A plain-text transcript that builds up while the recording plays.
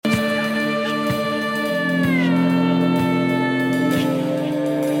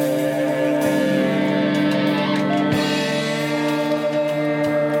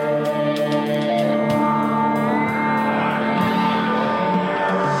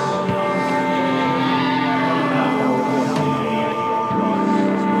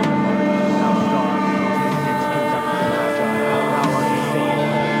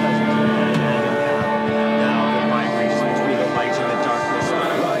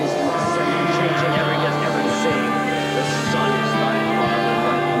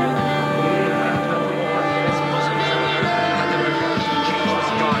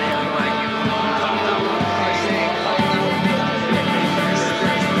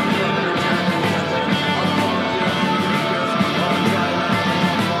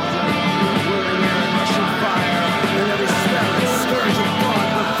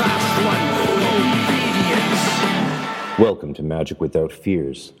Magic Without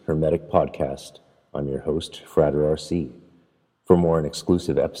Fears Hermetic Podcast. I'm your host, Frater RC. For more and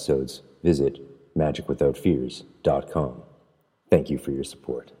exclusive episodes, visit magicwithoutfears.com. Thank you for your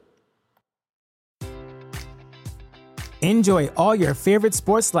support. Enjoy all your favorite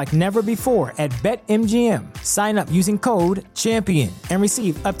sports like never before at BetMGM. Sign up using code CHAMPION and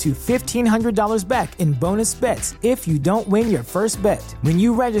receive up to $1,500 back in bonus bets if you don't win your first bet. When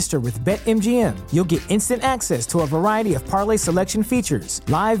you register with BetMGM, you'll get instant access to a variety of parlay selection features,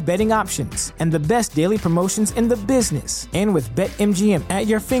 live betting options, and the best daily promotions in the business. And with BetMGM at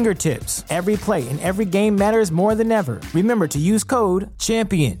your fingertips, every play and every game matters more than ever. Remember to use code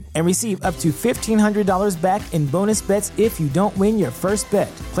CHAMPION and receive up to $1,500 back in bonus bets if you don't win your first bet.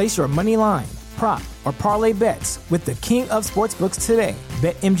 Place your money line, prop, or parlay bets with the king of sportsbooks today.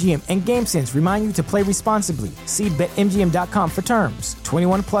 BetMGM and GameSense remind you to play responsibly. See BetMGM.com for terms.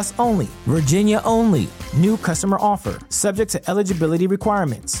 21 plus only. Virginia only. New customer offer. Subject to eligibility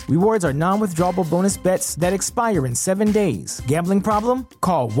requirements. Rewards are non-withdrawable bonus bets that expire in 7 days. Gambling problem?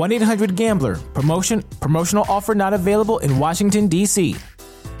 Call 1-800-GAMBLER. Promotional offer not available in Washington, D.C.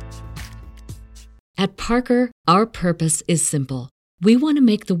 At Parker, our purpose is simple. We want to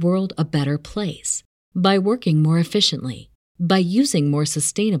make the world a better place by working more efficiently, by using more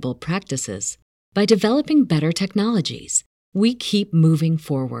sustainable practices, by developing better technologies. We keep moving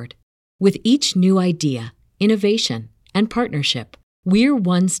forward. With each new idea, innovation, and partnership, we're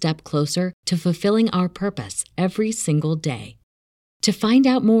one step closer to fulfilling our purpose every single day. To find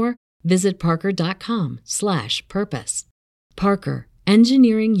out more, visit parker.com/purpose. Parker,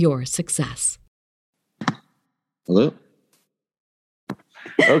 engineering your success. Hello.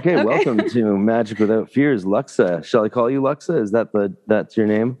 Okay, welcome to Magic Without Fears, Luxa. Shall I call you Luxa? Is that's your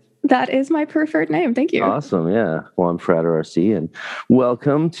name? That is my preferred name. Thank you. Awesome. Yeah. Well, I'm Frater RC, and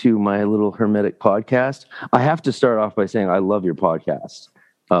welcome to my little hermetic podcast. I have to start off by saying I love your podcast.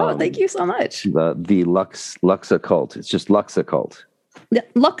 Thank you so much. The Luxa Cult. It's just Luxa Cult. The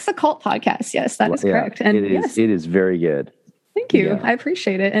Luxa Cult podcast. Yes, that is correct. And it is very good. Thank you. Yeah. I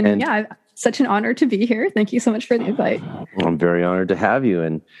appreciate it. And such an honor to be here. Thank you so much for the invite. I'm very honored to have you.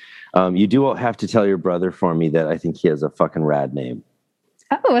 And you do have to tell your brother for me that I think he has a fucking rad name.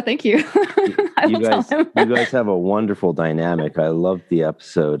 Oh, thank you. You guys have a wonderful dynamic. I loved the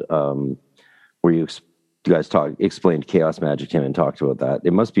episode where you guys explained chaos magic to him and talked about that.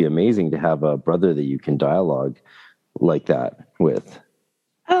 It must be amazing to have a brother that you can dialogue like that with.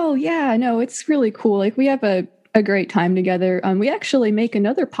 Oh, yeah. No, it's really cool. Like, we have a great time together. We actually make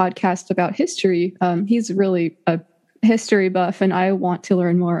another podcast about history. He's really a history buff, and I want to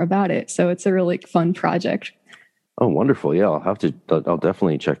learn more about it. So it's a really fun project. Oh, wonderful. Yeah, I'll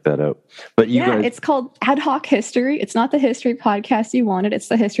definitely check that out. But guys... it's called Ad Hoc History. It's not the history podcast you wanted. It's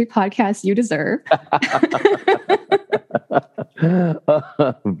the history podcast you deserve.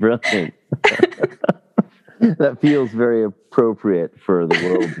 Brilliant. That feels very appropriate for the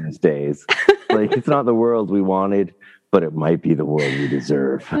world these days. Like, it's not the world we wanted, but it might be the world we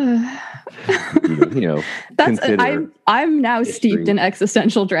deserve. I'm now history. Steeped in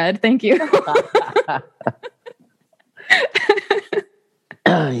existential dread. Thank you.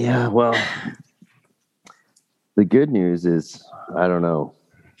 Yeah, well, the good news is, I don't know,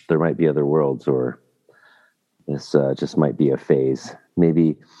 there might be other worlds, or this just might be a phase.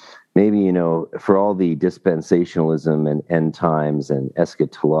 Maybe, for all the dispensationalism and end times and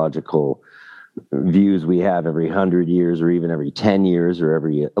eschatological views we have every 100 years or even every 10 years or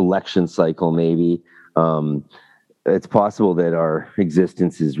every election cycle, maybe, it's possible that our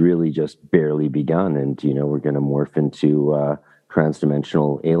existence is really just barely begun, and, we're going to morph into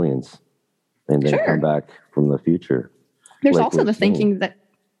transdimensional aliens and then come back from the future. There's also the thinking that,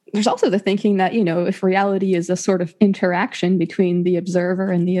 if reality is a sort of interaction between the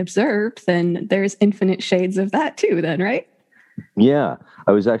observer and the observed, then there's infinite shades of that too, then, right? Yeah.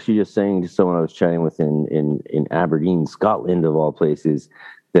 I was actually just saying to someone I was chatting with in Aberdeen, Scotland, of all places,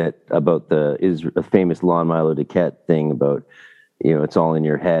 that about the famous Lon Milo DuQuette thing about, it's all in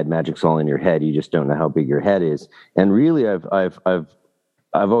your head. Magic's all in your head. You just don't know how big your head is. And really, I've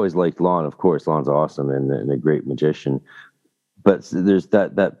always liked Lon. Of course, Lon's awesome and a great magician. But there's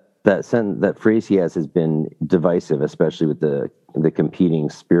that sentence, that phrase he has been divisive, especially with the competing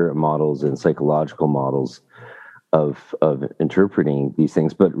spirit models and psychological models of interpreting these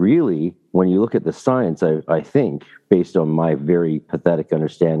things. But really, when you look at the science, I think, based on my very pathetic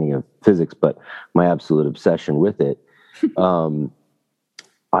understanding of physics, but my absolute obsession with it,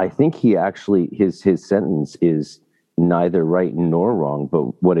 I think he actually, his sentence is neither right nor wrong,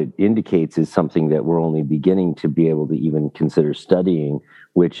 but what it indicates is something that we're only beginning to be able to even consider studying,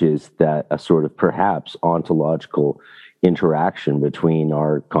 which is that a sort of perhaps ontological interaction between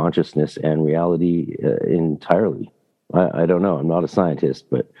our consciousness and reality entirely. I don't know. I'm not a scientist,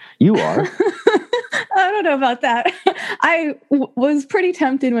 but you are. I don't know about that. I was pretty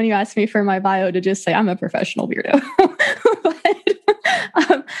tempted when you asked me for my bio to just say I'm a professional weirdo.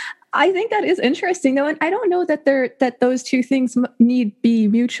 But I think that is interesting, though, and I don't know that those two things need be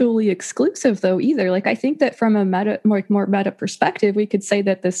mutually exclusive, though, either. Like, I think that from a more meta perspective, we could say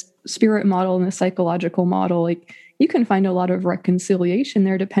that this spirit model and the psychological model, like, you can find a lot of reconciliation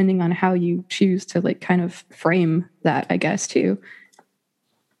there, depending on how you choose to like kind of frame that, I guess, too.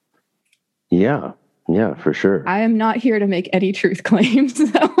 Yeah, for sure. I am not here to make any truth claims,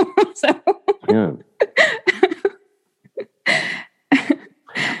 though. So. Yeah.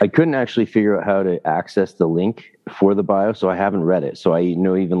 I couldn't actually figure out how to access the link for the bio, so I haven't read it. So I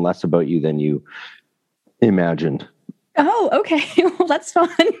know even less about you than you imagined. Oh, okay. Well, that's fun.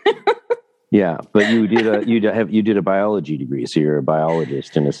 Yeah, but you did a biology degree, so you're a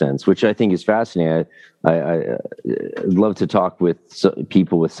biologist in a sense, which I think is fascinating. I'd love to talk with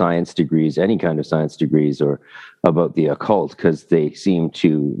people with science degrees, any kind of science degrees, or about the occult, because they seem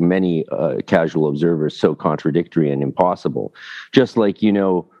to many casual observers so contradictory and impossible. Just like,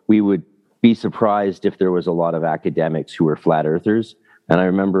 we would be surprised if there was a lot of academics who were flat earthers. And I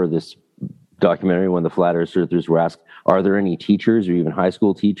remember this documentary when the flat earthers were asked, are there any teachers or even high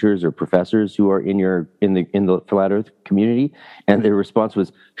school teachers or professors who are in the flat earth community? And their response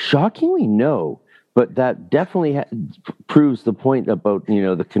was shockingly no, but that definitely proves the point about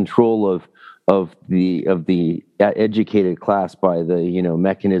the control of the educated class by the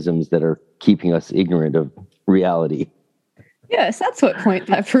mechanisms that are keeping us ignorant of reality. Yes, that's what point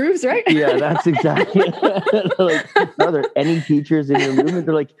that proves, right? Yeah, that's exactly. Like, are there any teachers in your movement?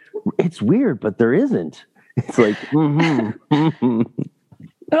 They're like, it's weird, but there isn't. It's like,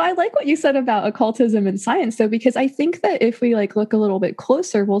 But I like what you said about occultism and science, though, because I think that if we like look a little bit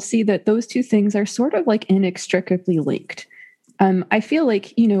closer, we'll see that those two things are sort of like inextricably linked. I feel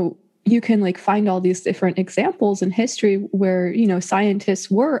like, you can like find all these different examples in history where,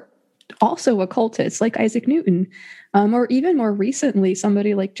 scientists were also occultists, like Isaac Newton, or even more recently,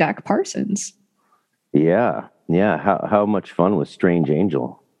 somebody like Jack Parsons. Yeah. How much fun was Strange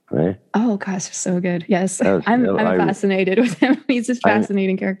Angel, right? Oh gosh, so good. Yes, I'm fascinated with him. He's a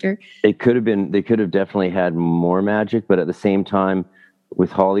fascinating character. They could have definitely had more magic, but at the same time,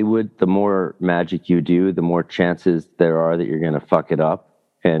 with Hollywood, the more magic you do, the more chances there are that you're going to fuck it up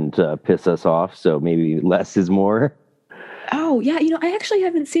and piss us off. So maybe less is more. Oh, yeah. I actually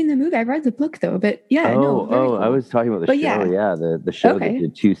haven't seen the movie. I read the book, though. But yeah, cool. I was talking about the show. Yeah, the show that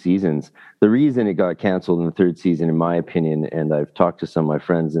did 2 seasons. The reason it got canceled in the 3rd season, in my opinion, and I've talked to some of my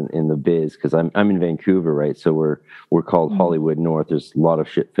friends in the biz, because I'm in Vancouver, right? So we're called Hollywood North. There's a lot of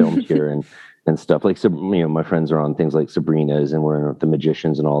shit filmed here and stuff. Like, my friends are on things like Sabrina's, and we're in The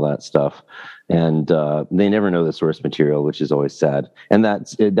Magicians and all that stuff. And they never know the source material, which is always sad. And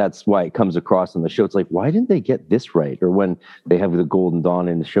that's why it comes across on the show. It's like, why didn't they get this right? Or when they have the Golden Dawn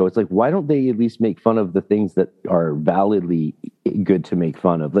in the show, it's like, why don't they at least make fun of the things that are validly good to make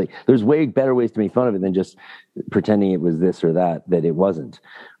fun of? Like, there's way better ways to make fun of it than just pretending it was this or that it wasn't.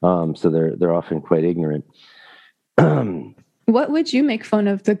 So they're often quite ignorant. What would you make fun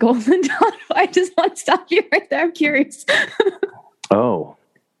of the Golden Dawn? I just want to stop you right there. I'm curious. Well.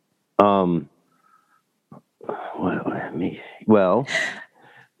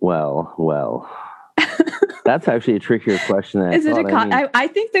 That's actually a trickier question. I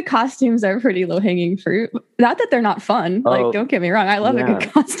think the costumes are pretty low hanging fruit. Not that they're not fun. Like, don't get me wrong. I love a good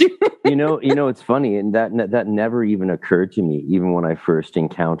costume. It's funny, and that never even occurred to me, even when I first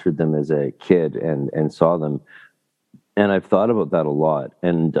encountered them as a kid and saw them. And I've thought about that a lot.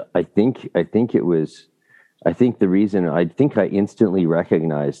 And I think the reason I instantly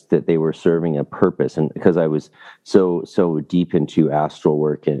recognized that they were serving a purpose, and because I was so deep into astral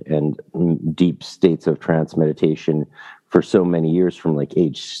work and deep states of trance meditation for so many years, from like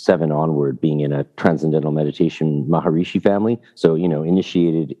age 7 onward, being in a transcendental meditation Maharishi family. So,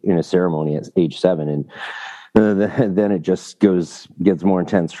 initiated in a ceremony at age 7, and then it just gets more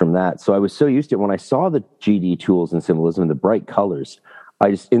intense from that. So I was so used to it. When I saw the GD tools and symbolism, the bright colors,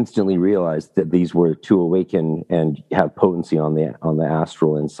 I just instantly realized that these were to awaken and have potency on the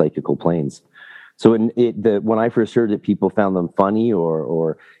astral and psychical planes. So when I first heard that people found them funny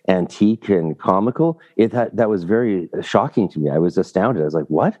or antique and comical, that was very shocking to me. I was astounded. I was like,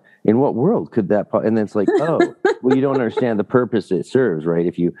 what? In what world could that? And then it's like, oh, well, you don't understand the purpose it serves, right?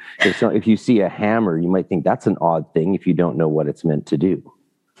 If you see a hammer, you might think that's an odd thing if you don't know what it's meant to do.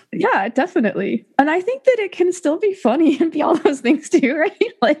 Yeah, definitely. And I think that it can still be funny and be all those things too,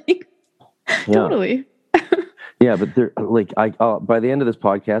 right? Like, totally. Yeah, but there, like, by the end of this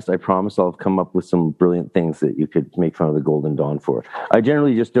podcast, I promise I'll have come up with some brilliant things that you could make fun of the Golden Dawn for. I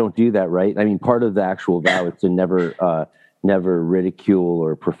generally just don't do that, right? I mean, part of the actual vow is to never ridicule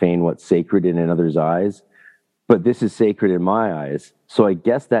or profane what's sacred in another's eyes. But this is sacred in my eyes, so I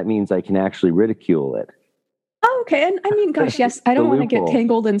guess that means I can actually ridicule it. Oh, okay. And I mean, gosh, yes, I don't want to get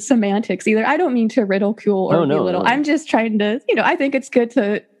tangled in semantics either. I don't mean to ridicule or belittle. I'm just trying to, I think it's good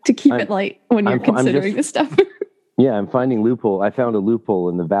to keep it light when you're considering this stuff. Yeah, I'm finding loophole. I found a loophole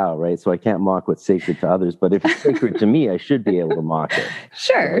in the vow, right? So I can't mock what's sacred to others, but if it's sacred to me, I should be able to mock it.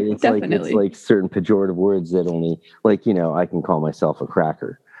 Sure, right? It's definitely. Like certain pejorative words that only, like, I can call myself a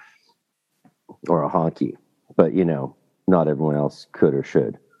cracker or a honky, but, not everyone else could or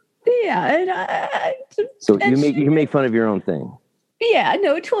should. Yeah. So you can make fun of your own thing. Yeah,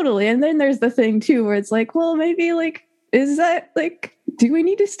 no, totally. And then there's the thing, too, where it's like, well, maybe, like, is that, like, do we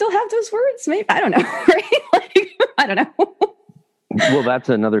need to still have those words? Maybe, I don't know, right? Like, I don't know. Well, that's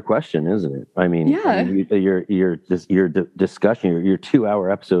another question, isn't it? I mean, yeah. Your discussion, your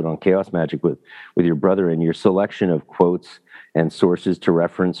 2-hour episode on chaos magic with your brother, and your selection of quotes and sources to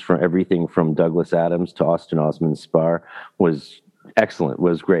reference from everything from Douglas Adams to Austin Osman Spar was excellent.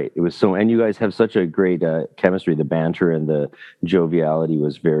 Was great. It was so, and you guys have such a great chemistry. The banter and the joviality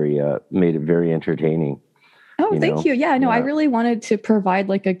was made it very entertaining. Oh, thank you. Yeah, no, I really wanted to provide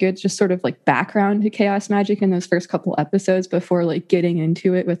like a good, just sort of like background to chaos magic in those first couple episodes before like getting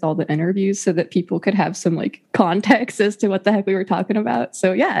into it with all the interviews, so that people could have some like context as to what the heck we were talking about.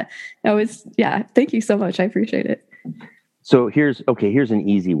 So thank you so much. I appreciate it. So here's an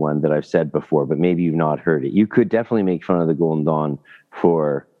easy one that I've said before, but maybe you've not heard it. You could definitely make fun of the Golden Dawn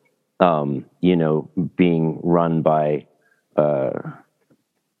for, being run by,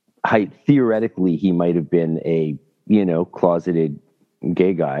 theoretically, he might have been a, closeted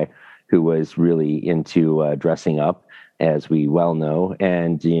gay guy who was really into dressing up, as we well know.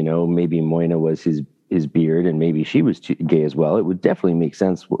 And, maybe Moina was his beard, and maybe she was gay as well. It would definitely make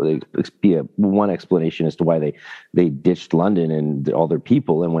sense. Be one explanation as to why they ditched London and all their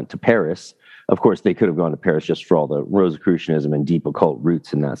people and went to Paris. Of course, they could have gone to Paris just for all the Rosicrucianism and deep occult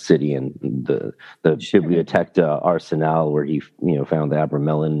roots in that city, and the Bibliothèque d'Arsenal, where he found the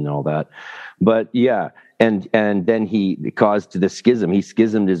Abramelin and all that. But yeah, and then he caused the schism. He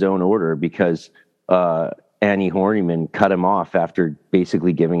schismed his own order because Annie Horniman cut him off after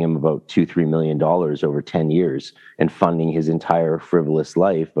basically giving him about $2-3 million over 10 years and funding his entire frivolous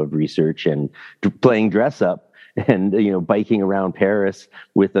life of research and playing dress up and biking around Paris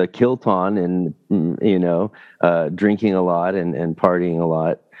with a kilt on and drinking a lot and partying a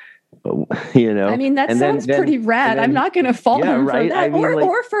lot. I mean, that sounds pretty rad. I'm not going to fault him for that, I mean,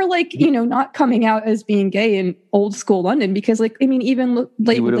 or for not coming out as being gay in old school London, because even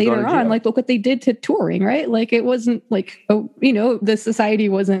later on, look what they did to touring, right? Like, it wasn't the society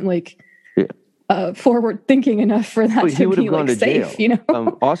wasn't forward thinking enough for that to be safe.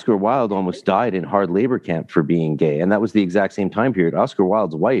 Oscar Wilde almost died in hard labor camp for being gay, and that was the exact same time period. Oscar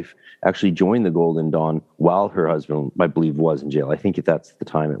Wilde's wife actually joined the Golden Dawn while her husband, I believe, was in jail. I think that's the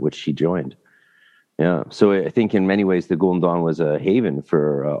time at which she joined. Yeah, so I think in many ways the Golden Dawn was a haven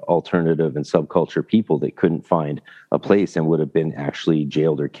for alternative and subculture people that couldn't find a place and would have been actually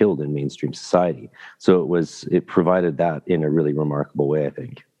jailed or killed in mainstream society. So it provided that in a really remarkable way, I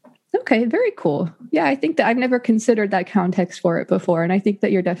think. Okay, very cool. Yeah, I think that I've never considered that context for it before. And I think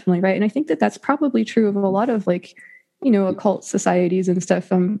that you're definitely right. And I think that that's probably true of a lot of occult societies and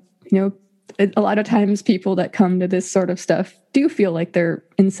stuff. A lot of times people that come to this sort of stuff do feel like they're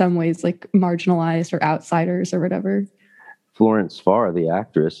in some ways marginalized or outsiders or whatever. Florence Farr, the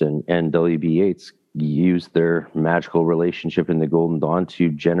actress, and W.B. Yeats used their magical relationship in the Golden Dawn to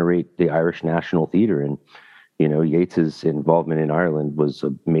generate the Irish National Theatre. And Yeats's involvement in Ireland was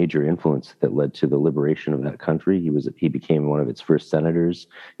a major influence that led to the liberation of that country. He became one of its first senators.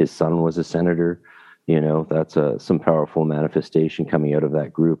 His son was a senator. That's some powerful manifestation coming out of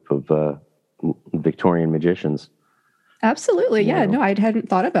that group of Victorian magicians. Absolutely. Yeah. No, I hadn't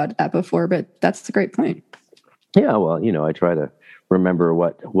thought about that before, but that's a great point. Yeah. Well, I try to remember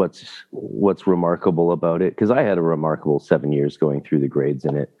what's remarkable about it, because I had a remarkable 7 years going through the grades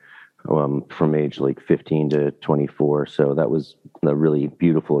in it. From age 15 to 24. So that was a really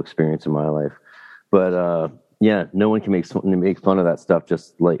beautiful experience in my life. But no one can make fun of that stuff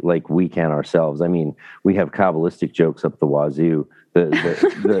just like we can ourselves. I mean, we have Kabbalistic jokes up the wazoo.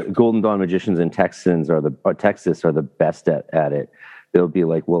 The Golden Dawn magicians in Texas are the best at it. They'll be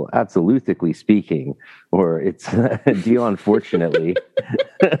like, well, absolutely speaking, or it's Dion, fortunately.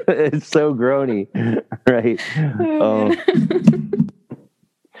 It's so groany, right?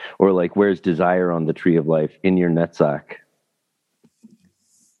 Or like, where's desire on the tree of life? In your nutsack.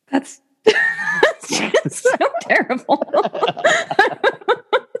 That's just so terrible.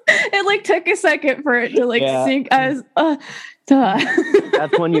 It like took a second for it to like sink as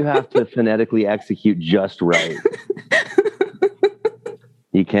That's when you have to phonetically execute just right.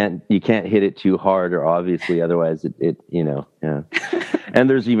 You can't hit it too hard, or obviously otherwise it And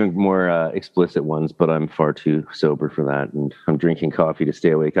there's even more explicit ones, but I'm far too sober for that, and I'm drinking coffee to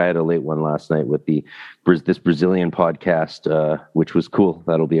stay awake. I had a late one last night with this Brazilian podcast, which was cool.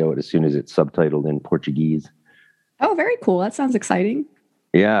 That'll be out as soon as it's subtitled in Portuguese. Oh, very cool. That sounds exciting.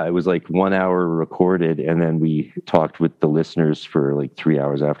 Yeah, it was like 1 hour recorded, and then we talked with the listeners for like 3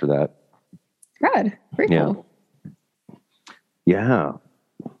 hours after that. Rad. Very cool. Yeah.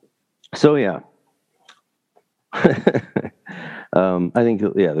 So yeah. I think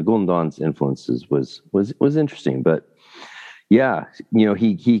the Golden Dawn's influences was interesting, but yeah,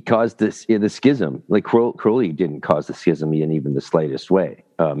 he caused the schism. Like Crowley didn't cause the schism in even the slightest way.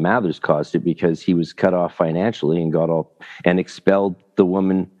 Mathers caused it because he was cut off financially and expelled the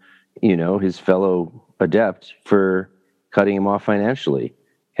woman, his fellow adept, for cutting him off financially.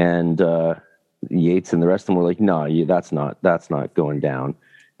 And Yeats and the rest of them were like, no, that's not going down.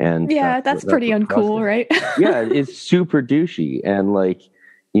 And that's pretty uncool, right? Yeah, it's super douchey, and like,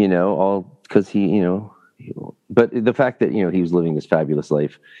 all because he, but the fact that he was living this fabulous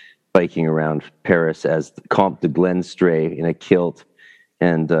life, biking around Paris as Comte de Glenstray in a kilt,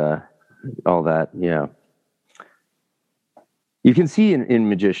 and all that, you can see in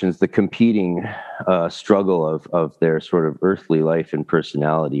magicians the competing struggle of their sort of earthly life and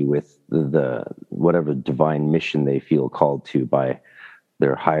personality with the whatever divine mission they feel called to by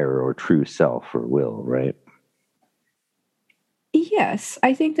their higher or true self or will, right? Yes,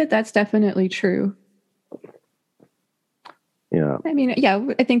 I think that's definitely true. Yeah. I mean,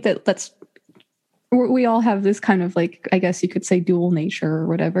 I think we all have this kind of like, I guess you could say, dual nature or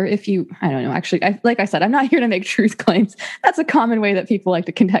whatever. I don't know, actually, like I said, I'm not here to make truth claims. That's a common way that people like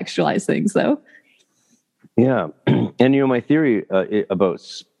to contextualize things, though. Yeah. And, my theory about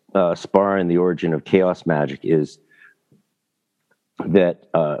Spar and the origin of chaos magic is that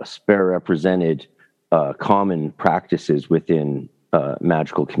Spar represented common practices within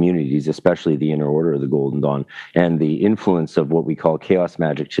magical communities, especially the Inner Order of the Golden Dawn. And the influence of what we call chaos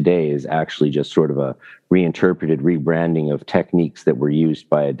magic today is actually just sort of a reinterpreted rebranding of techniques that were used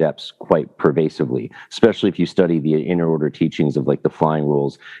by adepts quite pervasively, especially if you study the Inner Order teachings of like the flying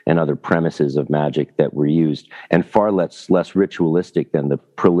rules and other premises of magic that were used, and far less ritualistic than the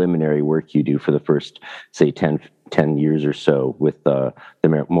preliminary work you do for the first, say, 10 years or so with the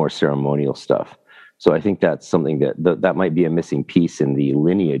more ceremonial stuff. So I think that's something that might be a missing piece in the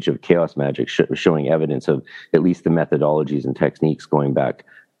lineage of chaos magic, showing evidence of at least the methodologies and techniques going back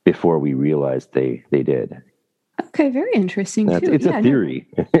before we realized they did. Okay, very interesting too. It's a theory.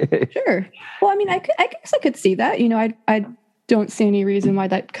 No. Sure. Well, I mean, I guess I could see that. I don't see any reason why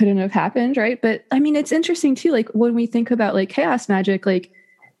that couldn't have happened, right? But I mean, it's interesting too. Like when we think about like chaos magic, like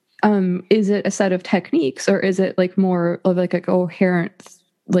is it a set of techniques, or is it like more of like a coherent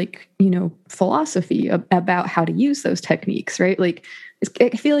philosophy about how to use those techniques, right? Like, I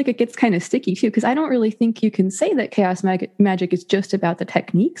feel like it gets kind of sticky too, because I don't really think you can say that chaos magic is just about the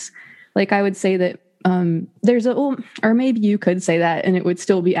techniques. Like, I would say that there's or maybe you could say that and it would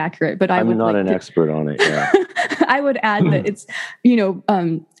still be accurate, but I'm not an expert on it. Yeah. I would add that it's,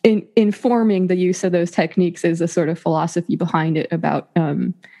 in informing the use of those techniques is a sort of philosophy behind it about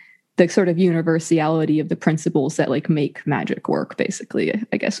the sort of universality of the principles that like make magic work, basically,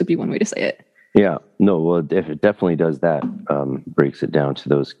 I guess would be one way to say it. Yeah, no, well, it definitely does that, breaks it down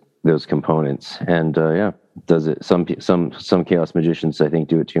to those components. And does it, some chaos magicians, I think,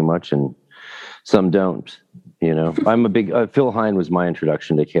 do it too much and some don't, I'm a big, Phil Hine was my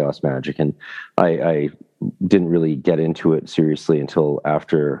introduction to chaos magic, and I didn't really get into it seriously until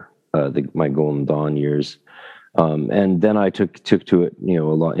after my Golden Dawn years. And then I took to it,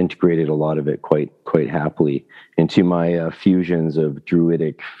 integrated a lot of it quite happily into my fusions of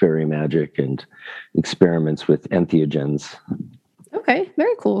druidic fairy magic and experiments with entheogens. Okay,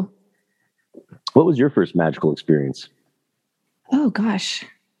 very cool. What was your first magical experience? Oh gosh,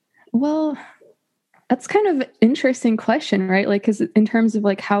 well, that's kind of an interesting question, right? Like, because in terms of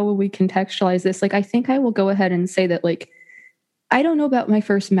like how will we contextualize this, like I think I will go ahead and say that like I don't know about my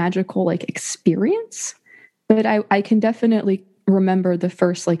first magical like experience. But I can definitely remember the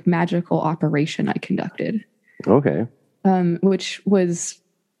first like magical operation I conducted. Okay. Which was,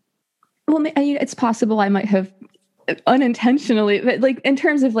 well, it's possible I might have unintentionally, but like in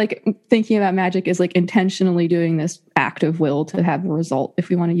terms of like thinking about magic is like intentionally doing this act of will to have a result, if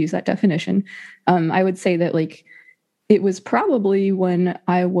we want to use that definition. I would say that like it was probably when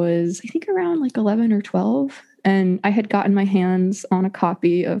I was, I think, around like 11 or 12, and I had gotten my hands on a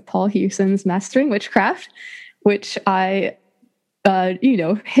copy of Paul Hewson's Mastering Witchcraft, which I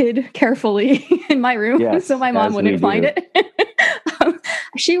hid carefully in my room, Yes, so my mom wouldn't find it.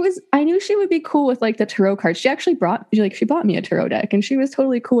 I knew she would be cool with like the tarot cards. She actually she bought me a tarot deck, and she was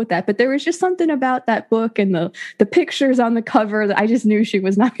totally cool with that. But there was just something about that book and the pictures on the cover that I just knew she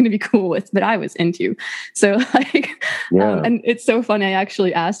was not going to be cool with, but I was into. So like, and it's so funny. I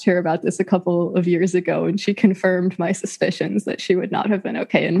actually asked her about this a couple of years ago, and she confirmed my suspicions that she would not have been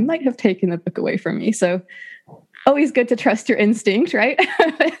okay and might have taken the book away from me. So always good to trust your instinct, right?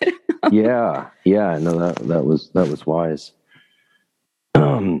 Yeah. No, that was wise.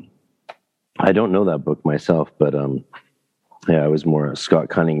 I don't know that book myself, but I was more a Scott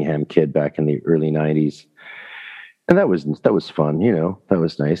Cunningham kid back in the early 90s. And that was fun, that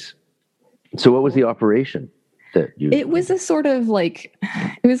was nice. So what was the operation that you... It was a sort of like,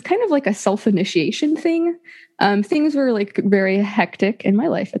 it was kind of like a self-initiation thing. Things were like very hectic in my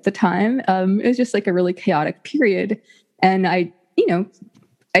life at the time. It was just like a really chaotic period. And I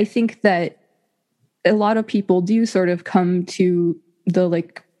think that a lot of people do sort of come to the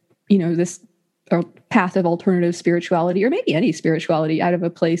this path of alternative spirituality, or maybe any spirituality, out of a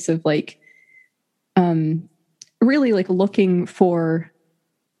place of like really like looking for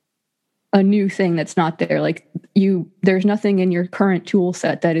a new thing that's not there. Like there's nothing in your current tool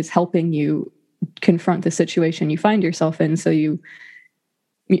set that is helping you confront the situation you find yourself in. So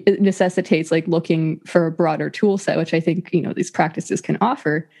it necessitates like looking for a broader tool set, which I think, these practices can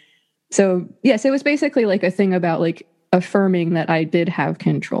offer. So yes, it was basically like a thing about like affirming that I did have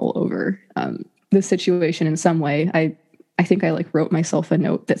control over the situation in some way. I think I like wrote myself a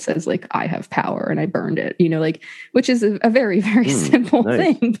note that says like, I have power, and I burned it, which is a very, very simple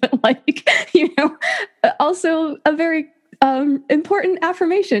thing, but like, also a very important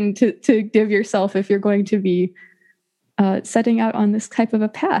affirmation to give yourself if you're going to be setting out on this type of a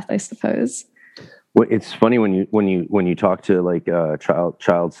path, I suppose. Well, it's funny when you talk to like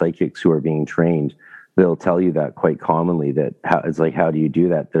child psychics who are being trained, they'll tell you that quite commonly, that how do you do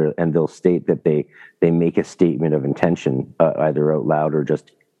that? And they'll state that they make a statement of intention, either out loud or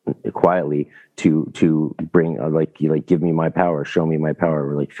just quietly, to bring like give me my power, show me my power,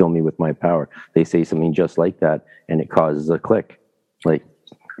 or like fill me with my power. They say something just like that, and it causes a click. Like,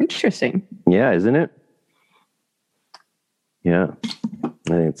 interesting. Yeah, isn't it? Yeah, I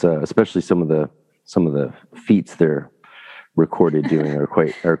think it's especially some of the feats they're recorded doing are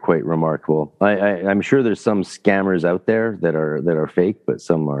quite remarkable. I'm sure there's some scammers out there that are fake, but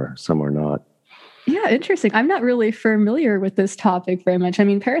some are not. Yeah, interesting. I'm not really familiar with this topic very much. I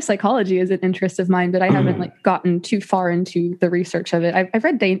mean, parapsychology is an interest of mine, but I haven't like gotten too far into the research of it. I've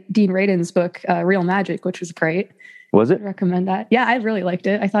read Dean Radin's book, Real Magic, which was great. Was it? I'd recommend that. Yeah, I really liked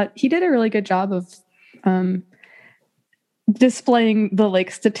it. I thought he did a really good job of displaying the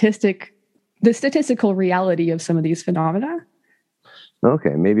statistical reality of some of these phenomena.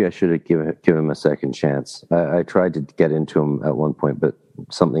 Okay, maybe I should have give him a second chance. I tried to get into him at one point, but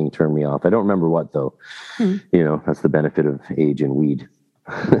something turned me off. I don't remember what, though. That's the benefit of age and weed.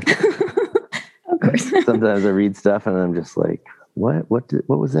 Of course. Sometimes I read stuff and I'm just like, what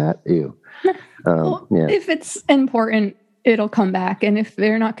was that? Ew. Yeah. If it's important, it'll come back. And if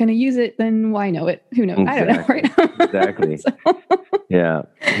they're not going to use it, then why know it? Who knows? Exactly. I don't know, right? Exactly. Yeah.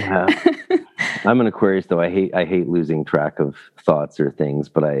 I'm an Aquarius, though. I hate losing track of thoughts or things,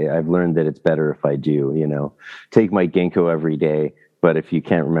 but I've learned that it's better if I do, take my ginkgo every day. But if you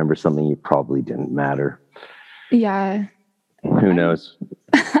can't remember something, you probably didn't matter. Yeah. Who knows?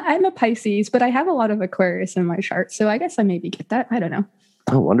 I'm a Pisces, but I have a lot of Aquarius in my chart. So I guess I maybe get that. I don't know.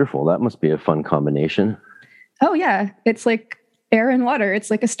 Oh, wonderful. That must be a fun combination. Oh, yeah. It's like air and water.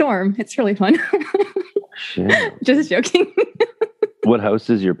 It's like a storm. It's really fun. Shit. Just joking. What house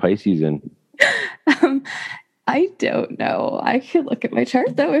is your Pisces in? I don't know. I could look at my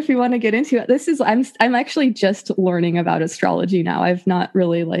chart though if you want to get into it. I'm actually just learning about astrology now. I've not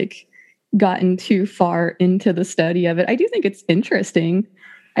really gotten too far into the study of it. I do think it's interesting.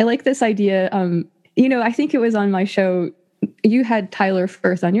 I like this idea. I think it was on my show. You had Tyler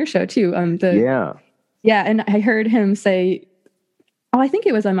Firth on your show too. Yeah, and I heard him say, I think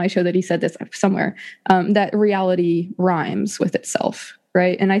it was on my show that he said this somewhere, that reality rhymes with itself,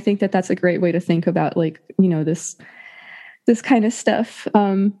 right? And I think that that's a great way to think about this kind of stuff.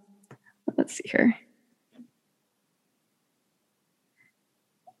 Let's see here.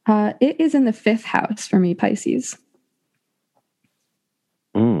 It is in the 5th house for me, Pisces.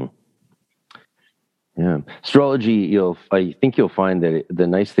 Astrology, I think you'll find that the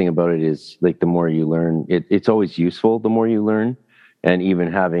nice thing about it is, like, the more you learn, it's always useful the more you learn. And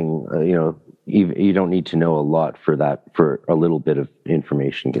even having, you don't need to know a lot for that. For a little bit of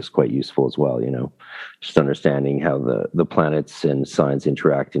information is quite useful as well. Just understanding how the planets and signs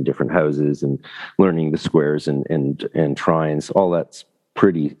interact in different houses, and learning the squares and trines. All that's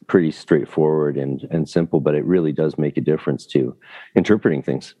pretty straightforward and simple, but it really does make a difference to interpreting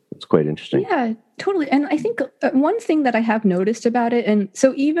things. It's quite interesting. Yeah, totally. And I think one thing that I have noticed about it, and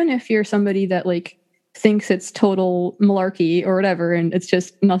so even if you're somebody that like thinks it's total malarkey or whatever, and it's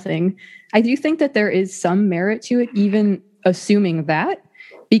just nothing, I do think that there is some merit to it, even assuming that,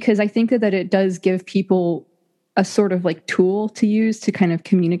 because I think that it does give people a sort of like tool to use to kind of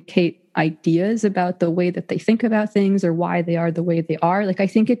communicate ideas about the way that they think about things or why they are the way they are. Like, I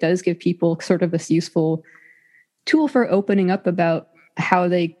think it does give people sort of this useful tool for opening up about how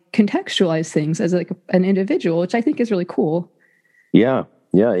they contextualize things as like an individual, which I think is really cool. Yeah.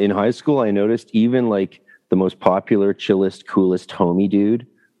 In high school, I noticed even like the most popular, chillest, coolest homie dude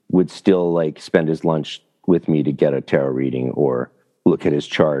would still like spend his lunch with me to get a tarot reading or look at his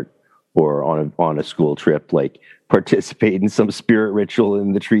chart, or on a school trip, like participate in some spirit ritual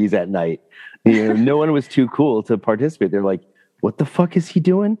in the trees at night. No one was too cool to participate. They're like, what the fuck is he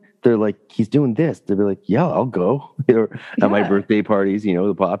doing? They're like, he's doing this. They'd be like, yeah, I'll go. At my birthday parties,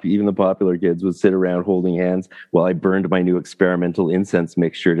 even the popular kids would sit around holding hands while I burned my new experimental incense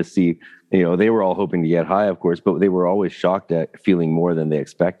mixture to see, they were all hoping to get high, of course, but they were always shocked at feeling more than they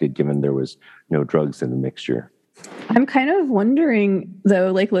expected, given there was no drugs in the mixture. I'm kind of wondering,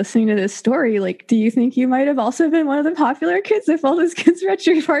 though, like listening to this story, like, do you think you might have also been one of the popular kids if all those kids were at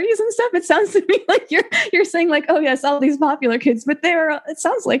your parties and stuff? It sounds to me like you're saying like, oh yes, all these popular kids, but it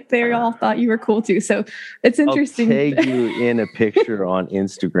sounds like they all thought you were cool too. So it's interesting. I'll tag you in a picture on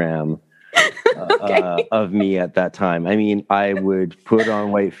Instagram of me at that time. I mean, I would put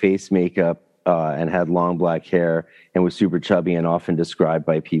on white face makeup and had long black hair and was super chubby, and often described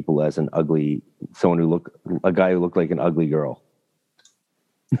by people as a guy who looked like an ugly girl.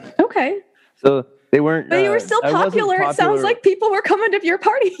 Okay. So they weren't. But you were still popular. It sounds like people were coming to your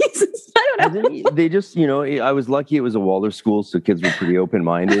parties. I don't know. They just, I was lucky it was a Waldorf school, so kids were pretty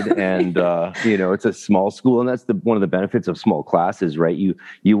open-minded, and it's a small school, and that's one of the benefits of small classes, right?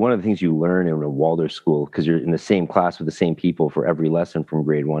 One of the things you learn in a Waldorf school, because you're in the same class with the same people for every lesson from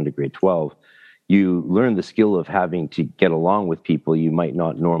grade 1 to grade 12. You learn the skill of having to get along with people you might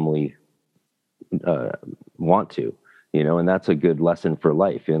not normally want to, and that's a good lesson for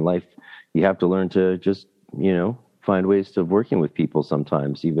life. In life, you have to learn to just, find ways of working with people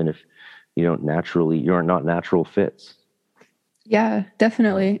sometimes, even if you're not natural fits. Yeah,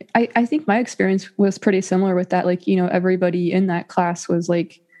 definitely. I think my experience was pretty similar with that. Like, everybody in that class was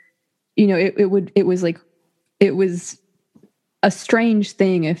like, it was a strange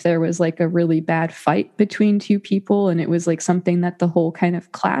thing if there was like a really bad fight between two people, and it was like something that the whole kind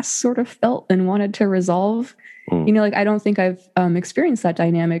of class sort of felt and wanted to resolve. I don't think I've experienced that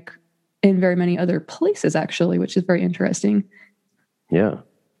dynamic in very many other places, actually, which is very interesting. Yeah.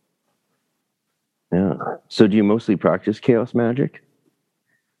 So do you mostly practice chaos magic?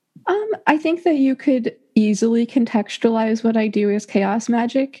 I think that you could easily contextualize what I do as chaos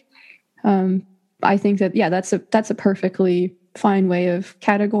magic. I think that, that's a perfectly fine way of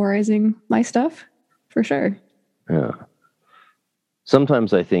categorizing my stuff, for sure. Yeah.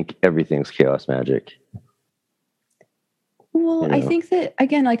 Sometimes I think everything's chaos magic. Well, I think that,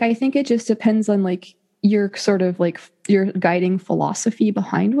 again, like, I think it just depends on like your sort of like your guiding philosophy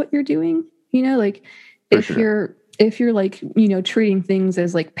behind what you're doing. If you're like, treating things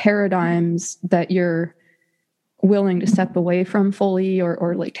as like paradigms that you're willing to step away from fully,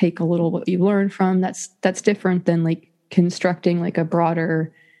 or like take a little what you learn from, that's different than like constructing like a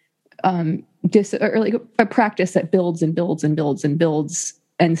broader or like a practice that builds and builds and builds and builds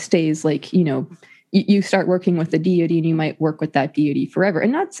and stays like, you start working with the deity and you might work with that deity forever.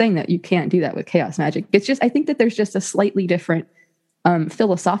 And not saying that you can't do that with chaos magic. It's just, I think that there's just a slightly different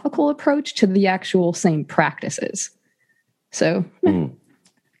philosophical approach to the actual same practices. So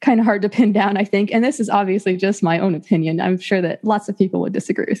kind of hard to pin down, I think. And this is obviously just my own opinion. I'm sure that lots of people would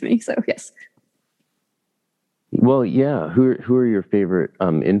disagree with me. So yes. Well, yeah. Who are your favorite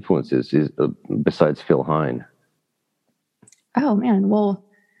influences besides Phil Hine? Oh man. Well,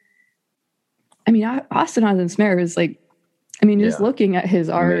 I mean, Austin Osman-Smith is like, I mean, just looking at his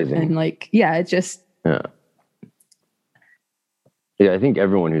art amazing. And like, it just. Yeah. Yeah, I think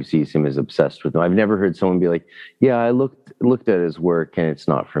everyone who sees him is obsessed with him. I've never heard someone be like, yeah, I looked looked at his work and it's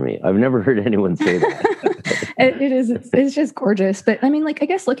not for me. I've never heard anyone say that. It is. It's just gorgeous. But I mean, like, I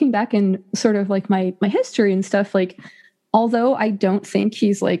guess looking back in sort of like my history and stuff, like, although I don't think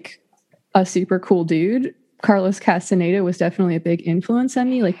he's like a super cool dude, Carlos Castaneda was definitely a big influence on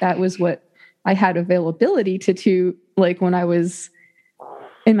me. Like, that was what I had availability to do, like, when I was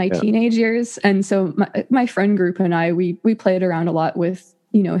in my teenage years. And so my friend group and I, we played around a lot with,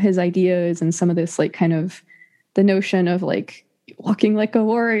 you know, his ideas and some of this, like, kind of the notion of like walking like a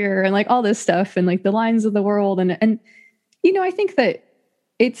warrior and like all this stuff and like the lines of the world. And, you know, I think that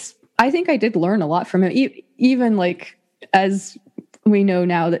I think I did learn a lot from it, even like, as we know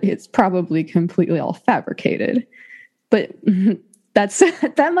now that it's probably completely all fabricated, but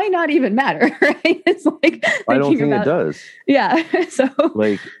that might not even matter, right? It's like, I don't think it does. Yeah. So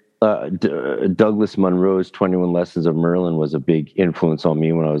like Douglas Munro's 21 Lessons of Merlin was a big influence on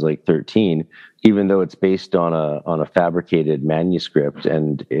me when I was like 13, even though it's based on a fabricated manuscript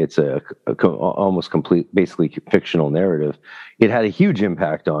and it's a almost complete, basically fictional narrative. It had a huge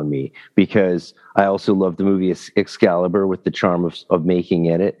impact on me because I also loved the movie Excalibur with the charm of making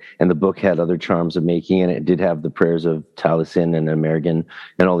in it, and the book had other charms of making in it. It did have the prayers of Taliesin and Emergen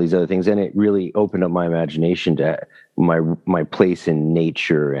and all these other things, and it really opened up my imagination to my place in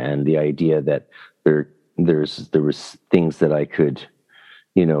nature and the idea that there was things that I could,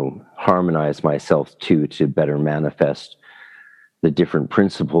 you know, harmonize myself to better manifest the different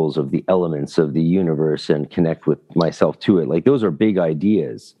principles of the elements of the universe and connect with myself to it. Like, those are big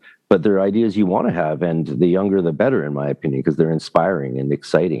ideas, but they're ideas you want to have, and the younger the better, in my opinion, because they're inspiring and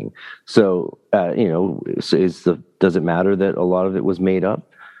exciting. So, you know, does it matter that a lot of it was made up?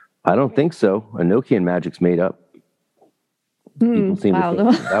 I don't think so. Enochian magic's made up. People seem to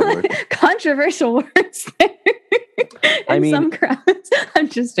think that word. Controversial words there. I mean, some crowds. I'm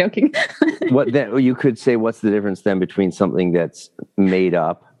just joking. What then? You could say, what's the difference then between something that's made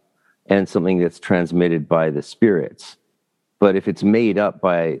up and something that's transmitted by the spirits? But if it's made up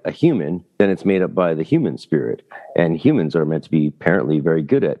by a human, then it's made up by the human spirit. And humans are meant to be apparently very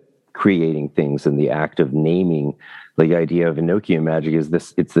good at creating things, and the act of naming. The idea of Enochian magic is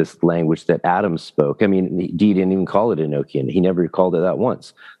it's this language that Adam spoke. I mean, he didn't even call it Enochian. He never called it that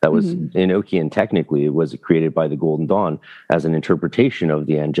once. That was Enochian. Technically, it was created by the Golden Dawn as an interpretation of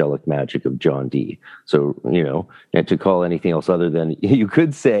the angelic magic of John Dee. So, you know, and to call anything else other than, you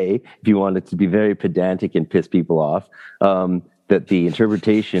could say, if you wanted to be very pedantic and piss people off, that the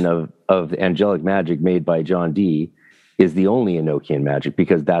interpretation of the angelic magic made by John Dee is the only Enochian magic,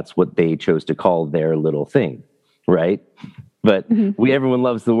 because that's what they chose to call their little thing. Right. But everyone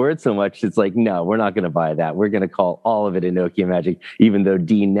loves the word so much. It's like, no, we're not going to buy that. We're going to call all of it Enochian magic, even though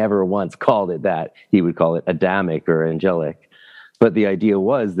Dee never once called it that. He would call it Adamic or angelic. But the idea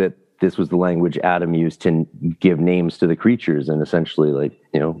was that this was the language Adam used to give names to the creatures and essentially, like,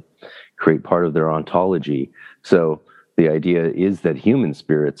 you know, create part of their ontology. So the idea is that human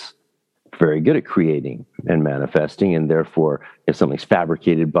spirits very good at creating and manifesting, and therefore, if something's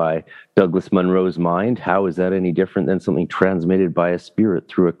fabricated by Douglas Munro's mind, how is that any different than something transmitted by a spirit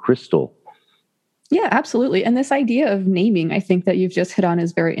through a crystal? Yeah, absolutely. And this idea of naming, I think that you've just hit on,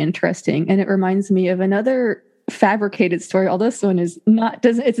 is very interesting. And it reminds me of another fabricated story, although this one is not,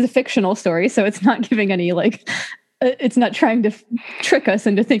 it's a fictional story, so it's not giving any, like, it's not trying to trick us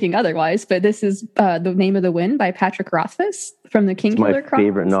into thinking otherwise, but this is The Name of the Wind by Patrick Rothfuss from the Kingkiller Chronicles. It's my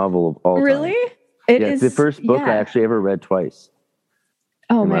favorite novel of all time. Really? It's the first book I actually ever read twice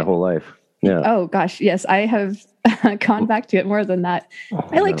in my whole life. Yeah. Oh, gosh. Yes, I have gone back to it more than that.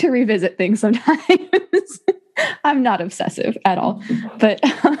 I like to revisit things sometimes. I'm not obsessive at all. But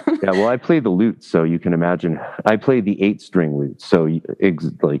yeah, well, I play the lute, so you can imagine. I played the 8-string lute, so you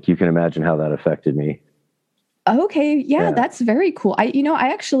can imagine how that affected me. Okay. Yeah, that's very cool. I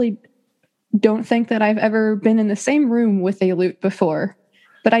actually don't think that I've ever been in the same room with a lute before,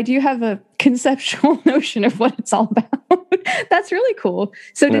 but I do have a conceptual notion of what it's all about. That's really cool.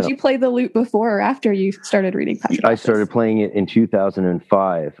 So did you play the lute before or after you started reading Patrick Rothfuss? I started playing it in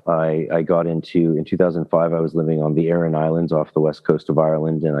 2005. I got into, in 2005, I was living on the Aran Islands off the west coast of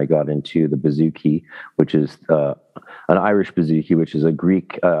Ireland, and I got into the bouzouki, which is an Irish bouzouki, which is a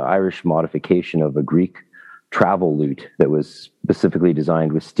Greek, Irish modification of a Greek travel lute that was specifically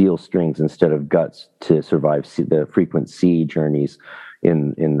designed with steel strings instead of guts to survive the frequent sea journeys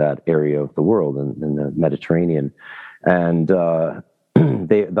in that area of the world, in the Mediterranean. And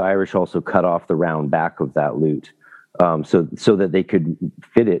the Irish also cut off the round back of that lute so that they could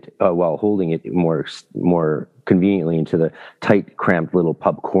fit it while holding it more conveniently into the tight, cramped little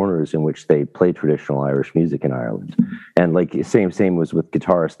pub corners in which they play traditional Irish music in Ireland. And like same was with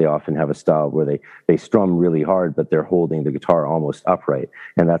guitarists. They often have a style where they strum really hard, but they're holding the guitar almost upright.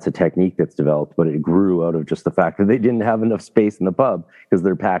 And that's a technique that's developed, but it grew out of just the fact that they didn't have enough space in the pub because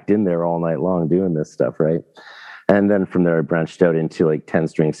they're packed in there all night long doing this stuff, right? And then from there, I branched out into like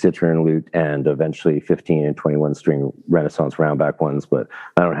 10-string Citroen lute and eventually 15 and 21-string Renaissance roundback ones, but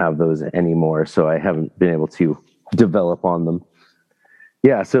I don't have those anymore, so I haven't been able to develop on them.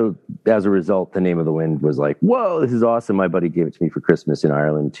 Yeah, so as a result, The Name of the Wind was like, whoa, this is awesome. My buddy gave it to me for Christmas in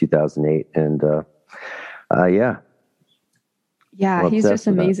Ireland in 2008, and yeah. Yeah, he's just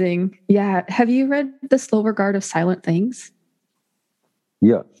amazing. Yeah. Have you read The Slow Regard of Silent Things?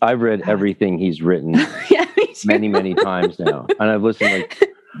 Yeah, I've read everything he's written. Yeah, many times now, and I've listened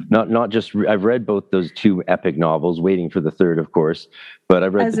I've read both those 2 epic novels, waiting for the third, of course, but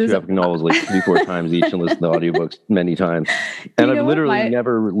I've read the 2 epic novels like 3-4 times each and listened to the audiobooks many times, and I've literally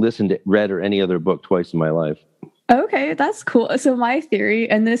never read or any other book twice in my life. Okay, that's cool. So my theory,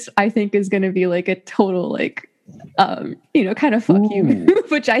 and this I think is going to be like a total like kind of fuck you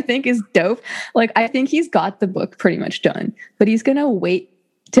move, which I think is dope. Like, I think he's got the book pretty much done, but he's going to wait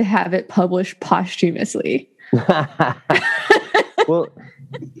to have it published posthumously. Well,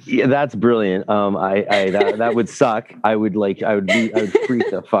 yeah, that's brilliant. That would suck. I would freak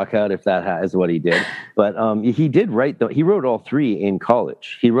the fuck out if that is what he did. But he did write he wrote all 3 in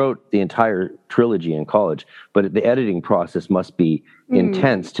college. He wrote the entire trilogy in college. But the editing process must be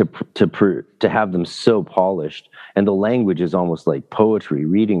intense to have them so polished, and the language is almost like poetry.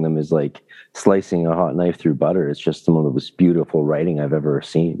 Reading them is like slicing a hot knife through butter. It's just some of the most beautiful writing I've ever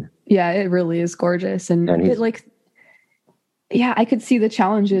seen. Yeah, it really is gorgeous, and it, like. Yeah, I could see the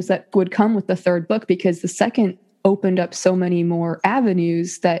challenges that would come with the third book, because the second opened up so many more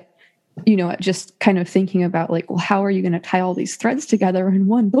avenues that, just kind of thinking about like, well, how are you going to tie all these threads together in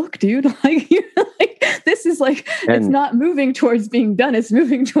one book, dude? Like, this is like, it's not moving towards being done. It's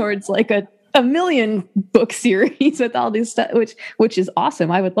moving towards like a million book series with all these stuff, which is awesome.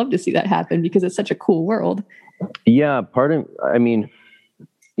 I would love to see that happen because it's such a cool world. Yeah,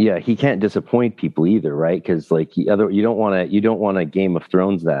 yeah, he can't disappoint people either, right? Because like you don't want to Game of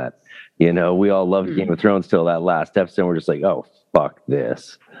Thrones that. We all loved Game of Thrones till that last episode. We're just like, oh, fuck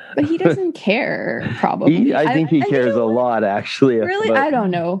this. But he doesn't care, probably. I think he cares a lot, actually. Really, I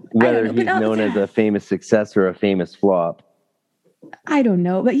don't know whether he's known as a famous success or a famous flop. I don't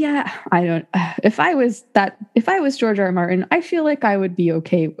know, but yeah, I don't. If I was George R. R. Martin, I feel like I would be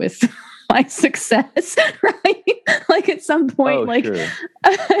okay with my success, right? Like at some point, sure.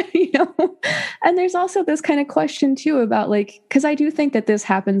 And there's also this kind of question too about like, because I do think that this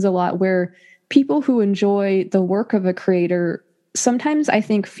happens a lot where people who enjoy the work of a creator sometimes I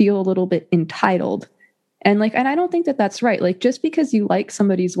think feel a little bit entitled. And I don't think that that's right. Like, just because you like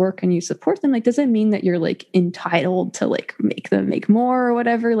somebody's work and you support them, like, doesn't mean that you're like entitled to like make them make more or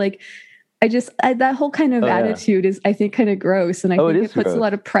whatever. Like, that whole kind of attitude is, I think, kind of gross. And I think it puts gross. A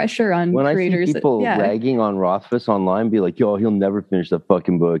lot of pressure on creators. I see people ragging on Rothfuss online, be like, yo, he'll never finish that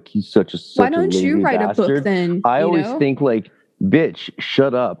fucking book. He's such a Why don't you write bastard. A book then? I always think like, bitch,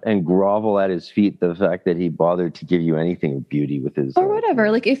 shut up and grovel at his feet. The fact that he bothered to give you anything of beauty with his or whatever.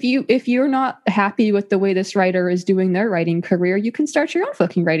 Like if you're not happy with the way this writer is doing their writing career, you can start your own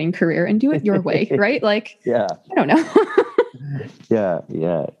fucking writing career and do it your way, right? Like, yeah, I don't know. yeah,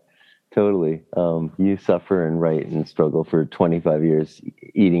 totally. You suffer and write and struggle for 25 years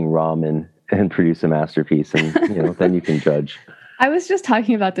eating ramen and produce a masterpiece, and then you can judge. I was just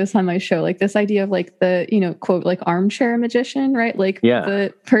talking about this on my show, like this idea of like the, quote, like armchair magician, right? Like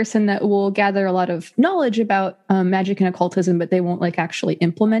the person that will gather a lot of knowledge about magic and occultism, but they won't like actually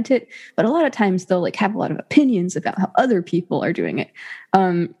implement it. But a lot of times they'll like have a lot of opinions about how other people are doing it.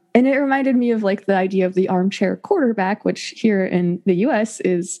 And it reminded me of like the idea of the armchair quarterback, which here in the US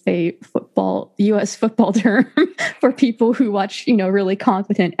is a US football term for people who watch, really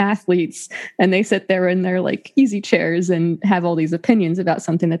competent athletes, and they sit there in their like easy chairs and have all these opinions about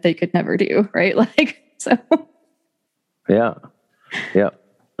something that they could never do. Right. Like, so. Yeah.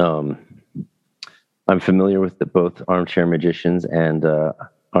 I'm familiar with both armchair magicians and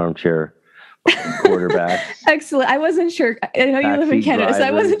armchair quarterbacks. Excellent. I wasn't sure. I know you live in Canada, so I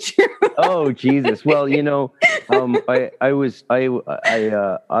wasn't sure. Oh Jesus! Well, I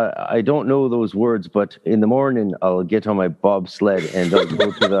don't know those words, but in the morning I'll get on my bobsled and I'll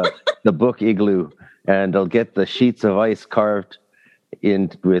go to the book igloo, and I'll get the sheets of ice carved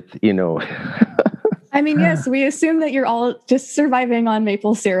in with. I I mean, yes, we assume that you're all just surviving on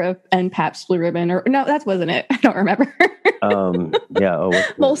maple syrup and Pabst Blue Ribbon, or no, that wasn't it. I don't remember. Yeah. Oh,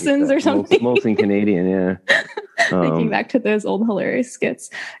 Molson's or something. Molson Canadian. Yeah. Thinking back to those old hilarious skits.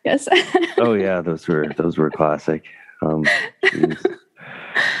 Yes. Oh yeah, those were classic.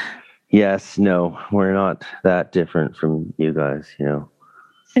 Yes, no, we're not that different from you guys.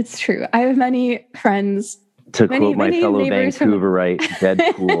 It's true. I have many friends. To quote my fellow Vancouverite,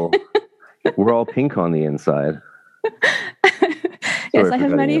 Deadpool, we're all pink on the inside. Yes, I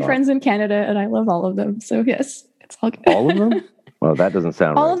have many friends in Canada, and I love all of them. So yes, it's all good. All of them? Well, that doesn't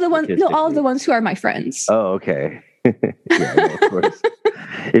sound all right. Of the ones. No, all of the ones who are my friends. Oh, okay. Yeah, no, of course.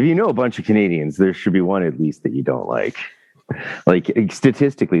 If you know a bunch of Canadians, there should be one at least that you don't like. Like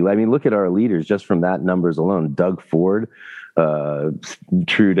statistically, I mean, look at our leaders just from that numbers alone. Doug Ford,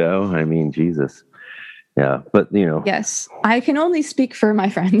 Trudeau. I mean, Jesus. Yeah, but Yes, I can only speak for my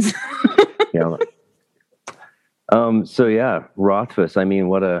friends. Yeah. So yeah, Rothfuss. I mean,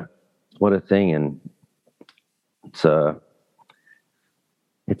 what a thing, and it's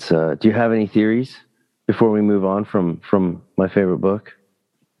do you have any theories before we move on from my favorite book?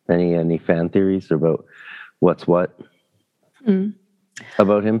 Any fan theories about what's what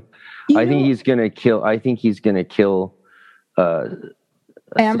about him? I think he's gonna kill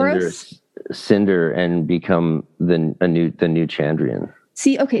Ambrose. Cinder and become the new Chandrian.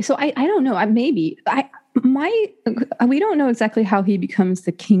 See, okay, so I don't know. We don't know exactly how he becomes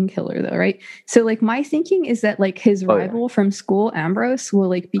the king killer though, right? So like my thinking is that like his rival from school, Ambrose, will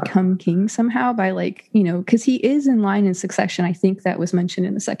like become king somehow by like, because he is in line in succession. I think that was mentioned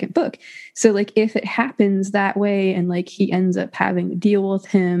in the second book. So like if it happens that way and like he ends up having to deal with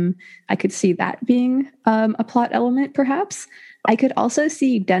him, I could see that being a plot element perhaps. I could also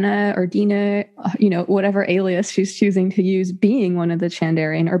see Dena or Dina, whatever alias she's choosing to use, being one of the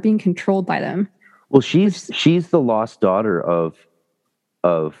Chandarian or being controlled by them. Well, she's the lost daughter of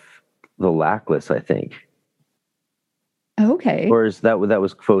the Lackless, I think. Okay. Or is that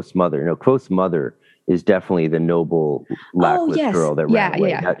was Quoth's mother? No, Quoth's mother is definitely the noble Lackless girl that ran away.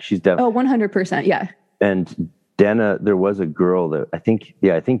 Yeah. She's definitely 100%. Yeah. And Dena, there was a girl that I think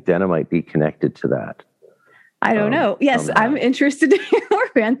Dena might be connected to that. I don't know. Yes, I'm interested to hear more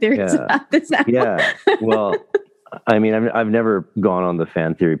fan theories about this now. Yeah. Well, I mean, I've never gone on the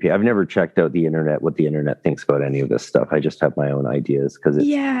fan theory page. I've never checked out the internet, what the internet thinks about any of this stuff. I just have my own ideas because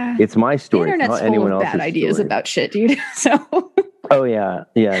it's my story. The internet's it's not anyone full of else's bad ideas story. about shit, dude. So. Oh yeah,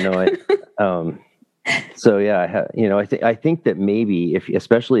 no. So yeah, I think that maybe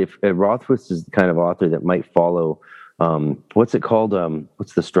especially if Rothfuss is the kind of author that might follow. What's it called?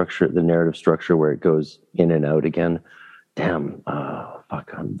 What's the structure, the narrative structure where it goes in and out again? Damn,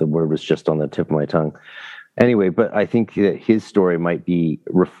 the word was just on the tip of my tongue. Anyway, but I think that his story might be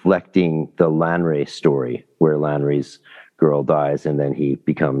reflecting the Lanray story, where Lanray's girl dies and then he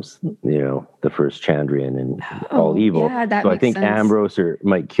becomes, the first Chandrian and all evil. Yeah, that so makes I think sense. Ambrose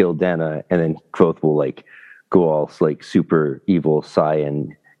might kill Dena, and then Quoth will like go all like super evil Saiyan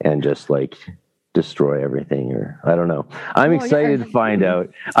and just like destroy everything, or I don't know. I'm excited to find out.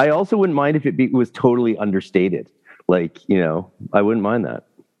 I also wouldn't mind if it was totally understated. Like, I wouldn't mind that.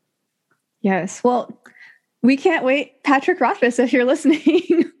 Yes. Well, we can't wait. Patrick Rothfuss, if you're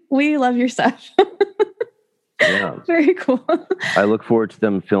listening, we love your stuff. Yeah. Very cool. I look forward to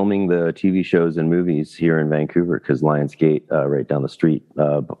them filming the TV shows and movies here in Vancouver because Lionsgate, right down the street,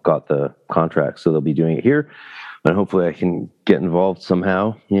 got the contract. So they'll be doing it here. And hopefully I can get involved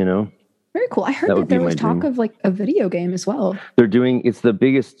somehow, Very cool. I heard that there was talk of like a video game as well. It's the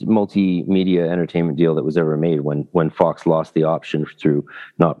biggest multimedia entertainment deal that was ever made when Fox lost the option through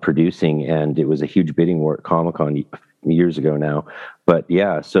not producing, and it was a huge bidding war at Comic-Con years ago now. But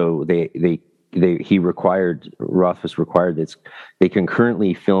yeah, so Rothfuss required that they can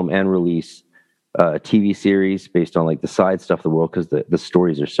currently film and release TV series based on like the side stuff of the world because the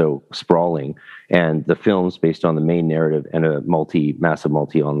stories are so sprawling, and the films based on the main narrative, and a massive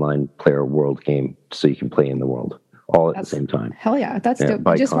multi-online player world game so you can play in the world all at the same time. Hell yeah, that's dope.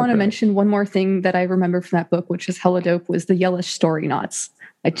 I just want to mention one more thing that I remember from that book, which is hella dope, was the Yellish story knots.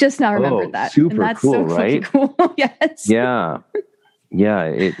 I just now remembered that. Super and that's cool, so right? Cool. Yes. Yeah.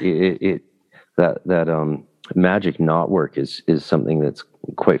 That magic knot work is something that's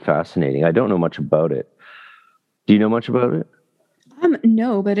quite fascinating. I don't know much about it. Do you know much about it?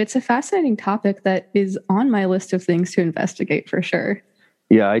 No, but it's a fascinating topic that is on my list of things to investigate for sure.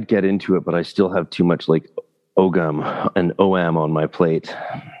 Yeah, I'd get into it, but I still have too much like OGAM and OAM on my plate.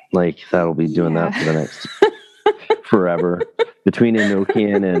 Like that'll be doing that for the next forever. Between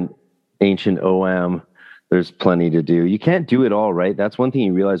Enochian and ancient OAM, there's plenty to do. You can't do it all, right? That's one thing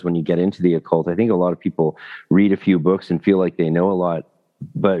you realize when you get into the occult. I think a lot of people read a few books and feel like they know a lot,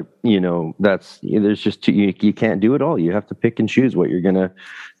 but there's just you can't do it all. You have to pick and choose what you're going to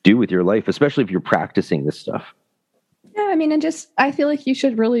do with your life, especially if you're practicing this stuff. Yeah, I mean, I feel like you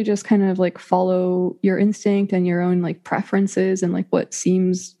should really just kind of like follow your instinct and your own like preferences and like what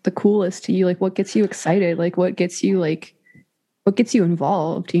seems the coolest to you, like what gets you excited, like what gets you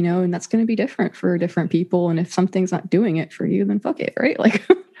involved, and that's going to be different for different people. And if something's not doing it for you, then fuck it, right? Like,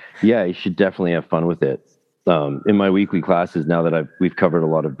 yeah, you should definitely have fun with it. In my weekly classes, now that we've covered a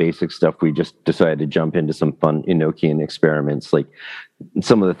lot of basic stuff, we just decided to jump into some fun Enochian experiments, like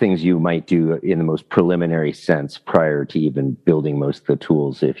some of the things you might do in the most preliminary sense prior to even building most of the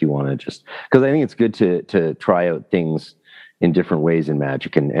tools. If you want to because I think it's good to try out things in different ways in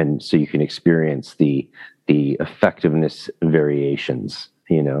magic, and so you can experience the effectiveness variations.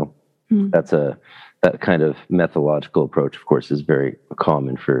 That kind of methodological approach, of course, is very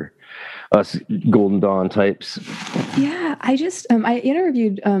common for us Golden Dawn types. Yeah, I just I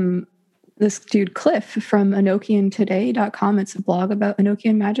interviewed this dude Cliff from EnochianToday.com. It's a blog about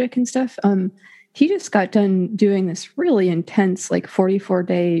Enochian magic and stuff. He just got done doing this really intense, like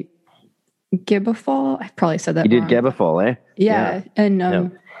 44-day Gebafal. I probably said that wrong. Did Gebafal, eh? Yeah.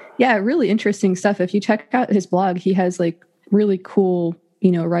 And really interesting stuff. If you check out his blog, he has like really cool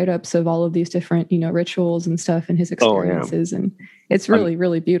write-ups of all of these different rituals and stuff and his experiences. And it's really,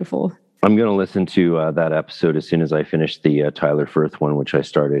 really beautiful. I'm going to listen to that episode as soon as I finish the Tyler Firth one, which I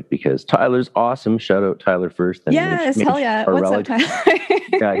started because Tyler's awesome. Shout out Tyler Firth. And yes, hell yeah. What's up, Tyler?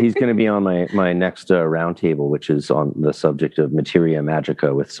 Yeah, he's going to be on my next roundtable, which is on the subject of Materia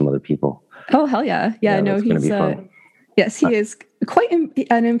Magica with some other people. Oh, hell yeah. Yeah, no, he's yes, he is quite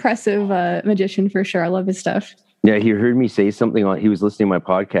an impressive magician for sure. I love his stuff. Yeah, he heard me say something he was listening to my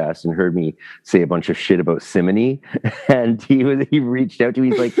podcast and heard me say a bunch of shit about simony. And he reached out to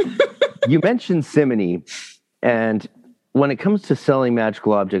me. He's like, you mentioned simony. And when it comes to selling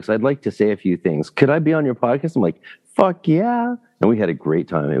magical objects, I'd like to say a few things. Could I be on your podcast? I'm like, fuck yeah. And we had a great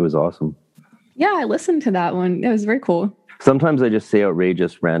time. It was awesome. Yeah, I listened to that one. It was very cool. Sometimes I just say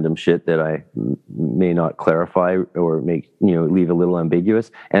outrageous random shit that I may not clarify or make, leave a little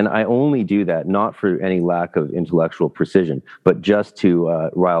ambiguous. And I only do that not for any lack of intellectual precision, but just to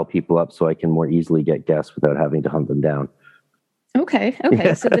rile people up so I can more easily get guests without having to hunt them down. Okay.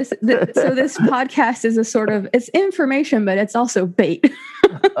 So this podcast is a sort of, it's information, but it's also bait.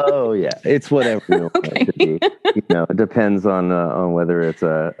 Oh yeah, it's whatever you want it to be. It depends on whether it's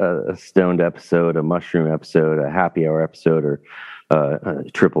a stoned episode, a mushroom episode, a happy hour episode, or a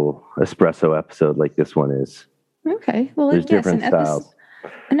triple espresso episode like this one is. Okay. Well, there's different styles.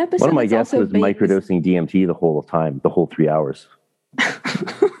 An episode. One of my guests was microdosing DMT the whole time, the whole 3 hours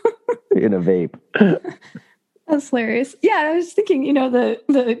in a vape. That's hilarious. Yeah, I was thinking,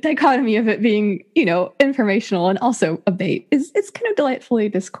 the dichotomy of it being, informational and also a bait it's kind of delightfully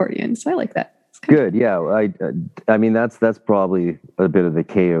Discordian. So I like that. Good. Yeah. I mean, that's probably a bit of the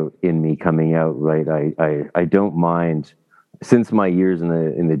chaos in me coming out, right? I don't mind since my years in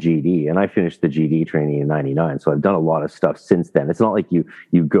the GD, and I finished the GD training in '99. So I've done a lot of stuff since then. It's not like you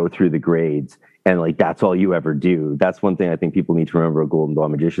go through the grades and like that's all you ever do. That's one thing I think people need to remember about Golden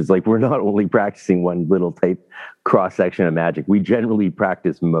Dawn magicians. Like we're not only practicing one little type cross section of magic. We generally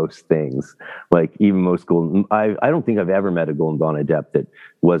practice most things. Like even most I don't think I've ever met a Golden Dawn adept that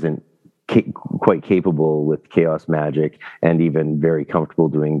wasn't quite capable with chaos magic and even very comfortable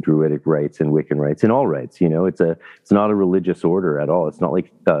doing druidic rites and Wiccan rites and all rites. It's not a religious order at all. It's not like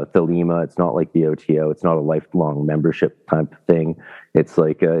Thelema. It's not like the OTO. It's not a lifelong membership type of thing. It's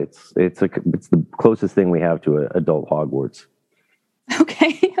like it's the closest thing we have to adult Hogwarts.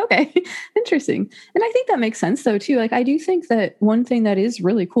 Okay. Interesting. And I think that makes sense though too. Like I do think that one thing that is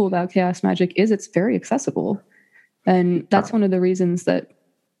really cool about chaos magic is it's very accessible. And that's one of the reasons that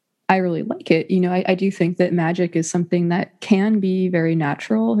I really like it. I do think that magic is something that can be very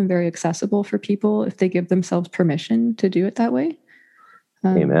natural and very accessible for people if they give themselves permission to do it that way.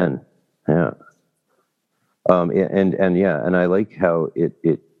 Amen. Yeah. And I like how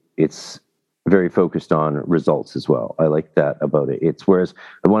it's very focused on results as well. I like that about it. It's whereas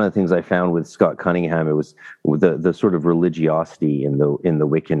one of the things I found with Scott Cunningham, it was the sort of religiosity in the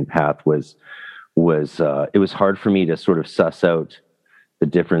Wiccan path was it was hard for me to sort of suss out the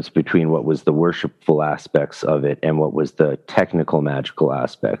difference between what was the worshipful aspects of it and what was the technical magical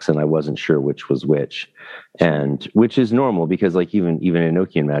aspects. And I wasn't sure which was which, and which is normal because like even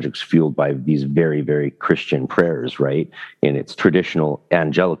Enochian magic's fueled by these very, very Christian prayers, right? In its traditional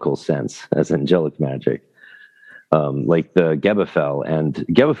angelical sense as angelic magic. Like the Gebafel, and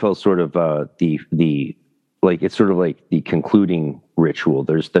Gebafel sort of the like, it's sort of like the concluding ritual.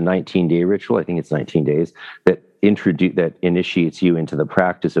 There's the 19-day ritual. I think it's 19 days that initiates you into the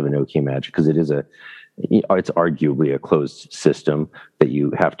practice of Enochian magic, because it's arguably a closed system that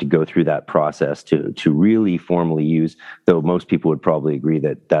you have to go through that process to really formally use, though most people would probably agree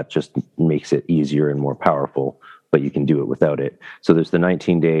that just makes it easier and more powerful, but you can do it without it. So there's the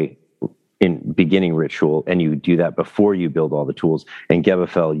 19-day beginning ritual, and you do that before you build all the tools. And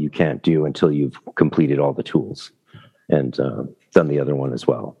Gebethel you can't do until you've completed all the tools and done the other one as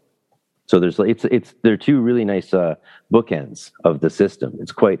well. So they're two really nice bookends of the system.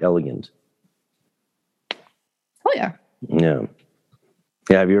 It's quite elegant. Oh yeah. Yeah.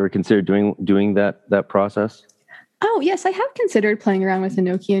 Have you ever considered doing that process? Oh yes, I have considered playing around with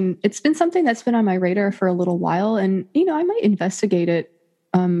Enochian. It's been something that's been on my radar for a little while, and I might investigate it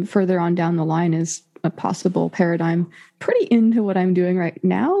further on down the line as a possible paradigm. Pretty into what I'm doing right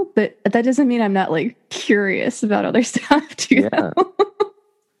now, but that doesn't mean I'm not like curious about other stuff too. Yeah.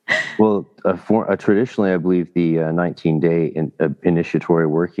 Well, traditionally, I believe the 19-day initiatory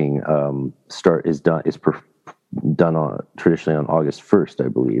working is done traditionally on August 1st, I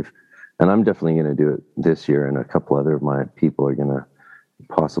believe. And I'm definitely going to do it this year, and a couple other of my people are going to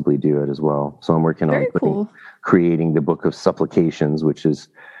possibly do it as well. So I'm working on creating the book of supplications, which is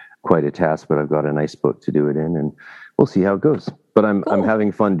quite a task, but I've got a nice book to do it in, and we'll see how it goes. But I'm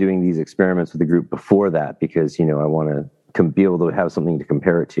having fun doing these experiments with the group before that, because I want to be able to have something to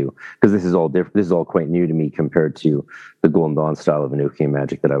compare it to, because this is all different. This is all quite new to me compared to the Golden Dawn style of Enochian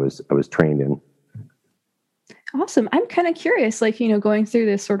magic that I was trained in. Awesome. I'm kind of curious, like, going through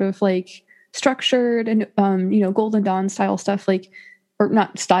this sort of like structured and, Golden Dawn style stuff, like, or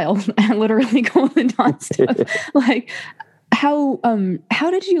not style, literally Golden Dawn stuff. Like, how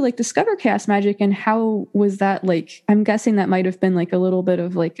did you like discover chaos magic, and how was that like? I'm guessing that might have been like a little bit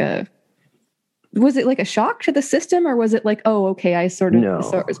of like was it like a shock to the system, or was it like, oh, okay, I sort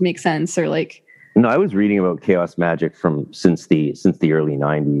of make sense, or like? No, I was reading about chaos magic since the early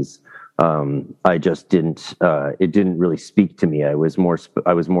 90s. I just didn't. It didn't really speak to me. I was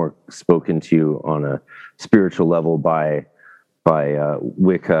more spoken to on a spiritual level by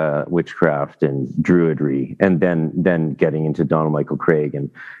Wicca, witchcraft, and druidry, and then getting into Donald Michael Craig. And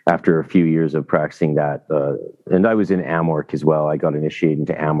after a few years of practicing that, and I was in Amorc as well. I got initiated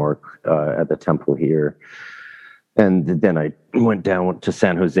into Amorc at the temple here. And then I went down to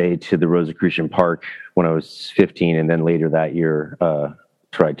San Jose to the Rosicrucian Park when I was 15, and then later that year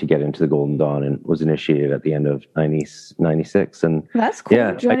tried to get into the Golden Dawn and was initiated at the end of 96. And that's cool.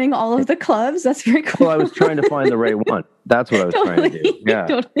 Yeah, joining all of the clubs. That's very cool. Well, I was trying to find the right one. That's what I was trying to do. Yeah.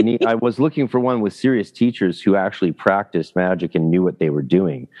 Totally. I was looking for one with serious teachers who actually practiced magic and knew what they were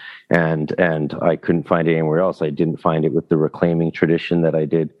doing. And I couldn't find it anywhere else. I didn't find it with the reclaiming tradition that I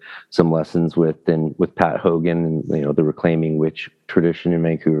did some lessons with Pat Hogan, and the reclaiming witch tradition in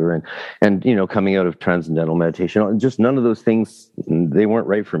Vancouver, and coming out of transcendental meditation. Just none of those things, they weren't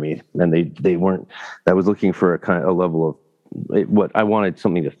right for me. And they weren't. I was looking for a level of what I wanted,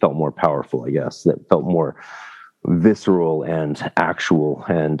 something that felt more powerful, I guess, that felt more visceral and actual,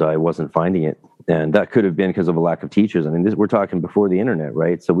 and I wasn't finding it. And that could have been because of a lack of teachers. I mean, we're talking before the internet,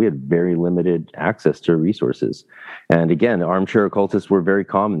 right? So we had very limited access to resources. And again, armchair occultists were very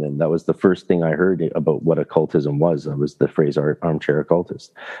common then. That was the first thing I heard about what occultism was. That was the phrase armchair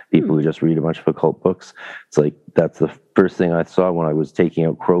occultist. People who just read a bunch of occult books. It's like, that's the first thing I saw when I was taking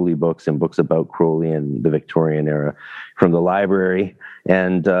out Crowley books and books about Crowley and the Victorian era from the library,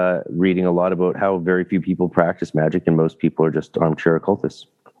 and reading a lot about how very few people practice magic and most people are just armchair occultists.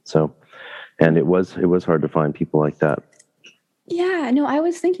 So, and it was hard to find people like that. Yeah, no, I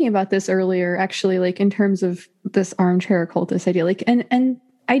was thinking about this earlier, actually, like in terms of this armchair occultist idea, like, and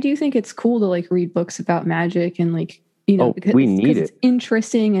I do think it's cool to like read books about magic and like, because it's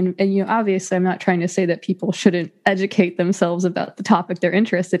interesting. And obviously I'm not trying to say that people shouldn't educate themselves about the topic they're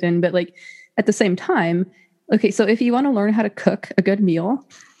interested in, but like at the same time, okay, so if you want to learn how to cook a good meal,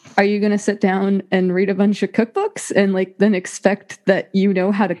 are you going to sit down and read a bunch of cookbooks and like then expect that you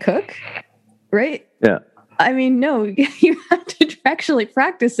know how to cook? Right? Yeah. I mean, no, you have to actually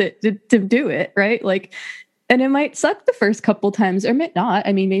practice it to do it, right? Like, and it might suck the first couple times, or it might not.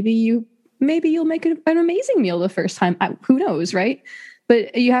 I mean, maybe you'll make an amazing meal the first time. Who knows, right?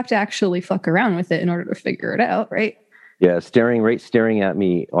 But you have to actually fuck around with it in order to figure it out, right? Yeah, staring at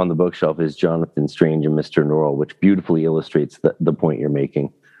me on the bookshelf is Jonathan Strange and Mr. Norrell, which beautifully illustrates the point you're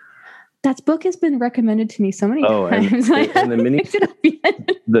making. That book has been recommended to me so many times. And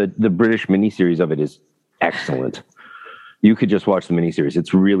the British miniseries of it is excellent. You could just watch the miniseries.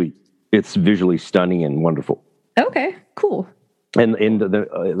 It's visually stunning and wonderful. Okay, cool. And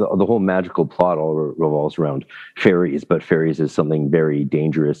the whole magical plot all revolves around fairies, but fairies is something very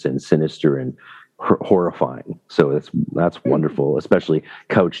dangerous and sinister and horrifying. So that's wonderful, especially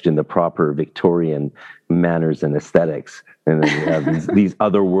couched in the proper Victorian manners and aesthetics. And then you have these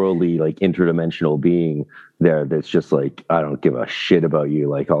otherworldly, like interdimensional being there that's just like, I don't give a shit about you.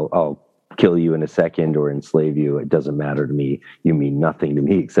 Like I'll kill you in a second or enslave you. It doesn't matter to me. You mean nothing to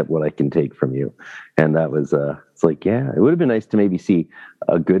me except what I can take from you. And that was it's like, yeah, it would have been nice to maybe see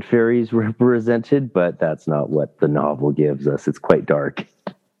good fairies represented, but that's not what the novel gives us. It's quite dark.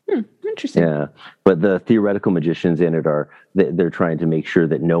 Interesting. Yeah, but the theoretical magicians in it they're trying to make sure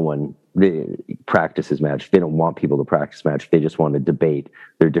that no one practices magic. They don't want people to practice magic. They just want to debate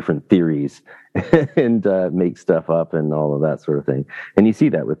their different theories and make stuff up and all of that sort of thing. And you see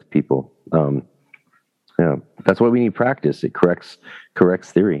that with people. Yeah, that's why we need practice. It corrects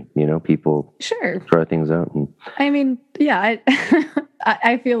theory. People sure try things out. I mean, yeah,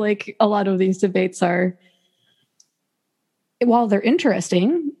 I feel like a lot of these debates are, while they're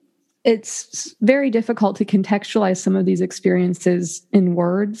interesting, it's very difficult to contextualize some of these experiences in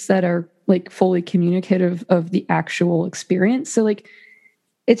words that are like fully communicative of the actual experience. So like,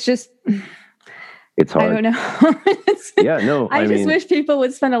 it's hard. I don't know. I just wish people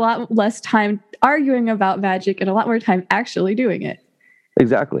would spend a lot less time arguing about magic and a lot more time actually doing it.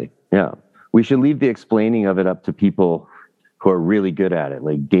 Exactly. Yeah. We should leave the explaining of it up to people who are really good at it.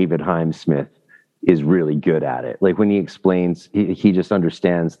 Like David Heimsmith is really good at it. Like when he explains, he just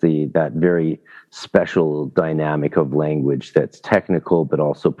understands that very special dynamic of language that's technical, but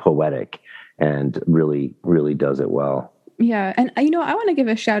also poetic, and really, really does it well. Yeah. And, I want to give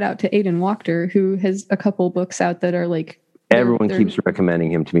a shout out to Aidan Wachter, who has a couple books out that are like... Everyone keeps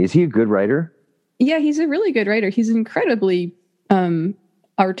recommending him to me. Is he a good writer? Yeah, he's a really good writer. He's an incredibly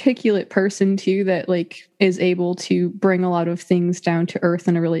articulate person too, that like is able to bring a lot of things down to earth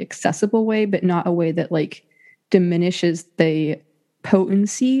in a really accessible way, but not a way that like diminishes the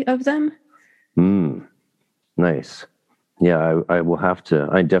potency of them. Nice. Yeah, I will have to.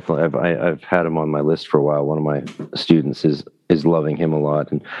 I definitely. I've had him on my list for a while. One of my students is loving him a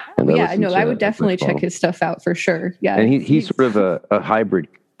lot, and I would definitely check his stuff out for sure. Yeah, and he's sort of a hybrid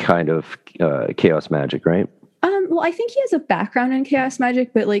kind of chaos magic, right? Well, I think he has a background in chaos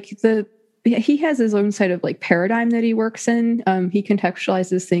magic, but like he has his own side of like paradigm that he works in. He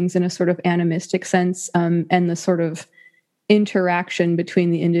contextualizes things in a sort of animistic sense, and the sort of interaction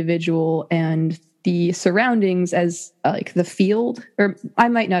between the individual and the surroundings as like the field, or I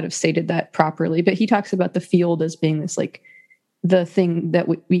might not have stated that properly, but he talks about the field as being this like the thing that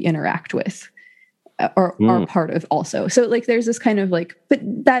we interact with or are part of also. So like there's this kind of like, but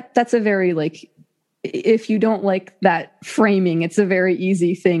that's a very like, if you don't like that framing, it's a very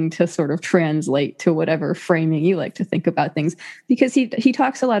easy thing to sort of translate to whatever framing you like to think about things, because he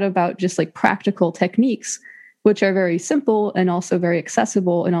talks a lot about just like practical techniques, which are very simple and also very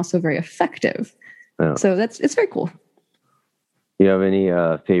accessible and also very effective. Yeah. So it's very cool. Do you have any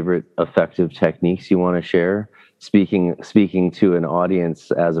favorite effective techniques you want to share? Speaking to an audience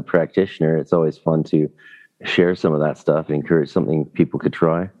as a practitioner, it's always fun to share some of that stuff and encourage something people could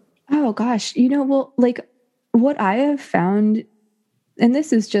try. Oh gosh, well, like what I have found, and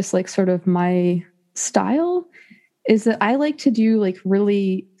this is just like sort of my style, is that I like to do like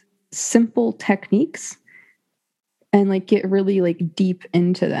really simple techniques and like get really like deep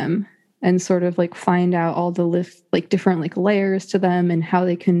into them and sort of like find out all the different like layers to them and how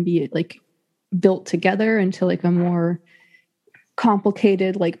they can be like built together into like a more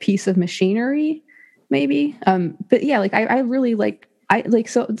complicated like piece of machinery maybe. But yeah, like I really like,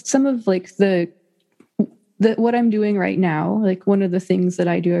 so some of like the what I'm doing right now, like one of the things that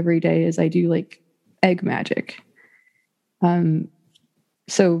I do every day is I do like egg magic.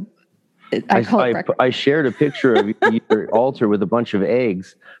 So I shared a picture of your altar with a bunch of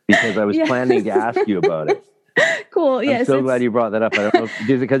eggs because I was planning to ask you about it. Cool. Yes. I'm so glad you brought that up. I don't know. Is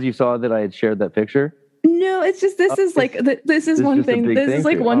it because you saw that I had shared that picture? No, it's just this is one thing. This is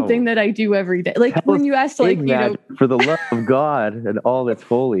like one thing that I do every day. Like when you asked, like for the love of God and all that's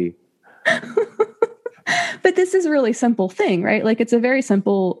holy. But this is a really simple thing, right? Like it's a very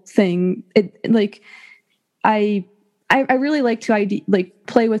simple thing. I really like to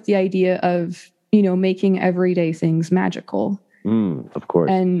play with the idea of making everyday things magical. Of course.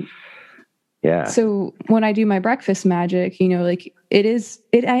 And yeah. So when I do my breakfast magic, like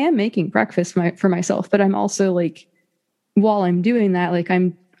I am making breakfast for myself, but I'm also like, while I'm doing that, like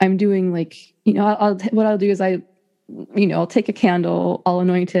I'm doing like, what I'll do is I'll take a candle, I'll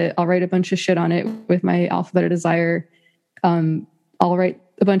anoint it, I'll write a bunch of shit on it with my alphabet of desire. I'll write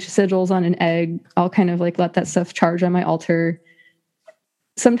a bunch of sigils on an egg. I'll kind of like let that stuff charge on my altar.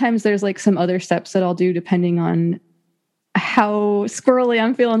 sometimes there's like some other steps that I'll do depending on how squirrely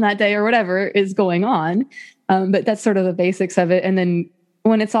I'm feeling that day or whatever is going on. But that's sort of the basics of it. And then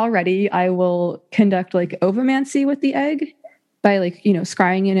when it's all ready, I will conduct like ovomancy with the egg by like,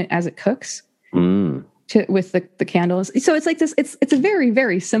 scrying in it as it cooks with the candles. So it's like this, it's a very,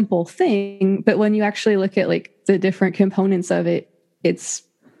 very simple thing. But when you actually look at like the different components of it, it's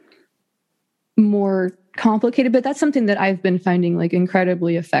more complicated. But that's something that I've been finding like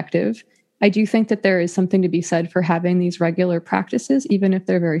incredibly effective. I do think that there is something to be said for having these regular practices, even if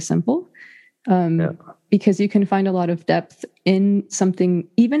they're very simple, because you can find a lot of depth in something,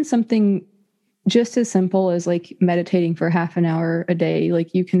 even something just as simple as like meditating for half an hour a day.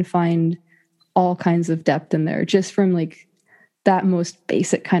 Like you can find all kinds of depth in there just from like that most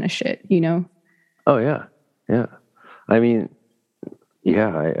basic kind of shit, Oh yeah. Yeah. I mean,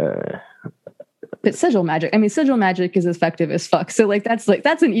 yeah, but sigil magic is effective as fuck. So like that's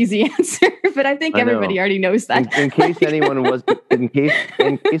an easy answer, but I think everybody already knows that. In case anyone was, in case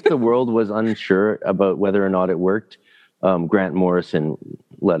the world was unsure about whether or not it worked, Grant Morrison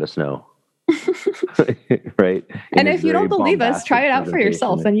let us know. Right. And if you don't believe us, try it out for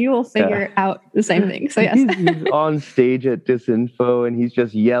yourself and you will figure out the same thing. So yes. He's on stage at Disinfo and he's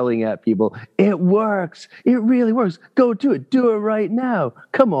just yelling at people. It works. It really works. Go do it. Do it right now.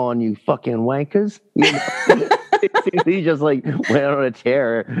 Come on, you fucking wankers. He just like went on a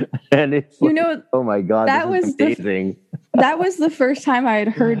tear and it's like, oh my God, that was amazing. That was the first time I had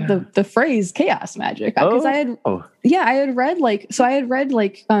heard the phrase chaos magic. Because I had read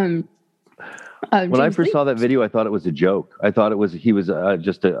when I first saw that video, I thought it was a joke. I thought he was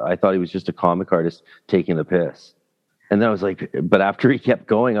just a comic artist taking the piss. And then I was like, but after he kept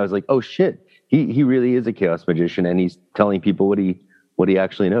going, I was like, oh shit, he really is a chaos magician, and he's telling people what he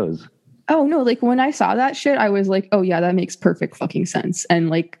actually knows. Oh no, like when I saw that shit, I was like, oh yeah, that makes perfect fucking sense, and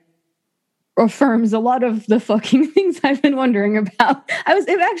like affirms a lot of the fucking things I've been wondering about.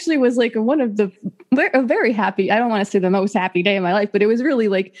 It actually was like a very happy, I don't want to say the most happy day of my life, but it was really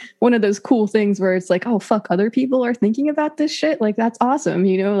like one of those cool things where it's like, oh fuck, other people are thinking about this shit. Like that's awesome,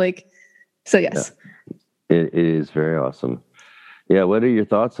 like, so yes. Yeah. It is very awesome. Yeah. What are your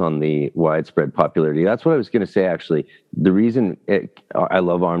thoughts on the widespread popularity? That's what I was going to say, actually. The reason I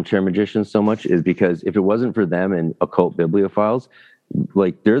love armchair magicians so much is because if it wasn't for them and occult bibliophiles,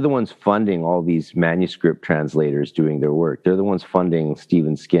 like they're the ones funding all these manuscript translators doing their work. They're the ones funding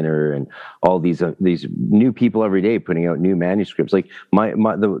Stephen Skinner and all these new people every day putting out new manuscripts. Like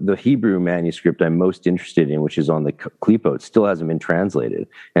the Hebrew manuscript I'm most interested in, which is on the Klipot, still hasn't been translated.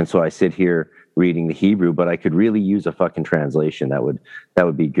 And so I sit here reading the Hebrew, but I could really use a fucking translation. That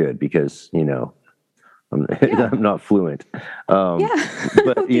would be good because, I'm not fluent. But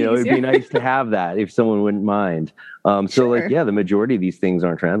it'd be nice to have that if someone wouldn't mind. So the majority of these things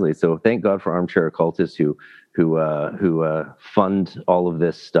aren't translated. So thank God for armchair occultists who fund all of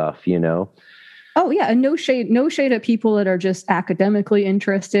this stuff, Oh yeah, and no shade at people that are just academically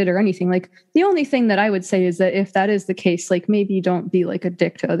interested or anything. Like the only thing that I would say is that if that is the case, like maybe don't be like a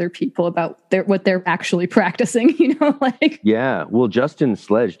dick to other people about what they're actually practicing, like. Yeah, well, Dr.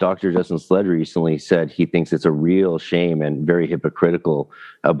 Justin Sledge recently said he thinks it's a real shame and very hypocritical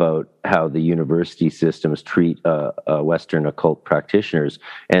about how the university systems treat Western occult practitioners,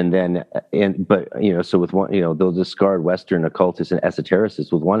 so with one, they'll discard Western occultists and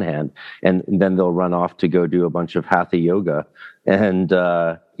esotericists with one hand, and then they'll run off to go do a bunch of hatha yoga and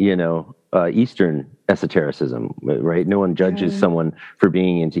Eastern esotericism, right? No one judges someone for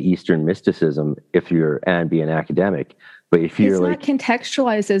being into Eastern mysticism if you're an academic, but if you're not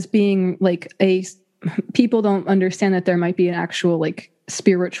contextualized as being like people don't understand that there might be an actual like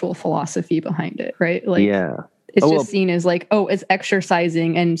spiritual philosophy behind it, right? Like, it's just seen as like, it's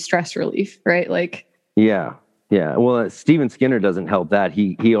exercising and stress relief, right? Like, yeah. Well, Stephen Skinner doesn't help that.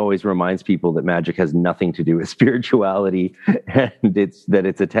 He always reminds people that magic has nothing to do with spirituality, and it's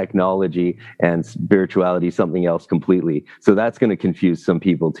a technology, and spirituality is something else completely. So that's going to confuse some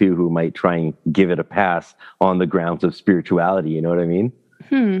people too, who might try and give it a pass on the grounds of spirituality. You know what I mean?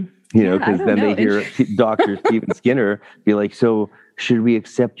 Because then they hear Dr. Stephen Skinner be like, so should we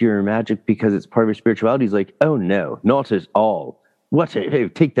accept your magic because it's part of your spirituality? He's like, oh no, not at all. What? Hey,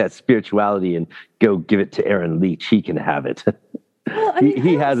 take that spirituality and go give it to Aaron Leach. He can have it. Well,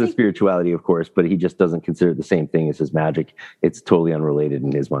 he has a spirituality, of course, but he just doesn't consider it the same thing as his magic. It's totally unrelated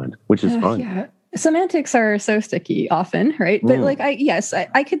in his mind, which is fine. Yeah. Semantics are so sticky often, right? But I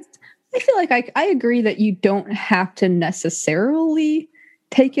feel like I agree that you don't have to necessarily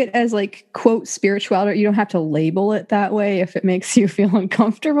take it as like quote spirituality. You don't have to label it that way if it makes you feel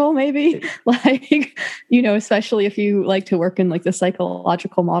uncomfortable, maybe. Like, especially if you like to work in like the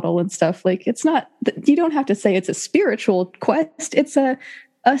psychological model and stuff. Like, it's not, you don't have to say it's a spiritual quest. It's a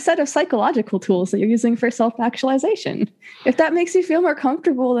set of psychological tools that you're using for self-actualization. If that makes you feel more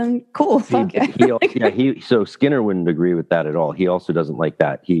comfortable, then cool. Fuck it. So Skinner wouldn't agree with that at all. He also doesn't like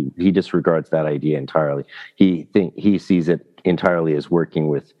that. He disregards that idea entirely. He sees it entirely as working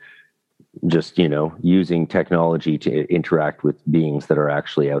with just, using technology to interact with beings that are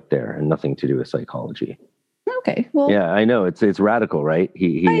actually out there and nothing to do with psychology. Okay. Well, yeah, I know it's radical, right?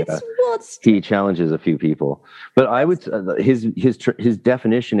 He challenges a few people, but I would his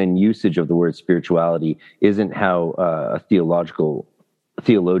definition and usage of the word spirituality isn't how a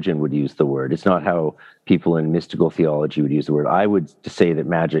theologian would use the word. It's not how people in mystical theology would use the word. I would say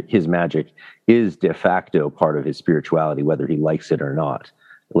that his magic is de facto part of his spirituality, whether he likes it or not.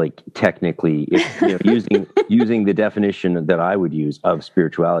 Like technically, using the definition that I would use of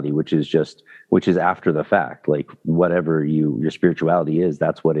spirituality, which is after the fact, like whatever your spirituality is,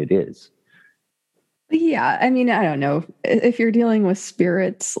 that's what it is. Yeah, I mean, I don't know if you're dealing with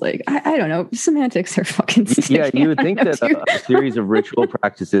spirits. Like, I don't know, semantics are fucking sticky. Yeah, you would think that a series of ritual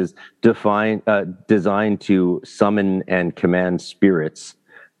practices designed to summon and command spirits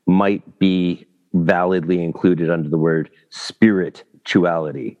might be validly included under the word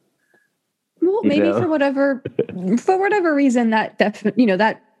spirituality. Well, maybe for whatever reason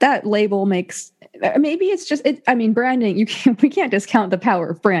that label makes. Maybe it's just branding. We can't discount the power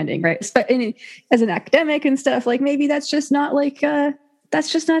of branding, right? But as an academic and stuff, like maybe that's just not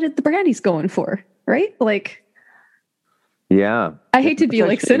the brand he's going for, right? Like, yeah. I hate to be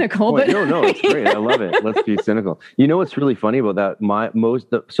like cynical, but no, it's great. I love it. Let's be cynical. You know what's really funny about that?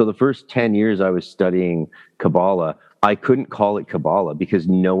 So the first 10 years I was studying Kabbalah, I couldn't call it Kabbalah because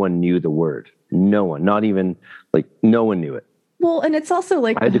no one knew the word. No one, not even no one knew it. Well, and it's also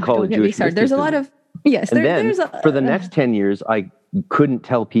like I had to call it Jewish mysticism. There's a lot of for the next 10 years, I couldn't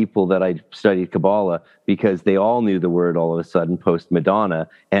tell people that I studied Kabbalah because they all knew the word all of a sudden post Madonna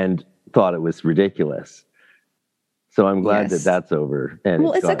and thought it was ridiculous. So I'm glad that that's over. And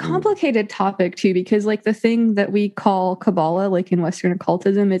it's a complicated topic too, because like the thing that we call Kabbalah, like in Western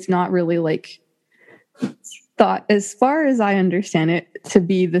occultism, it's not really like thought, as far as I understand it, to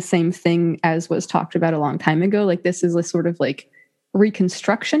be the same thing as was talked about a long time ago. Like this is a sort of like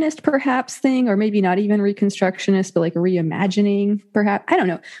Reconstructionist perhaps thing, or maybe not even Reconstructionist, but like reimagining perhaps. I don't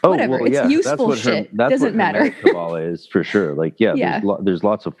know. Whatever. Well, it's useful shit. Doesn't matter. Kabbalah is for sure. Like, there's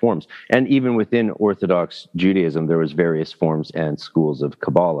lots of forms. And even within Orthodox Judaism, there was various forms and schools of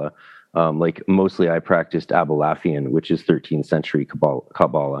Kabbalah. Like mostly I practiced Abulafian, which is 13th century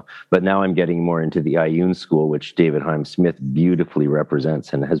Kabbalah. But now I'm getting more into the Ayun school, which David Haim Smith beautifully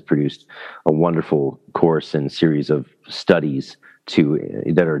represents and has produced a wonderful course and series of studies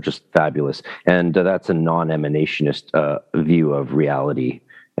that are just fabulous. And that's a non-emanationist view of reality.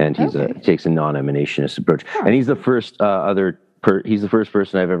 And he takes a non-emanationist approach. Oh. And he's the first he's the first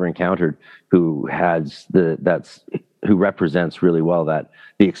person I've ever encountered who represents really well that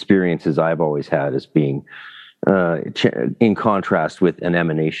the experiences I've always had as being in contrast with an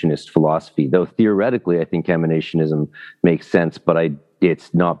emanationist philosophy. Though theoretically, I think emanationism makes sense, but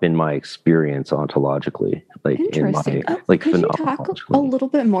it's not been my experience ontologically. Like, interesting. Could you talk a little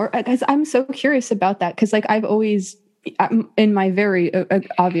bit more? Because I'm so curious about that. Because like I've always, in my very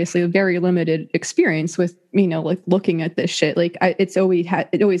obviously a very limited experience with like looking at this shit, like it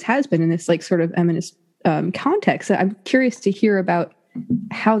always has been in this like sort of eminist context. I'm curious to hear about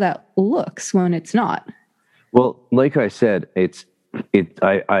how that looks when it's not. Well, like I said, it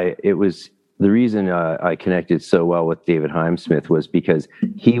was the reason I connected so well with David Haim Smith was because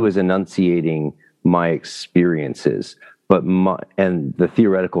he was enunciating my experiences, and the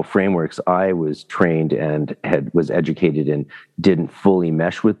theoretical frameworks I was trained and was educated in didn't fully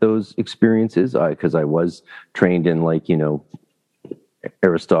mesh with those experiences because I was trained in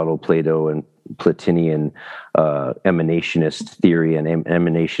Aristotle, Plato, and Platinian emanationist theory and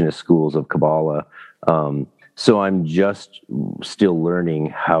emanationist schools of Kabbalah. So I'm just still learning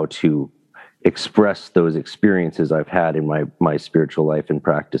how to express those experiences I've had in my spiritual life and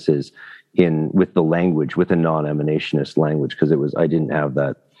practices with the language, with a non-emanationist language, because I didn't have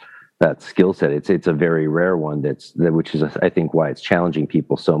that skill set. It's a very rare one which is I think why it's challenging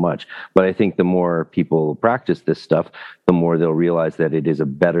people so much. But I think the more people practice this stuff, the more they'll realize that it is a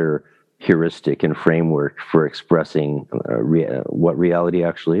better heuristic and framework for expressing what reality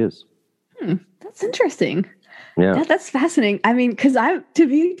actually is. That's interesting. Yeah. That's fascinating. I mean, because to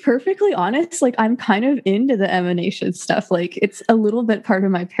be perfectly honest, like I'm kind of into the emanation stuff. Like it's a little bit part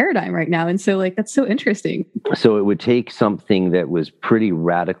of my paradigm right now. And so like, that's so interesting. So it would take something that was pretty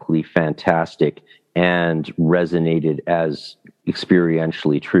radically fantastic and resonated as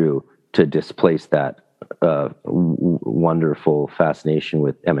experientially true to displace that wonderful fascination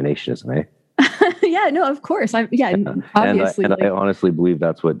with emanationism, eh? Yeah, no, of course. Obviously. I honestly believe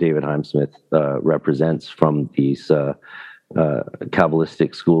that's what David Heimsmith represents from these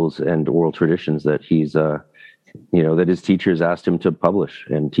Kabbalistic schools and oral traditions that he's, that his teachers asked him to publish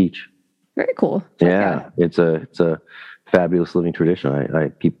and teach. Very cool. Yeah, it's a fabulous living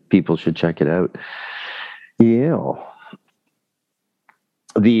tradition. People should check it out. Yeah.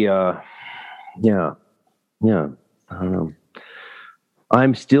 I don't know.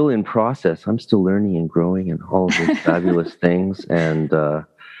 I'm still in process. I'm still learning and growing and all of those fabulous things. And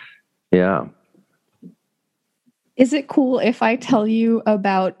Is it cool if I tell you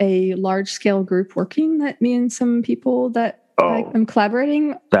about a large scale group working that me and some people that I'm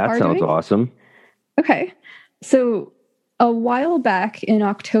collaborating that sounds doing? Awesome. Okay. So a while back in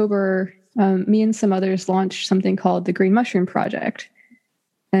October, me and some others launched something called the Green Mushroom Project.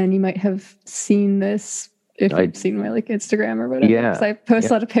 And you might have seen this if you've seen my like Instagram or whatever. Yeah. Because I post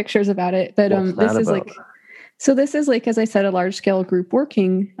a lot of pictures about it. But this is about? This is like, as I said, a large scale group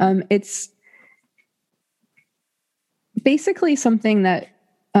working. It's basically something that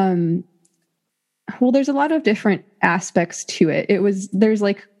there's a lot of different aspects to it. There's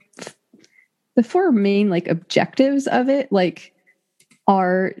like the four main like objectives of it like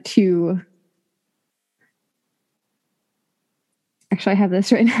are to actually I have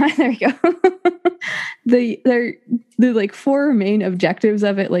this right now. There you go. the like four main objectives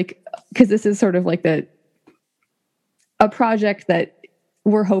of it, like, because this is sort of like a project that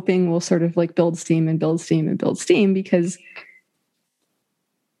we're hoping will sort of like build steam because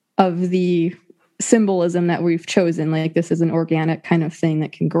of the symbolism that we've chosen. Like this is an organic kind of thing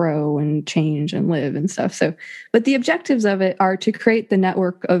that can grow and change and live and stuff. So, but the objectives of it are to create the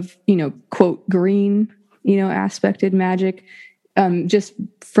network of, quote, green, aspected magic, just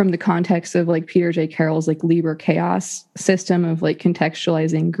from the context of like Peter J. Carroll's like Liber Chaos system of like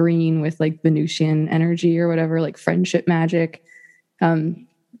contextualizing green with like Venusian energy or whatever, like friendship magic.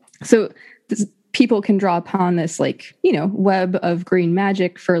 So people can draw upon this like, web of green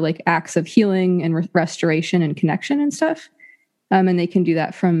magic for like acts of healing and restoration and connection and stuff. And they can do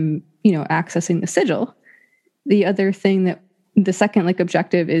that from, accessing the sigil. The other thing that the second like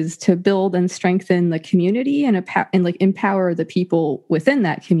objective is to build and strengthen the community and like empower the people within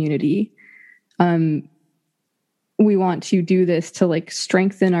that community. We want to do this to like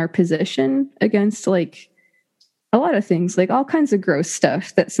strengthen our position against like a lot of things, like all kinds of gross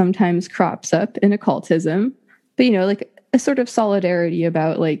stuff that sometimes crops up in occultism, but like a sort of solidarity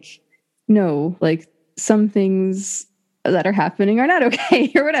about like, no, like some things that are happening are not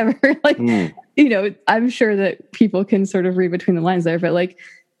okay or whatever. Like, I'm sure that people can sort of read between the lines there, but like,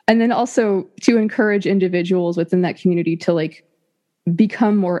 and then also to encourage individuals within that community to like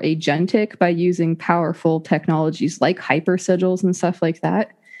become more agentic by using powerful technologies like hyper sigils and stuff like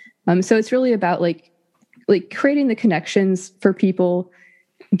that. So it's really about like creating the connections for people,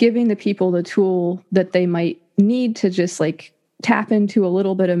 giving the people the tool that they might need to just like tap into a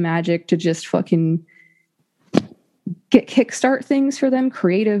little bit of magic to just fucking kickstart things for them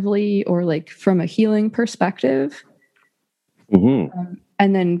creatively or like from a healing perspective. Mm-hmm.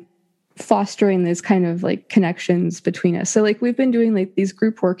 And then fostering these kind of like connections between us. So like we've been doing like these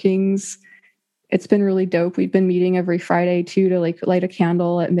group workings. It's been really dope. We've been meeting every Friday too to like light a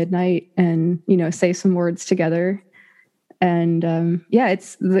candle at midnight and, say some words together. And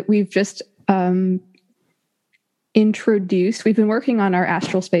we've just introduced, we've been working on our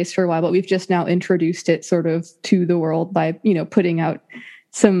astral space for a while, but we've just now introduced it sort of to the world by, putting out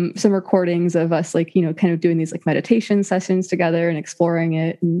some recordings of us like, kind of doing these like meditation sessions together and exploring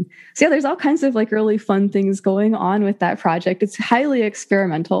it. And so there's all kinds of like really fun things going on with that project. It's highly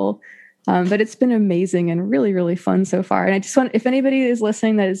experimental. But it's been amazing and really, really fun so far. And I just want, if anybody is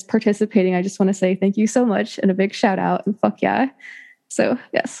listening that is participating, I just want to say thank you so much and a big shout out and fuck yeah. So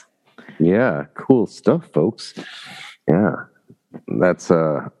yes. Yeah. Cool stuff, folks. Yeah. That's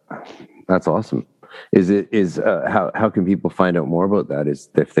awesome. How can people find out more about that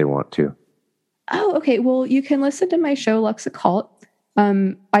if they want to? Oh, okay. Well, you can listen to my show, Lux Occult.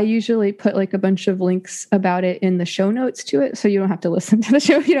 I usually put like a bunch of links about it in the show notes to it. So you don't have to listen to the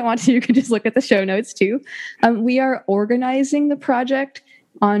show if you don't want to. You can just look at the show notes too. We are organizing the project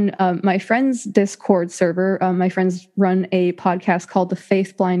on my friend's Discord server, my friends run a podcast called the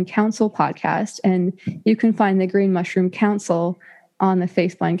Faith Blind Council podcast, and you can find the Green Mushroom Council on the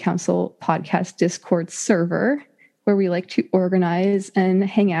Faith Blind Council podcast Discord server, where we like to organize and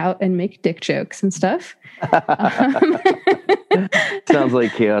hang out and make dick jokes and stuff. Sounds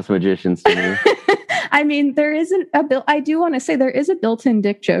like Chaos Magicians to me. I mean, there isn't I do want to say there is a built-in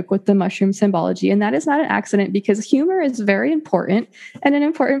dick joke with the mushroom symbology, and that is not an accident because humor is very important and an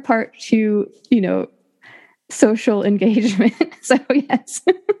important part to, social engagement. So yes.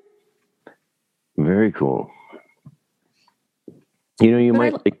 Very cool. You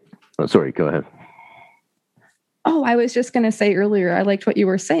might sorry, go ahead. Oh, I was just going to say earlier, I liked what you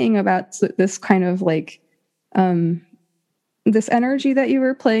were saying about this kind of like, this energy that you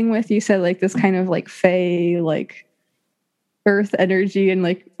were playing with. You said like this kind of like fae, like earth energy. And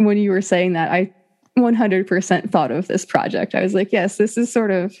like when you were saying that, I 100% thought of this project. I was like, yes, this is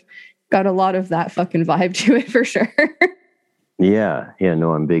sort of got a lot of that fucking vibe to it for sure. Yeah,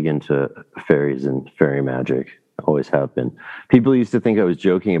 no, I'm big into fairies and fairy magic. Always have been. People used to think I was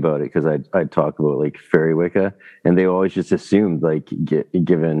joking about it because I'd talk about like fairy Wicca, and they always just assumed like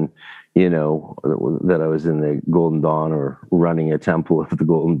given that I was in the Golden Dawn or running a temple of the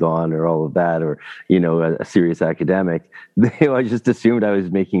Golden Dawn or all of that, or a serious academic. They always just assumed I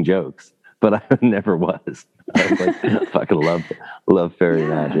was making jokes, but I never was. I was like, fucking love fairy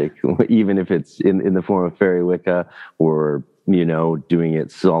magic, even if it's in the form of fairy Wicca or doing it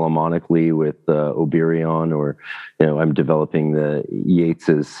Solomonically with Oberion, or I'm developing the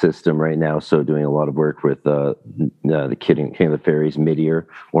Yeats's system right now, so doing a lot of work with the King of the Fairies, Midir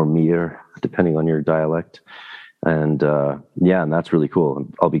or Mir, depending on your dialect, and and that's really cool.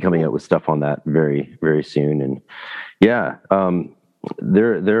 I'll be coming out with stuff on that very, very soon, and they're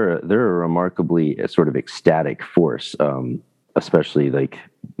a remarkably sort of ecstatic force, especially like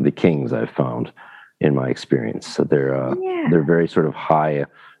the kings I've found in my experience. So they're very sort of high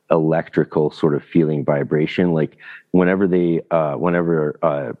electrical sort of feeling vibration. Like whenever they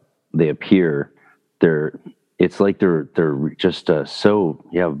appear, it's like they're just it's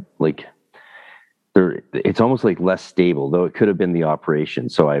almost like less stable, though it could have been the operation.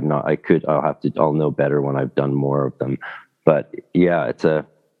 So I'll know better when I've done more of them. But the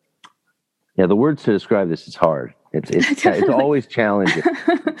words to describe this is hard. It's always challenging.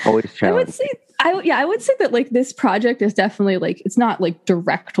 Always challenging. I would say that like this project is definitely like, it's not like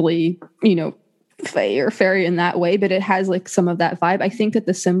directly, fae or fairy in that way, but it has like some of that vibe. I think that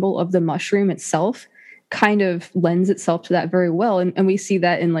the symbol of the mushroom itself kind of lends itself to that very well. And we see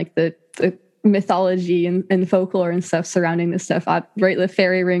that in like the mythology and folklore and stuff surrounding this stuff, right? The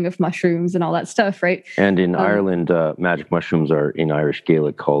fairy ring of mushrooms and all that stuff, right? And in Ireland, magic mushrooms are in Irish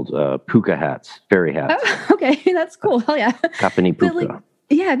Gaelic called puka hats, fairy hats. Oh, okay, that's cool. Hell yeah. Kapani puka.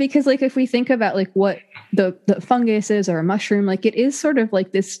 Yeah, because like if we think about like what the fungus is or a mushroom, like it is sort of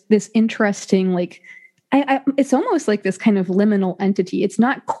like this interesting, like it's almost like this kind of liminal entity. It's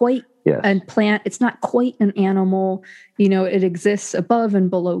not quite a plant. It's not quite an animal. It exists above and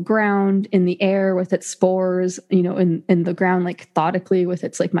below ground, in the air with its spores, in the ground, like cathodically with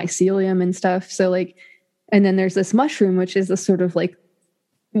its like mycelium and stuff. So like, and then there's this mushroom, which is the sort of like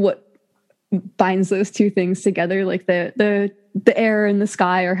what binds those two things together, like the air and the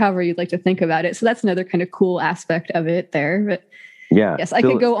sky, or however you'd like to think about it. So that's another kind of cool aspect of it there. But yes, I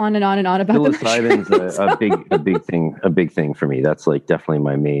could go on and on and on about psilocybin's a big thing for me. That's like definitely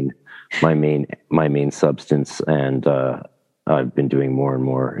my main substance, and I've been doing more and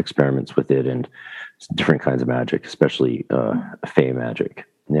more experiments with it and different kinds of magic, especially fae magic.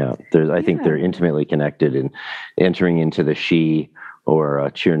 I think they're intimately connected, and entering into the Shi or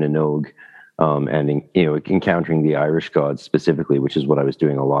Tír na nÓg, and encountering the Irish gods specifically, which is what I was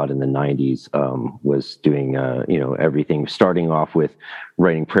doing a lot in the 90s, was doing everything, starting off with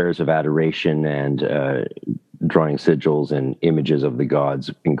writing prayers of adoration and drawing sigils and images of the gods,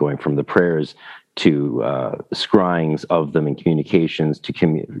 and going from the prayers to scryings of them and communications to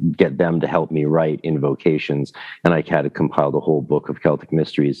get them to help me write invocations. And I had compiled a whole book of Celtic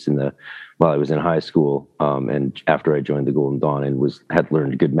mysteries while I was in high school, and after I joined the Golden Dawn, and had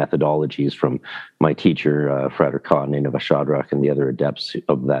learned good methodologies from my teacher, Frater Cotton of Shadrach, and the other adepts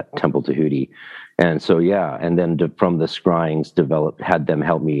of that Temple Tahuti. And so, and then from the scryings had them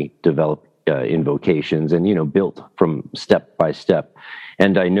help me develop invocations, and built from step by step.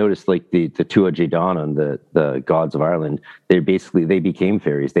 And I noticed like the Tua Jadanan, the gods of Ireland, they became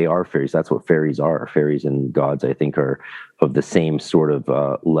fairies. They are fairies. That's what fairies are. Fairies and gods, I think, are of the same sort of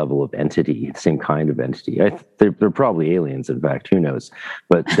level of entity, same kind of entity. They're probably aliens, in fact, who knows?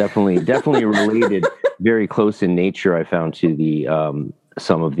 But definitely related, very close in nature, I found, to the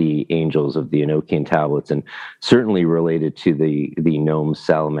some of the angels of the Enochian tablets, and certainly related to the gnomes,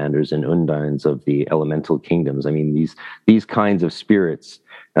 salamanders, and undines of the elemental kingdoms. I mean, these kinds of spirits,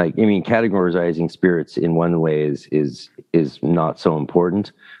 like, I mean, categorizing spirits in one way is not so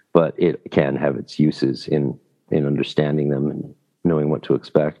important, but it can have its uses in understanding them and knowing what to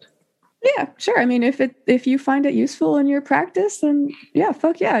expect. Yeah, sure. I mean, if you find it useful in your practice, then yeah,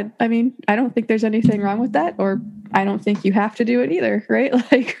 fuck yeah. I mean, I don't think there's anything wrong with that, or I don't think you have to do it either, right?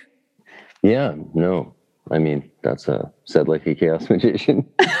 Like, yeah, no. I mean, that's said like a chaos magician.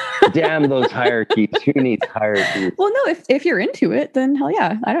 Damn those hierarchies. Who needs hierarchies? Well, no, if you're into it, then hell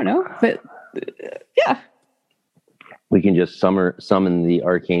yeah. I don't know, but yeah. We can just summon the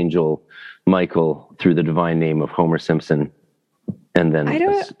Archangel Michael through the divine name of Homer Simpson, and then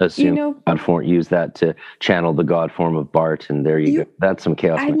assume God form, use that to channel the God form of Bart, and there you go. That's some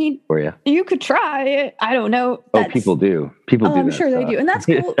chaos for you. You could try it. I don't know. People do. People do. I'm sure they do, and that's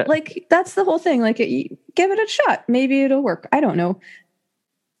cool. Like, that's the whole thing. Like, give it a shot. Maybe it'll work. I don't know.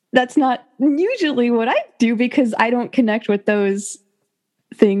 That's not usually what I do, because I don't connect with those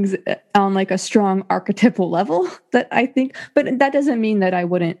things on like a strong archetypal level that I think, but that doesn't mean that I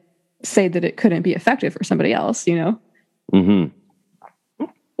wouldn't say that it couldn't be effective for somebody else, you know? Mm-hmm.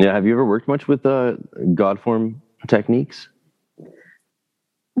 Yeah. Have you ever worked much with God form techniques?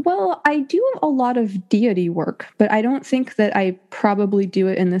 Well, I do a lot of deity work, but I don't think that I probably do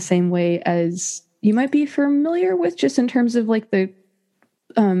it in the same way as you might be familiar with, just in terms of like the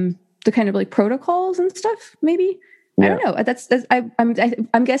kind of like protocols and stuff, maybe. Yeah. I don't know.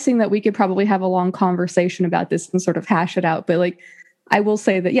 I'm guessing that we could probably have a long conversation about this and sort of hash it out. But like, I will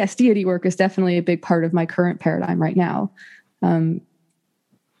say that yes, deity work is definitely a big part of my current paradigm right now.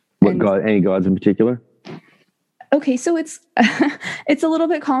 What god? Any gods in particular? Okay, so it's it's a little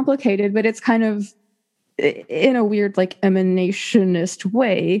bit complicated, but it's kind of in a weird like emanationist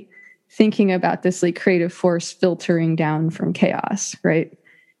way, thinking about this like creative force filtering down from chaos, right?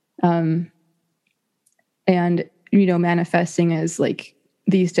 And manifesting as like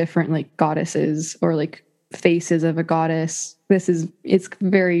these different like goddesses or like faces of a goddess. It's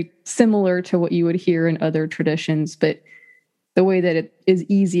very similar to what you would hear in other traditions, but the way that it is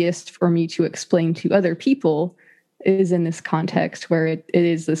easiest for me to explain to other people is in this context where it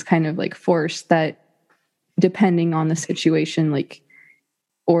is this kind of like force that, depending on the situation, like,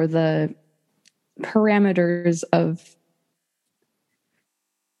 or the parameters of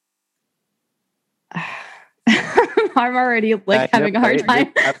I'm already like having a hard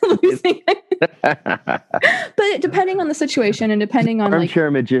time losing it. But depending on the situation and depending on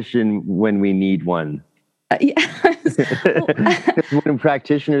armchair magician when we need one. Yes. When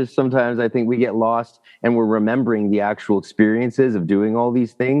practitioners, sometimes I think we get lost and we're remembering the actual experiences of doing all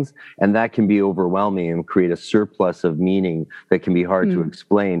these things, and that can be overwhelming and create a surplus of meaning that can be hard to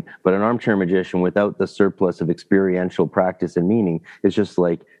explain. But an armchair magician without the surplus of experiential practice and meaning is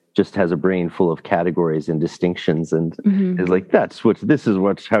just has a brain full of categories and distinctions, and is like, this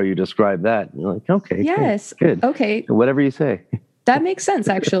is how you describe that. And you're like, okay, yes, good. Okay, whatever you say. That makes sense,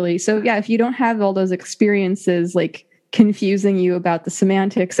 actually. So yeah, if you don't have all those experiences like confusing you about the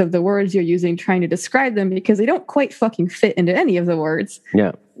semantics of the words you're using, trying to describe them because they don't quite fucking fit into any of the words.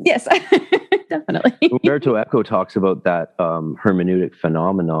 Yeah. Yes, definitely. Umberto Eco talks about that hermeneutic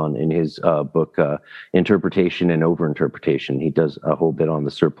phenomenon in his book, Interpretation and Overinterpretation. He does a whole bit on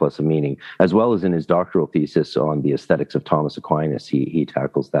the surplus of meaning, as well as in his doctoral thesis on the aesthetics of Thomas Aquinas. He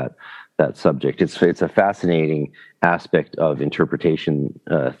tackles that subject. It's a fascinating aspect of interpretation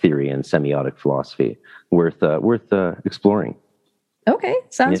theory and semiotic philosophy, worth exploring. Okay,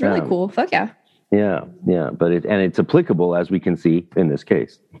 sounds really cool. Fuck yeah. Yeah, but it's applicable, as we can see in this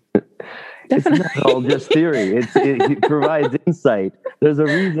case. Definitely. It's not all just theory. It provides insight. There's a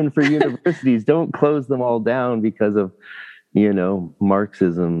reason for universities. Don't close them all down because of,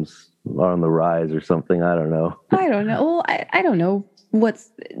 Marxism's on the rise or something. I don't know. I don't know. Well, I don't know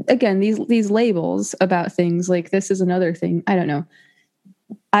what's, again, these labels about things, like this is another thing. I don't know.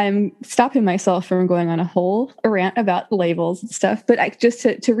 I'm stopping myself from going on a whole rant about labels and stuff, but just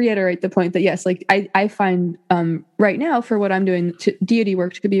to reiterate the point that yes, like I find right now for what I'm doing, deity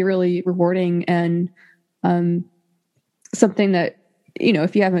work to be really rewarding and something that,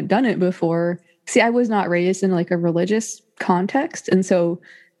 if you haven't done it before, see, I was not raised in like a religious context. And so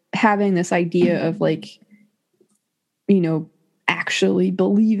having this idea of like, actually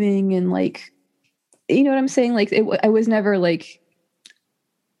believing in like, you know what I'm saying? Like I was never like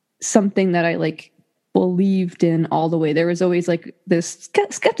something that I like believed in all the way. There was always like this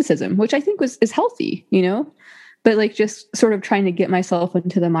skepticism, which I think is healthy, but like just sort of trying to get myself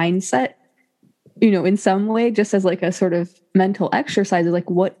into the mindset in some way, just as like a sort of mental exercise, like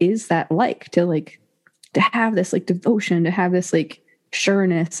what is that like to have this like devotion, to have this like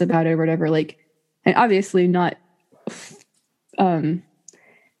sureness about it or whatever, like, and obviously not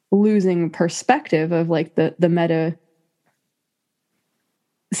losing perspective of like the meta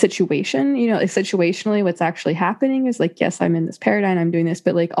situation, like situationally what's actually happening is like, yes, I'm in this paradigm, I'm doing this,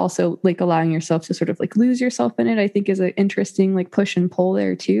 but like also like allowing yourself to sort of like lose yourself in it, I think is an interesting like push and pull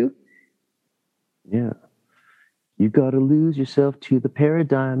there too. Yeah. You got to lose yourself to the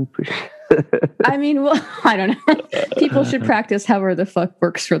paradigm. I mean, well, I don't know. People should practice however the fuck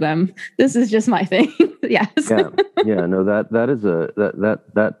works for them. This is just my thing. Yes. Yeah. No, that is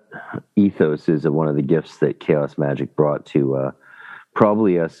that ethos is one of the gifts that chaos magic brought to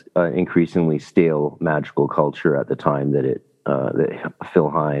probably a increasingly stale magical culture at the time that that Phil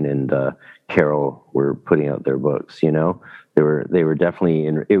Hine and Carol were putting out their books. They were definitely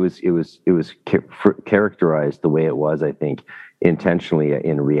it was characterized the way it was, I think, intentionally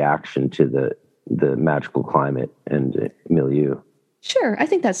in reaction to the magical climate and milieu. Sure, I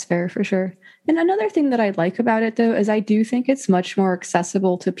think that's fair for sure. And another thing that I like about it, though, is I do think it's much more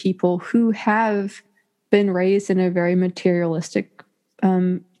accessible to people who have been raised in a very materialistic,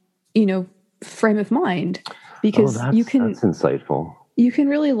 frame of mind, because that's insightful. You can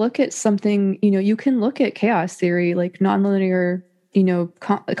really look at something, you can look at chaos theory, like nonlinear,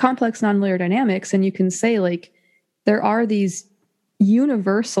 complex nonlinear dynamics, and you can say like there are these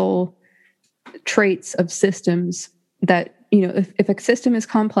universal traits of systems that, if a system is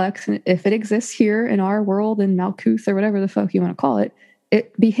complex and if it exists here in our world in Malkuth or whatever the fuck you want to call it,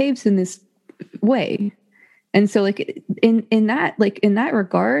 it behaves in this way. And so like in that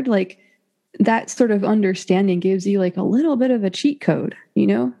regard, like that sort of understanding gives you like a little bit of a cheat code,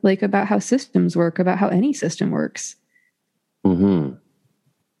 like about how systems work, about how any system works. Mm-hmm.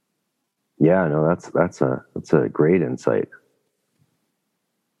 Yeah, no, that's a great insight.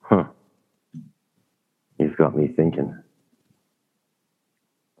 Huh. You've got me thinking.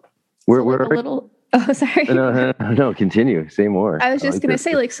 We're a little. Oh, sorry. No, continue. Say more. I was just going to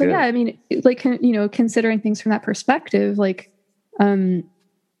say, like, so yeah, I mean, like, considering things from that perspective, like, even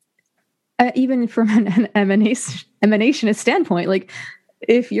from an emanationist standpoint, like,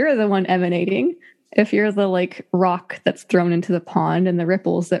 if you're the one emanating, if you're the like rock that's thrown into the pond and the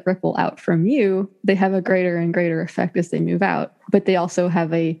ripples that ripple out from you, they have a greater and greater effect as they move out. But they also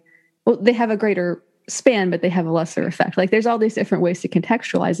have they have a greater span, but they have a lesser effect. Like there's all these different ways to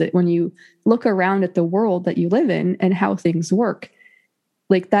contextualize it when you look around at the world that you live in and how things work.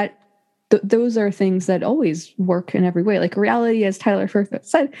 Like that, those are things that always work in every way. Like reality, as Tyler Firth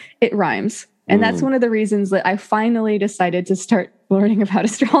said, it rhymes. And that's one of the reasons that I finally decided to start learning about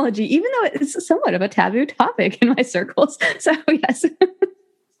astrology, even though it's somewhat of a taboo topic in my circles. So yes.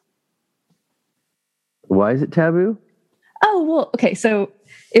 Why is it taboo? Oh, well, okay. So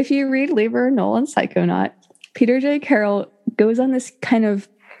if you read Lieber Null and Psychonaut, Peter J. Carroll goes on this kind of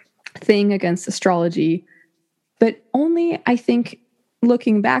thing against astrology, but only, I think,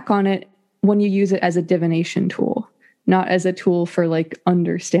 looking back on it, when you use it as a divination tool, not as a tool for like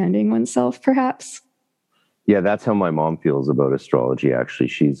understanding oneself, perhaps. Yeah, that's how my mom feels about astrology. Actually,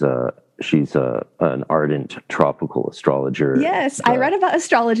 she's an ardent tropical astrologer. Yes, I read about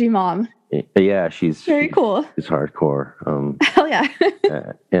astrology, Mom. Yeah, she's very cool. She's hardcore. Hell yeah.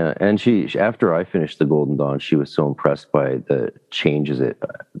 Yeah, and she after I finished the Golden Dawn, she was so impressed by the changes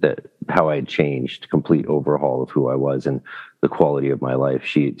that how I had changed, complete overhaul of who I was and the quality of my life.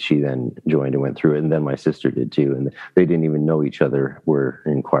 She then joined and went through it, and then my sister did too, and they didn't even know each other. Were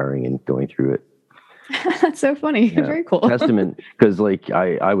inquiring and going through it. That's so funny. Yeah. Very cool. Testament, because like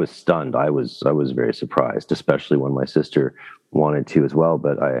I was stunned. I was very surprised, especially when my sister wanted to as well.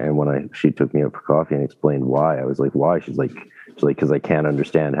 But she took me out for coffee and explained why. I was like, why? She's like, because I can't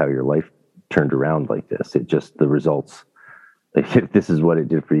understand how your life turned around like this. It just, the results, like, if this is what it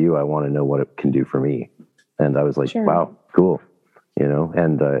did for you, I want to know what it can do for me. And I was like, sure. Wow, cool.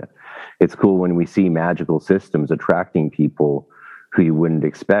 And it's cool when we see magical systems attracting people who you wouldn't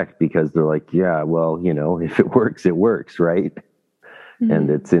expect, because they're like, yeah, well, if it works, it works, right? Mm-hmm. And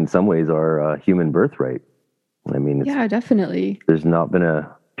it's in some ways our human birthright. I mean, yeah, definitely. There's not been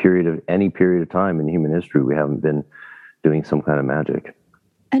any period of time in human history we haven't been doing some kind of magic.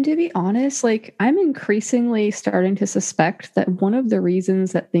 And to be honest, like, I'm increasingly starting to suspect that one of the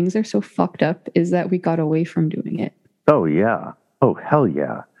reasons that things are so fucked up is that we got away from doing it. Oh, yeah. Oh, hell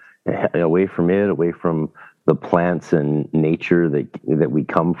yeah. Away from it, away from the plants and nature that we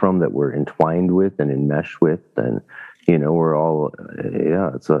come from, that we're entwined with and enmeshed with. And, we're all,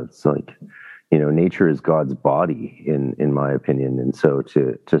 yeah, it's like, nature is God's body in my opinion. And so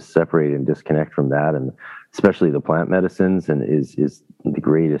to separate and disconnect from that, and especially the plant medicines, and is the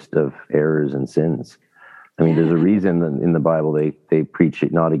greatest of errors and sins. I mean, there's a reason in the Bible they preach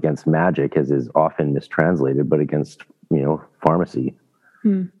it not against magic, as is often mistranslated, but against, pharmacy.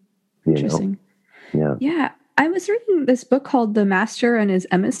 Interesting. Yeah. Yeah. I was reading this book called The Master and His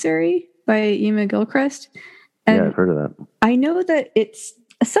Emissary by Ema Gilchrist. And yeah, I've heard of that. I know that it's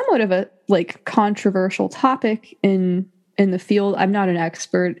somewhat of a controversial topic in the field. I'm not an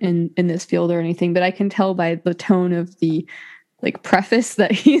expert in this field or anything, but I can tell by the tone of the preface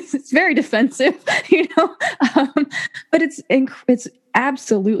that it's very defensive, but it's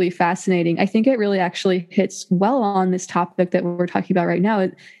absolutely fascinating. I think it really actually hits well on this topic that we're talking about right now.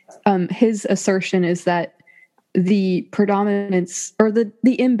 His assertion is that the predominance or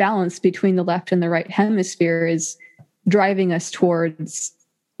the imbalance between the left and the right hemisphere is driving us towards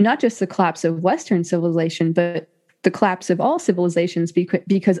not just the collapse of Western civilization, but the collapse of all civilizations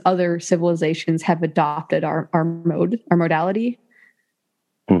because other civilizations have adopted our modality.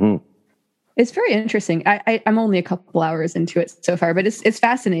 Mm-hmm. It's very interesting. I'm only a couple hours into it so far, but it's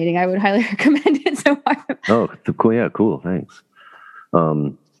fascinating. I would highly recommend it so far. Oh, cool. Yeah, cool. Thanks.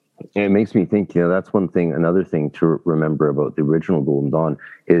 It makes me think, that's one thing. Another thing to remember about the original Golden Dawn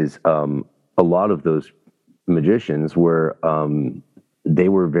is a lot of those magicians were they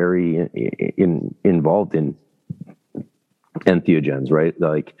were very involved in entheogens, right?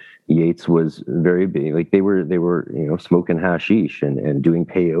 Like Yeats was very big. Like they were smoking hashish and doing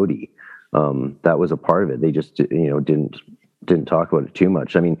peyote. That was a part of it. They just didn't talk about it too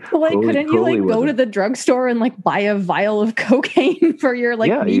much. I mean, couldn't you go to the drugstore and buy a vial of cocaine for your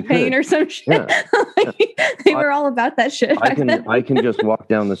knee pain or some shit? Yeah. They were all about that shit. I can just walk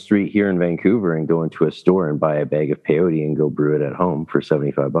down the street here in Vancouver and go into a store and buy a bag of peyote and go brew it at home for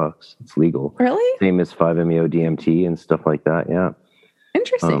 $75. It's legal. Really? Same as 5-MeO DMT and stuff like that. Yeah.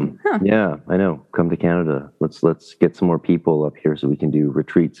 Interesting. Yeah, I know. Come to Canada. Let's get some more people up here so we can do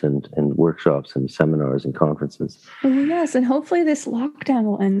retreats and workshops and seminars and conferences. Oh, yes, and hopefully this lockdown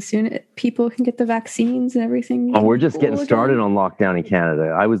will end soon. People can get the vaccines and everything. Oh, we're just getting started on lockdown in Canada.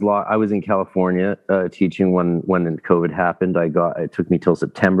 I was in California teaching when COVID happened. It took me till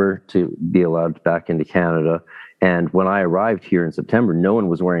September to be allowed back into Canada. And when I arrived here in September, no one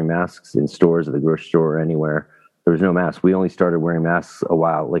was wearing masks in stores or the grocery store or anywhere. There was no mask. We only started wearing masks a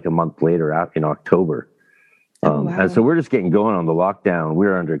month later, out in October. Wow. And so we're just getting going on the lockdown. We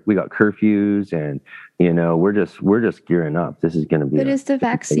got curfews, and we're just gearing up. This is going to be. But is the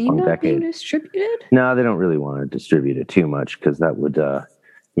vaccine not being distributed? No, they don't really want to distribute it too much because that would, let's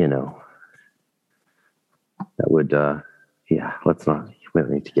not. We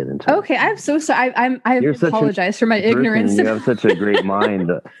don't need to get into it. Okay, I'm so sorry. I apologize for my ignorance. You have such a great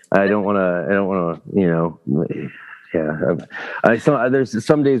mind. I don't want to. Yeah. There's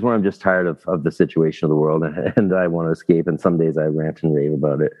some days where I'm just tired of the situation of the world, and I want to escape. And some days I rant and rave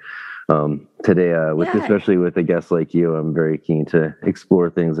about it. Today, especially with a guest like you, I'm very keen to explore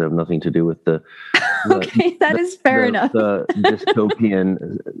things that have nothing to do with the. Okay, that is fair enough. The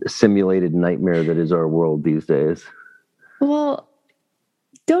dystopian simulated nightmare that is our world these days. Well,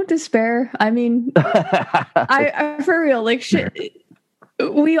 don't despair. I mean, I for real, shit.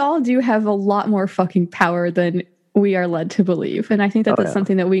 We all do have a lot more fucking power than we are led to believe, and I think that's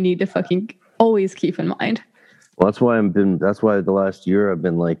something that we need to fucking always keep in mind. Well, that's why the last year I've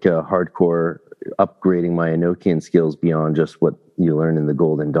been hardcore upgrading my Enochian skills beyond just what you learn in the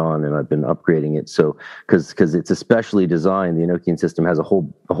Golden Dawn, and I've been upgrading it. So, because it's especially designed, the Enochian system has a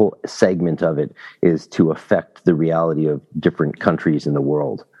whole segment of it is to affect the reality of different countries in the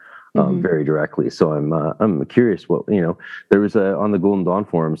world very directly. So I'm curious what there was on the Golden Dawn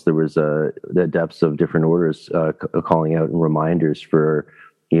forums there was the adepts of different orders calling out reminders for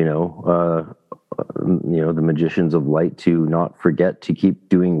the magicians of light to not forget to keep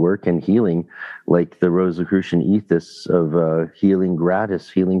doing work and healing, like the Rosicrucian ethos of healing gratis,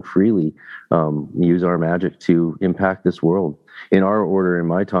 healing freely. Use our magic to impact this world. In our order, in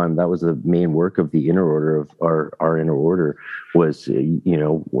my time, that was the main work of the inner order. Of our inner order was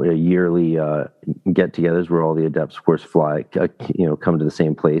yearly get-togethers where all the adepts, of course, come to the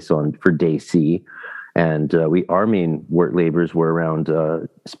same place for day C. And our main work labors were around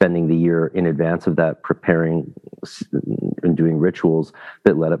spending the year in advance of that, preparing and doing rituals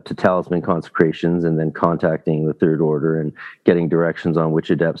that led up to talisman consecrations, and then contacting the Third Order and getting directions on which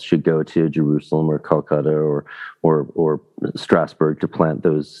adepts should go to Jerusalem or Calcutta or Strasbourg to plant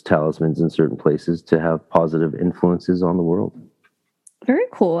those talismans in certain places to have positive influences on the world. Very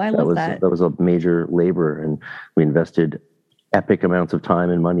cool. I love that. That was a major labor, and we invested epic amounts of time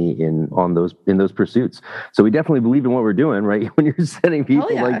and money in those pursuits. So we definitely believe in what we're doing, right? When you're setting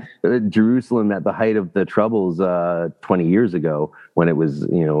people like Jerusalem at the height of the Troubles 20 years ago, when it was,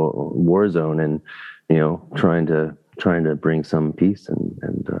 you know, war zone, and, you know, trying to bring some peace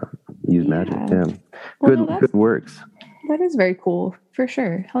and use magic. Yeah. Good works. That is very cool, for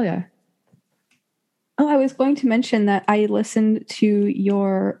sure. Hell yeah. Oh, I was going to mention that I listened to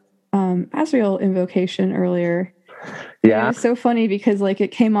your Azrael invocation earlier. Yeah. It was so funny because like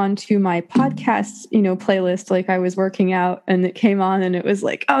it came on to my podcast, you know, playlist. Like I was working out and it came on and it was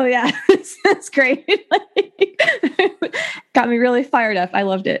like, oh yeah, that's great. Got me really fired up. I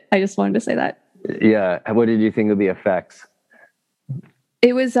loved it. I just wanted to say that. Yeah. What did you think of the effects?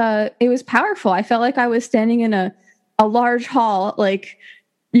 It was powerful. I felt like I was standing in a large hall, like,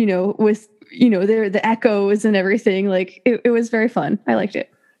 you know, with, you know, the echoes and everything. Like it was very fun. I liked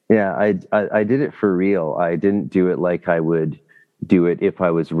it. Yeah, I did it for real. I didn't do it like I would do it if I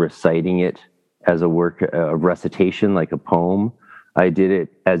was reciting it as a recitation, like a poem. I did it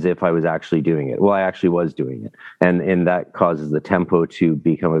as if I was actually doing it. Well, I actually was doing it. And that causes the tempo to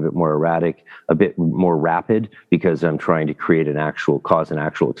become a bit more erratic, a bit more rapid, because I'm trying to create an actual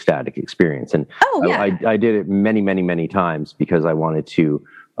ecstatic experience. And I did it many, many, many times because I wanted to,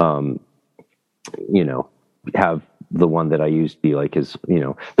 you know, have the one that I used be like his, you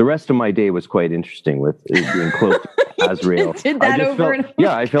know, the rest of my day was quite interesting with being close to Azrael.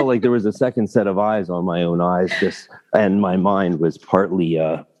 I felt like there was a second set of eyes on my own eyes, and my mind was partly,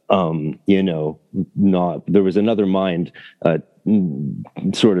 you know, there was another mind,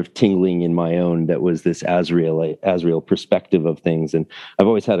 sort of tingling in my own that was this Azrael perspective of things. And I've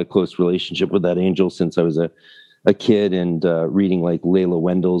always had a close relationship with that angel since I was a kid, and reading like Layla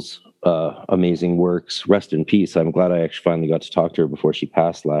Wendell's amazing works. Rest in peace. I'm glad I actually finally got to talk to her before she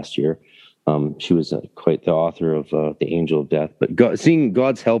passed last year. She was quite the author of The Angel of Death. But seeing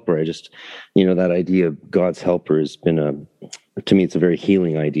God's Helper, I just, you know, that idea of God's Helper has been to me, it's a very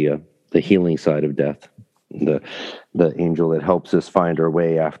healing idea, the healing side of death, the angel that helps us find our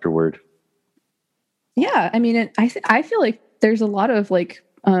way afterward. Yeah, I mean, I feel like there's a lot of like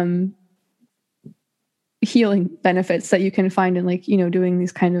healing benefits that you can find in like, you know, doing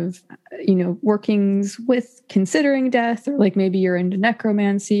these kind of, you know, workings with considering death, or like maybe you're into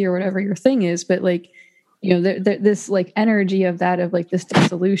necromancy or whatever your thing is, but like, you know, this like energy of that, of like this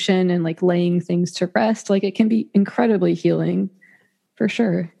dissolution and like laying things to rest, like it can be incredibly healing for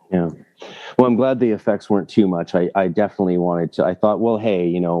sure. Yeah. Well, I'm glad the effects weren't too much. I definitely wanted to, I thought, well, hey,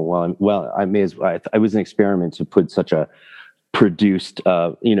 you know, I may as well, I was an experiment to put such a produced,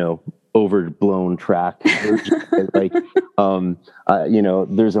 you know, overblown track. Like, you know,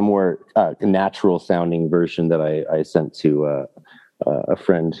 there's a more natural sounding version that I sent to a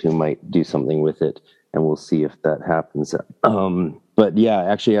friend who might do something with it, and we'll see if that happens. But yeah,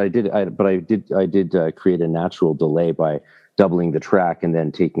 actually, I did create a natural delay by doubling the track and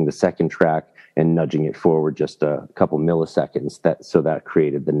then taking the second track and nudging it forward just a couple milliseconds. That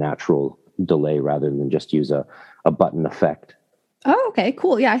created the natural delay rather than just use a button effect. Oh, okay,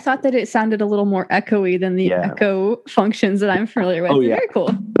 cool. Yeah, I thought that it sounded a little more echoey than the echo functions that I'm familiar with. Oh, yeah. Very cool.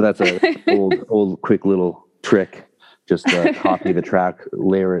 So that's a old quick little trick. Just copy the track,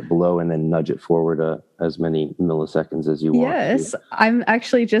 layer it below, and then nudge it forward as many milliseconds as you want. Yes, I'm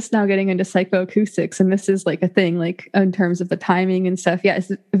actually just now getting into psychoacoustics, and this is like a thing, like in terms of the timing and stuff. Yeah,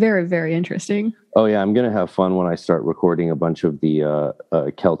 it's very, very interesting. Oh yeah, I'm gonna have fun when I start recording a bunch of the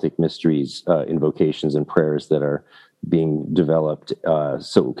Celtic mysteries, invocations, and prayers that are being developed.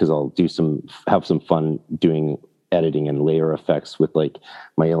 Because I'll have some fun doing editing and layer effects with like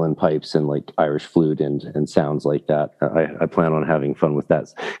my uilleann pipes and like Irish flute and sounds like that. I plan on having fun with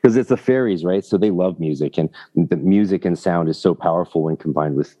that because it's the fairies, right? So they love music, and the music and sound is so powerful when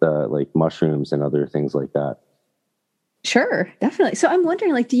combined with like mushrooms and other things like that. Sure, definitely. So I'm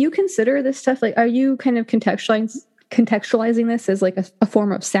wondering, like, do you consider this stuff, like, are you kind of contextualizing this as like a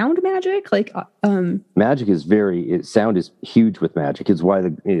form of sound magic? Like, magic is sound is huge with magic. It's why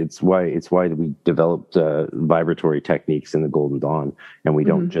we developed vibratory techniques in the Golden Dawn, and we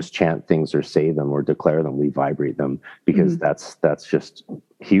don't just chant things or say them or declare them. We vibrate them because that's just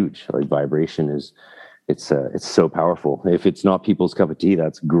huge. Like vibration is. It's so powerful. If it's not people's cup of tea,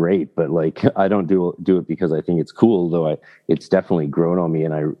 that's great. But like, I don't do it because I think it's cool, though. It's definitely grown on me,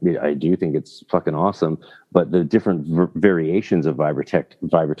 and I do think it's fucking awesome. But the different variations of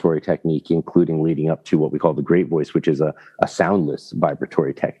vibratory technique, including leading up to what we call the great voice, which is a soundless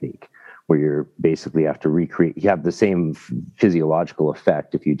vibratory technique, where you're basically have to recreate. You have the same physiological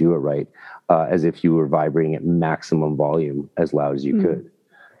effect if you do it right, as if you were vibrating at maximum volume as loud as you could.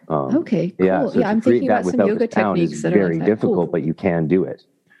 Okay, cool. Yeah, so Yeah, to I'm create thinking that about some without yoga the sound techniques is that are very like that. difficult, Cool. but you can do it.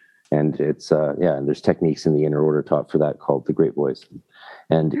 And it's and there's techniques in the inner order taught for that called the great voice.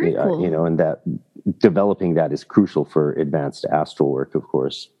 And Very cool. and that developing that is crucial for advanced astral work, of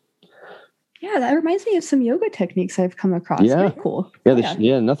course. Yeah, that reminds me of some yoga techniques I've come across. Yeah. Very cool.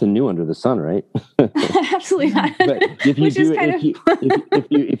 Yeah, nothing new under the sun, right? Absolutely not. But if you Which do is kind of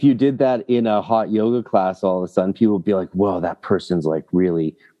if you did that in a hot yoga class, all of a sudden people would be like, "Whoa, that person's like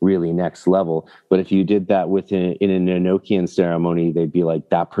really, really next level." But if you did that in an Enochian ceremony, they'd be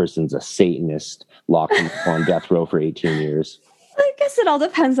like, "That person's a Satanist locked on death row for 18 years." I guess it all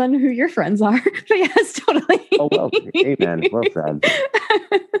depends on who your friends are. But yes, totally. Oh well, amen. Well said.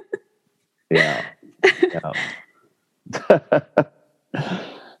 Yeah.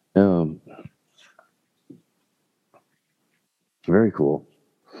 Very cool.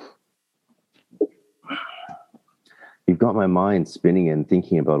 You've got my mind spinning and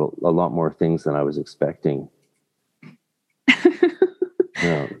thinking about a lot more things than I was expecting.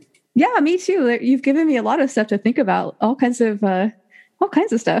 Yeah, me too. You've given me a lot of stuff to think about. All kinds of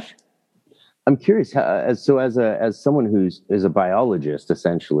stuff. I'm curious, as someone who's a biologist,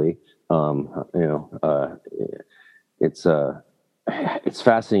 essentially, it's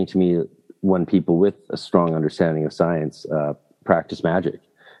fascinating to me when people with a strong understanding of science practice magic.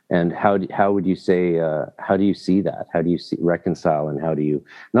 And how would you say, how do you see that? How do you reconcile, and how do you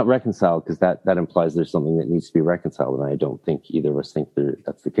not reconcile? Because that implies there's something that needs to be reconciled. And I don't think either of us think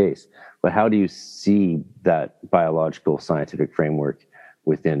that's the case. But how do you see that biological scientific framework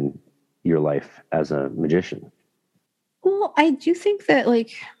within your life as a magician? Well, I do think that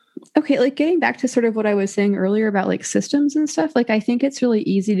getting back to sort of what I was saying earlier about like systems and stuff, like I think it's really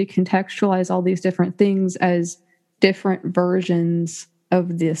easy to contextualize all these different things as different versions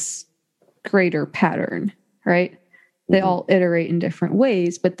of this greater pattern, right? They all iterate in different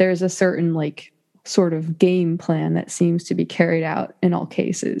ways, but there's a certain like sort of game plan that seems to be carried out in all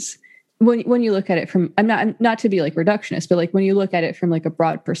cases. When you look at it from, I'm not to be like reductionist, but like when you look at it from like a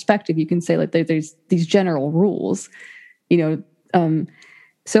broad perspective, you can say like there's these general rules,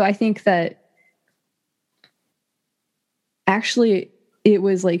 so I think that actually it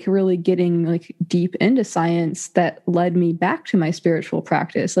was like really getting like deep into science that led me back to my spiritual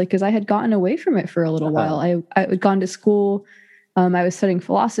practice. Like, cause I had gotten away from it for a little while. I had gone to school. I was studying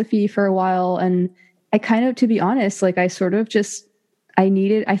philosophy for a while, and I kind of, to be honest, like I sort of just,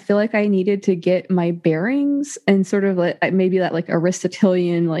 I feel like I needed to get my bearings and sort of like maybe that like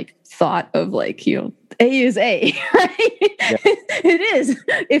Aristotelian like thought of like, A is A, right? Yeah. It is.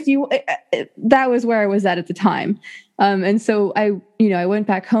 That was where I was at the time. And so I went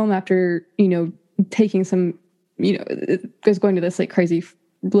back home after, taking some, was going to this like crazy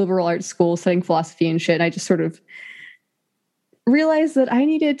liberal arts school, studying philosophy and shit. And I just sort of realized that I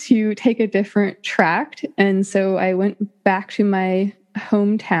needed to take a different track. And so I went back to my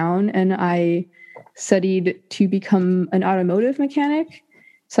hometown and I studied to become an automotive mechanic.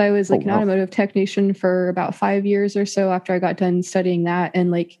 So I was like an automotive technician for about 5 years or so after I got done studying that.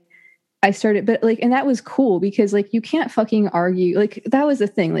 And like, I started, but like, and that was cool because like, you can't fucking argue. Like that was the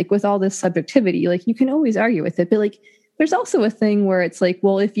thing, like with all this subjectivity, like you can always argue with it, but like, there's also a thing where it's like,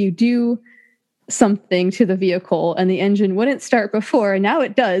 well, if you do something to the vehicle and the engine wouldn't start before, and now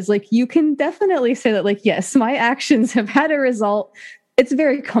it does, like, you can definitely say that like, yes, my actions have had a result. It's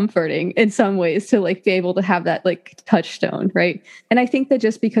very comforting in some ways to like be able to have that like touchstone. Right. And I think that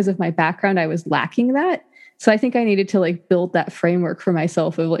just because of my background, I was lacking that. So I think I needed to like build that framework for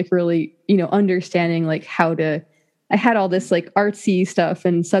myself of like really, understanding like I had all this like artsy stuff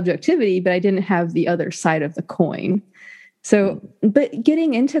and subjectivity, but I didn't have the other side of the coin. So, but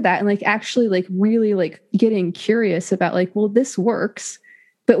getting into that and like actually like really like getting curious about like, well, this works,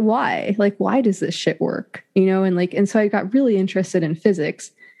 but why? Like, why does this shit work? And so I got really interested in physics.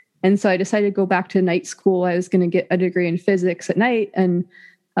 And so I decided to go back to night school. I was going to get a degree in physics at night. And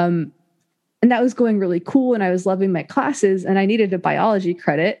that was going really cool. And I was loving my classes and I needed a biology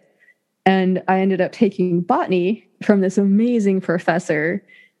credit. And I ended up taking botany from this amazing professor.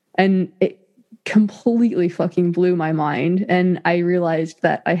 And it completely fucking blew my mind. And I realized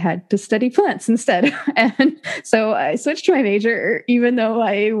that I had to study plants instead. And so I switched my major, even though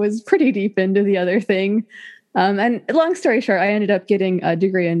I was pretty deep into the other thing. And long story short, I ended up getting a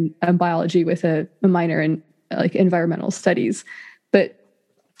degree in biology with a minor in like environmental studies. But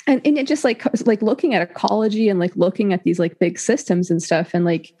and it just like looking at ecology and like looking at these like big systems and stuff and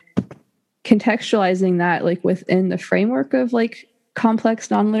like contextualizing that like within the framework of like complex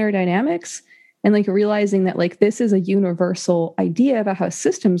nonlinear dynamics. And like realizing that like this is a universal idea about how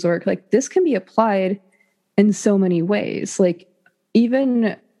systems work. Like this can be applied in so many ways. Like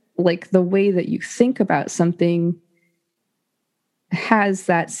even like the way that you think about something has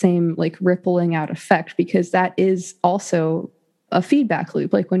that same like rippling out effect, because that is also a feedback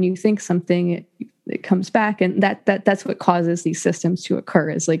loop. Like when you think something, it comes back, and that's what causes these systems to occur,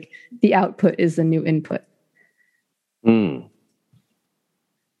 is like the output is the new input.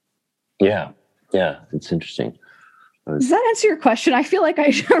 Yeah, it's interesting. Does that answer your question? I feel like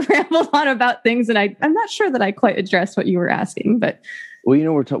I rambled on about things, and I'm not sure that I quite addressed what you were asking, but. Well,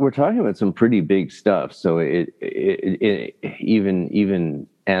 we're talking about some pretty big stuff. So it even the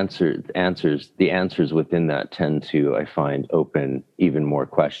answers within that tend to, I find, open even more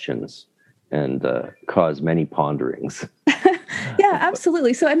questions and cause many ponderings. Yeah,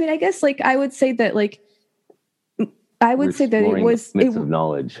 absolutely. So, I mean, I guess like I would say that it was myths of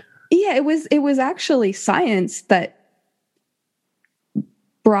knowledge. Yeah, it was actually science that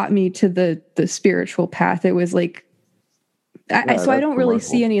brought me to the spiritual path. It was like. I don't really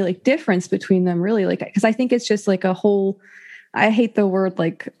see any like difference between them, really, like, because I think it's just like a whole. I hate the word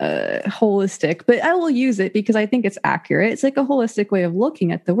like holistic, but I will use it because I think it's accurate. It's like a holistic way of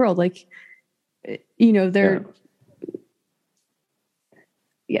looking at the world. Like, they're. Yeah.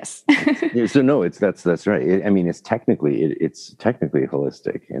 Yes. Yeah, so no, that's right. I mean, it's technically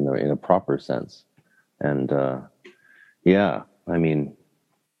holistic in a proper sense, and yeah, I mean.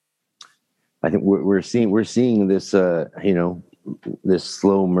 I think we're seeing this this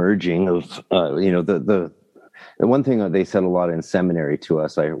slow merging of the one thing that they said a lot in seminary to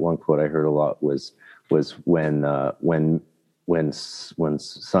us. One quote I heard a lot was when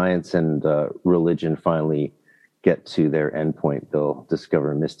science and religion finally get to their endpoint, they'll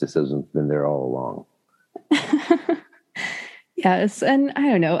discover mysticism's been there all along. Yes, and I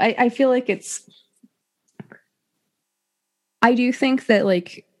don't know. I feel like I do think that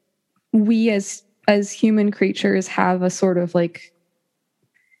like. We as human creatures have a sort of like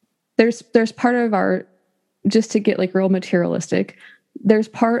there's part of our, just to get like real materialistic, there's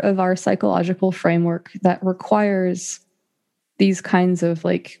part of our psychological framework that requires these kinds of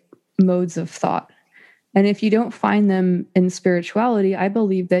like modes of thought. And if you don't find them in spirituality, I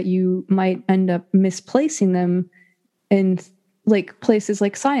believe that you might end up misplacing them in like places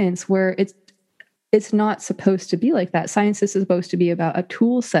like science, where it's not supposed to be like that. Science is supposed to be about a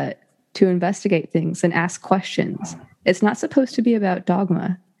tool set to investigate things and ask questions. It's not supposed to be about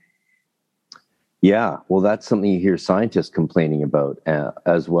dogma. Yeah, well, that's something you hear scientists complaining about,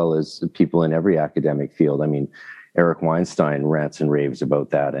 as well as people in every academic field. I mean, Eric Weinstein rants and raves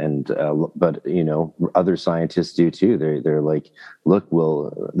about that, and but other scientists do too. They're like, look,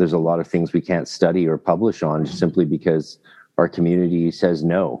 there's a lot of things we can't study or publish on simply because our community says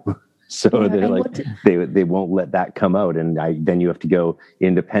no. So yeah, they're like, they won't let that come out, and then you have to go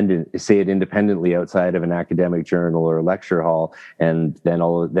say it independently outside of an academic journal or a lecture hall, and then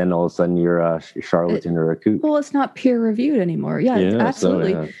all of a sudden you're a charlatan or a kook. Well, it's not peer reviewed anymore. Yeah,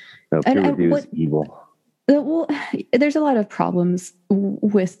 absolutely. So, no, peer review is evil. Well, there's a lot of problems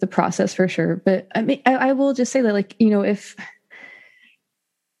with the process for sure, but I mean, I will just say that, like, if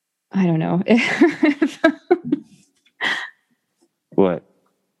I don't know, what.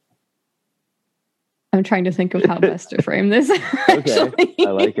 I'm trying to think of how best to frame this. Okay,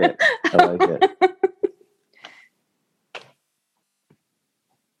 I like it.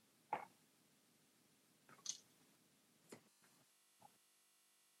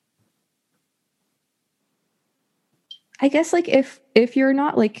 I guess like if you're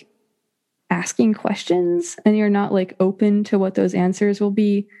not like asking questions and you're not like open to what those answers will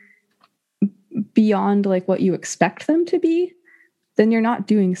be beyond like what you expect them to be, then you're not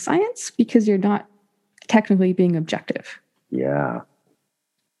doing science, because you're not technically being objective. Yeah.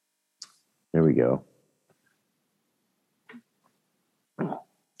 There we go.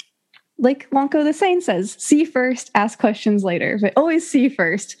 Like Lonko the Sane says, see first, ask questions later, but always see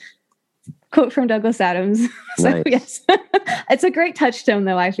first. Quote from Douglas Adams. So nice. Yes, it's a great touchstone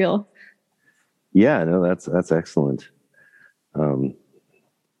though, I feel. Yeah, no, that's excellent.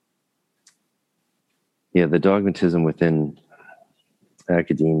 Yeah, the dogmatism within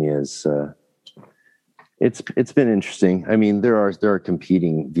academia is it's been interesting. I mean, there are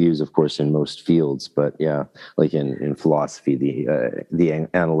competing views, of course, in most fields, but yeah, like in philosophy, the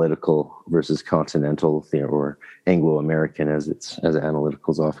analytical versus continental, or Anglo-American, as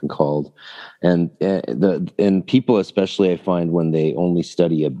analytical is often called, and people, especially, I find, when they only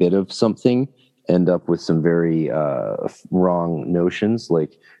study a bit of something, end up with some very wrong notions.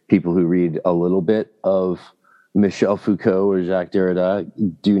 Like people who read a little bit of Michel Foucault or Jacques Derrida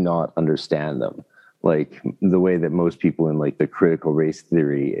do not understand them. Like the way that most people in like the critical race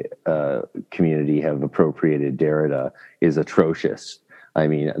theory community have appropriated Derrida is atrocious. I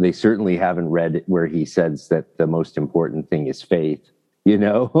mean, they certainly haven't read where he says that the most important thing is faith. You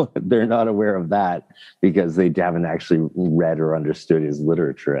know, they're not aware of that because they haven't actually read or understood his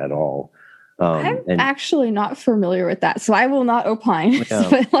literature at all. I'm actually not familiar with that, so I will not opine.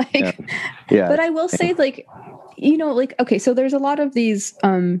 Yeah, but but I will say, like, you know, like, okay, so there's a lot of these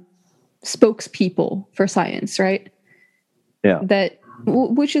spokespeople for science, right? Yeah.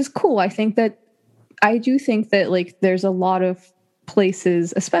 Which is cool. I do think that like there's a lot of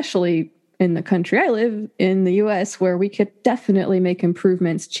places, especially in the country I live in, the US, where we could definitely make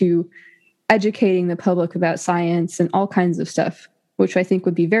improvements to educating the public about science and all kinds of stuff, which I think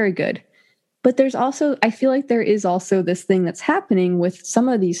would be very good. But there's also, I feel like there is also this thing that's happening with some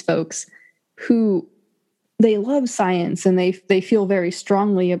of these folks who they love science and they feel very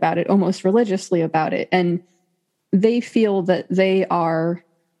strongly about it, almost religiously about it. And they feel that they are,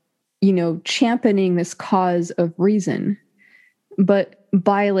 you know, championing this cause of reason. But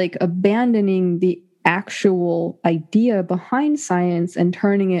by like abandoning the actual idea behind science and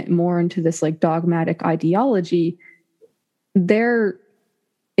turning it more into this like dogmatic ideology, they're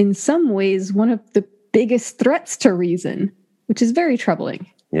in some ways one of the biggest threats to reason, which is very troubling.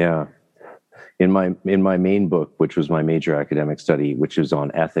 Yeah. In my main book, which was my major academic study, which was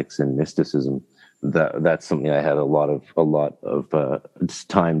on ethics and mysticism, that's something I had a lot of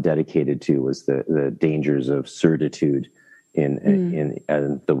time dedicated to, was the dangers of certitude in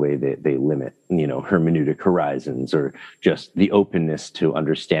the way they limit, you know, hermeneutic horizons, or just the openness to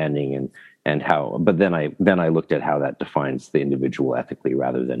understanding and how. But then I looked at how that defines the individual ethically,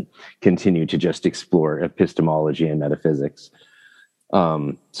 rather than continue to just explore epistemology and metaphysics.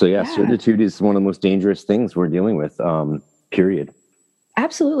 Certitude is one of the most dangerous things we're dealing with, period.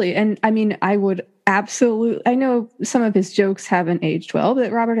 Absolutely. And I mean, I know some of his jokes haven't aged well,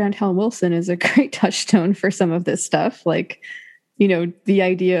 but Robert Anton Wilson is a great touchstone for some of this stuff. Like, you know, the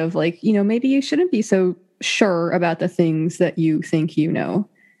idea of like, you know, maybe you shouldn't be so sure about the things that you think you know.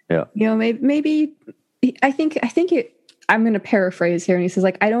 Yeah. You know, maybe I think I'm going to paraphrase here. And he says,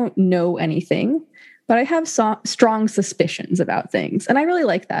 like, I don't know anything, but I have strong suspicions about things. And I really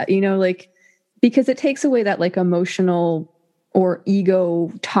like that, you know, like, because it takes away that like emotional or ego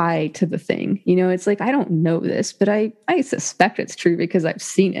tie to the thing. You know, it's like, I don't know this, but I suspect it's true because I've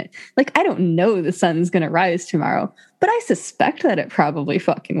seen it. Like, I don't know the sun's going to rise tomorrow, but I suspect that it probably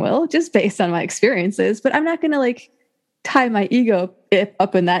fucking will, just based on my experiences. But I'm not going to like tie my ego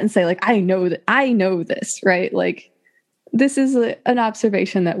up in that and say like, I know this, right? Like, this is an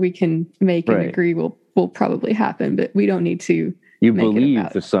observation that we can make and agree will probably happen, but we don't need to. You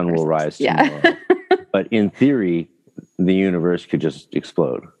believe the sun will rise tomorrow, but in theory, the universe could just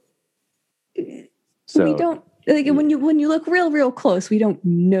explode. So we don't, like, when you look real close, we don't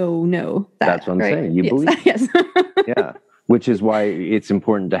know that. That's what I'm saying. You yes. believe. Yes. Yeah. Which is why it's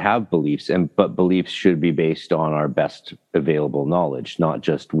important to have beliefs, but beliefs should be based on our best available knowledge, not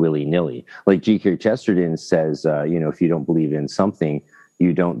just willy-nilly. Like G.K. Chesterton says, you know, if you don't believe in something,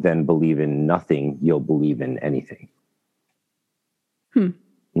 you don't then believe in nothing, you'll believe in anything.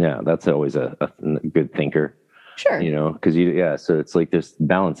 Yeah, that's always a good thinker. Sure. You know, because so it's like this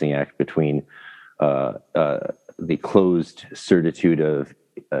balancing act between the closed certitude of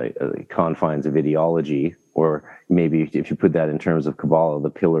confines of ideology, or maybe if you put that in terms of Kabbalah, the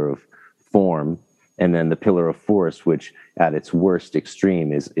pillar of form, and then the pillar of force, which at its worst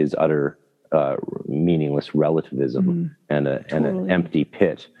extreme is utter meaningless relativism and an empty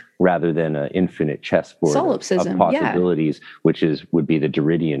pit, rather than an infinite chessboard of possibilities, which would be the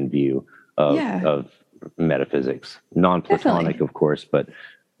Derridian view of metaphysics, non-Platonic, definitely, of course,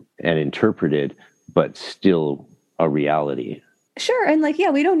 and interpreted, but still a reality. Sure. And like,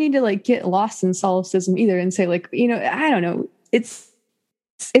 we don't need to like get lost in solipsism either and say like, you know, I don't know, it's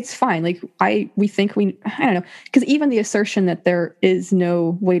fine. Like I don't know, because even the assertion that there is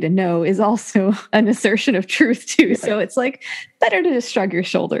no way to know is also an assertion of truth too. Right. So it's like better to just shrug your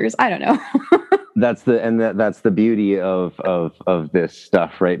shoulders. I don't know. That's the beauty of this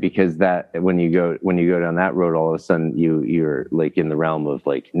stuff, right? Because that when you go down that road, all of a sudden you're like in the realm of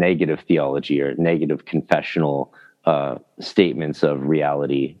like negative theology or negative confessional statements of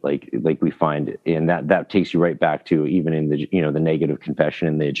reality, like we find, and that takes you right back to even in the the negative confession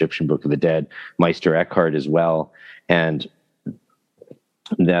in the Egyptian Book of the Dead, Meister Eckhart as well, and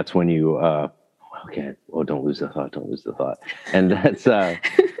that's when you don't lose the thought, and that's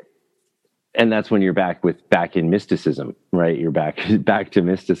and that's when you're back in mysticism, right? You're back to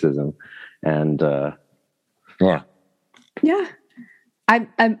mysticism, and I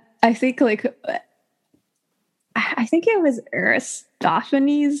think like I think it was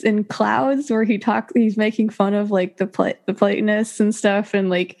Aristophanes in Clouds, where he's making fun of like the Platonists and stuff, and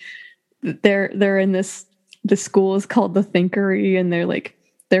like they're in the school is called the Thinkery, and they're like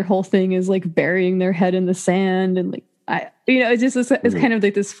their whole thing is like burying their head in the sand, and like it's kind of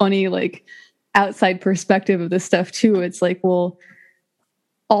like this funny like outside perspective of this stuff too. It's like, well,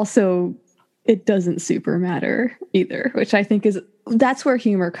 also it doesn't super matter either, which I think that's where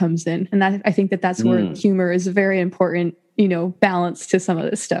humor comes in. And I think that's where humor is a very important, balance to some of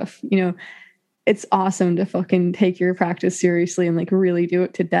this stuff. It's awesome to fucking take your practice seriously and like really do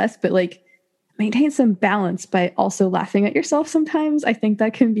it to death, but like maintain some balance by also laughing at yourself sometimes. I think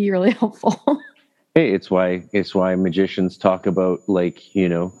that can be really helpful. Hey, it's why magicians talk about like,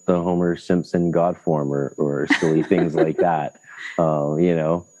 the Homer Simpson God form or silly things like that.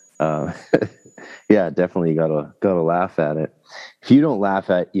 Yeah, definitely gotta laugh at it. If you don't laugh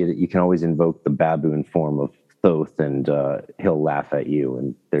at it, you can always invoke the baboon form of Thoth, and he'll laugh at you,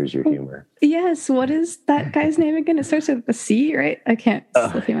 and there's your humor. Yes, what is that guy's name again? It starts with a C, right? I can't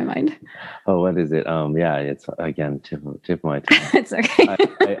slipping my mind. Oh, what is it? Yeah, it's again tip of my tongue. It's okay.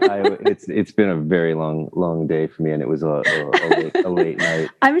 It's been a very long day for me, and it was a late night.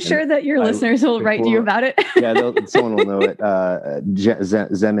 I'm sure that your listeners will write you about it. Yeah, someone will know it.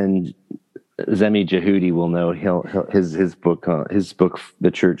 Zemi Jehudi will know. His book, The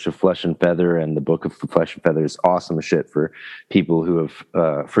Church of Flesh and Feather, and the Book of Flesh and Feather is awesome shit for people who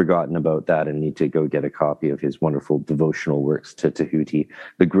have forgotten about that and need to go get a copy of his wonderful devotional works to Tahuti,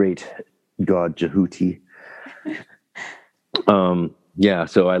 the great god Jehuti. Yeah,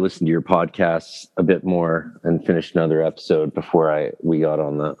 so I listened to your podcasts a bit more and finished another episode before we got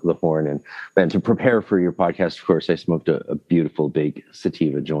on the horn. And to prepare for your podcast, of course, I smoked a beautiful big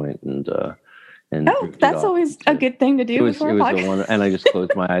sativa joint and that's always a good thing to do before a podcast. And I just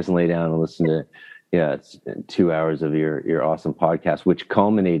closed my eyes and lay down and listened to it's 2 hours of your awesome podcast, which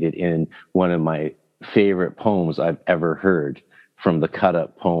culminated in one of my favorite poems I've ever heard from the Cut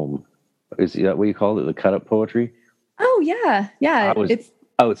Up poem. Is that what you called it? The Cut Up poetry? Oh yeah. It's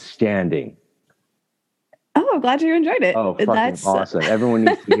outstanding. Oh, I'm glad you enjoyed it. Oh, fucking awesome! Everyone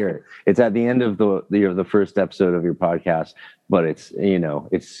needs to hear it. It's at the end of the first episode of your podcast, but it's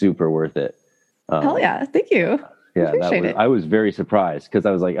super worth it. Hell yeah! Thank you. Yeah, I was very surprised because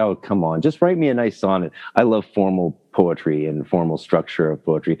I was like, oh, come on, just write me a nice sonnet. I love formal poetry and formal structure of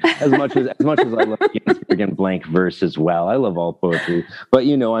poetry as much as I love Ginsberg and blank verse as well. I love all poetry, but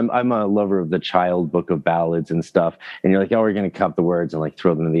I'm a lover of the Child book of ballads and stuff. And you're like, oh, we're going to cut the words and like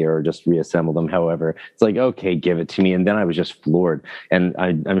throw them in the air or just reassemble them. However, it's like, okay, give it to me. And then I was just floored. And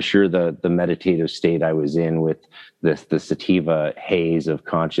I'm sure the meditative state I was in with the sativa haze of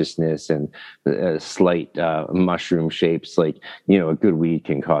consciousness and slight mushroom shapes, like, a good weed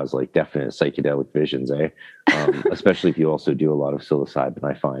can cause like definite psychedelic visions, especially if you also do a lot of psilocybin,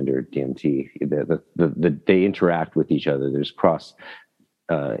 I find, or DMT. They interact with each other. There's cross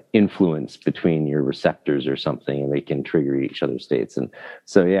influence between your receptors or something, and they can trigger each other's states. And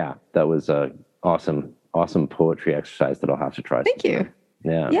so, yeah, that was a awesome poetry exercise that I'll have to try. Thank you.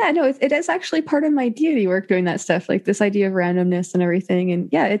 Yeah, no, it is actually part of my deity work, doing that stuff, like this idea of randomness and everything. And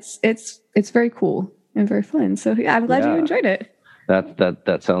yeah, it's very cool and very fun. So yeah, I'm glad you enjoyed it.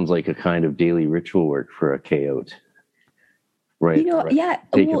 That sounds like a kind of daily ritual work for a coyote, right? Yeah.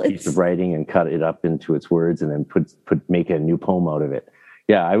 Take a piece of writing and cut it up into its words, and then make a new poem out of it.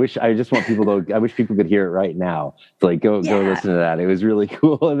 Yeah, I wish people could hear it right now. It's like go listen to that. It was really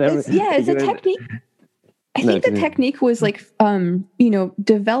cool. It's a technique. I think the technique was like,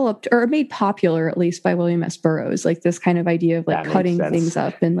 developed or made popular at least by William S. Burroughs, like this kind of idea of like cutting things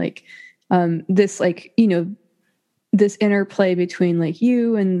up and like this like, this interplay between like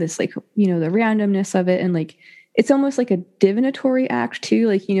you and this like, the randomness of it. And like, it's almost like a divinatory act too,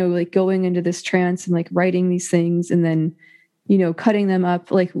 like, like going into this trance and like writing these things and then, cutting them up.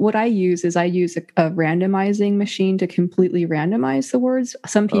 Like what I use is a randomizing machine to completely randomize the words.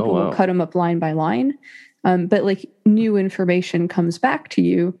 Some people will cut them up line by line. But like new information comes back to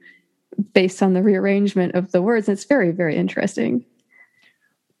you based on the rearrangement of the words. And it's very, very interesting.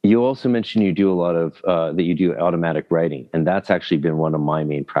 You also mentioned you do a lot of that you do automatic writing, and that's actually been one of my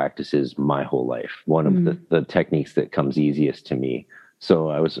main practices my whole life. One of the techniques that comes easiest to me. So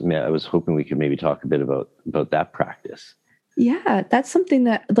I was hoping we could maybe talk a bit about that practice. Yeah, that's something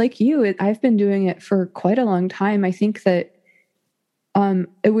that, like you, I've been doing it for quite a long time. I think that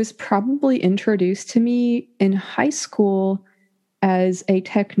it was probably introduced to me in high school as a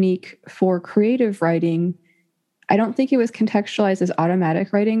technique for creative writing. I don't think it was contextualized as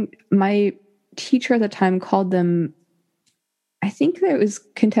automatic writing. My teacher at the time called them I think that it was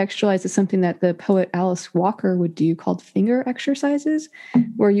contextualized as something that the poet Alice Walker would do called finger exercises,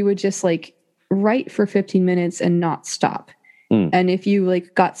 where you would just like write for 15 minutes and not stop. And if you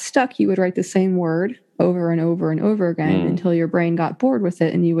like got stuck, you would write the same word over and over and over again until your brain got bored with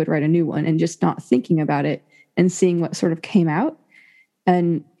it, and you would write a new one, and just not thinking about it and seeing what sort of came out.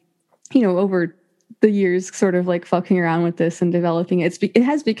 And, you know, over the years, sort of like fucking around with this and developing it, it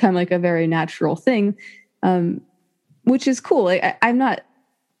has become like a very natural thing, which is cool. Like,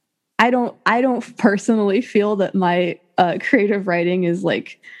 I don't personally feel that my creative writing is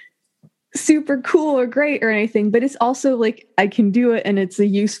like super cool or great or anything, but it's also like I can do it, and it's a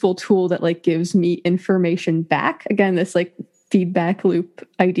useful tool that like gives me information back. Again, this like feedback loop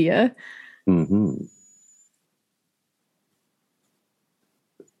idea. Mm-hmm.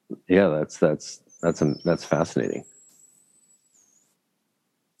 Yeah, that's fascinating.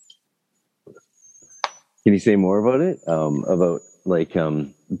 Can you say more about it? About like,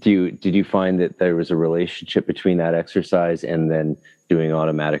 did you find that there was a relationship between that exercise and then doing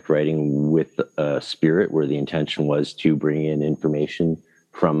automatic writing with Spirit, where the intention was to bring in information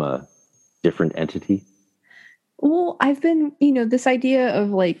from a different entity? Well, I've been, you know, this idea of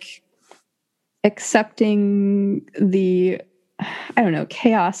like accepting the, I don't know,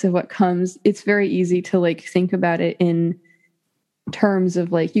 chaos of what comes. It's very easy to like think about it in terms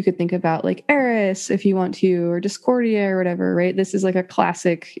of like, you could think about like Eris if you want to, or Discordia or whatever, right? This is like a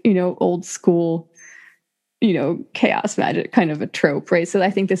classic, you know, old school, you know, chaos magic kind of a trope, right? So I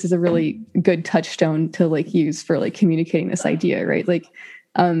think this is a really good touchstone to like use for like communicating this idea, right? Like,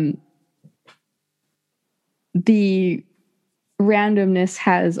 the randomness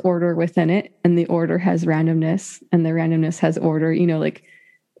has order within it, and the order has randomness, and the randomness has order, you know, like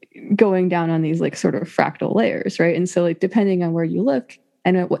going down on these like sort of fractal layers, right? And so like depending on where you look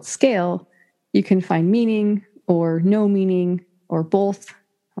and at what scale, you can find meaning or no meaning or both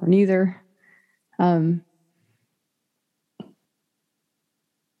or neither.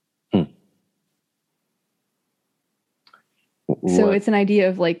 So it's an idea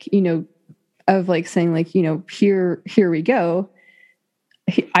of like, you know, of like saying like, you know, here we go.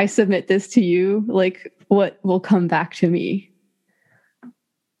 I submit this to you. Like, what will come back to me?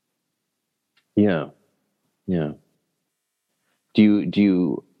 Yeah. Do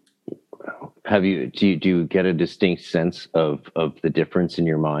you get a distinct sense of the difference in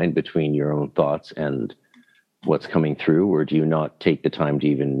your mind between your own thoughts and what's coming through, or do you not take the time to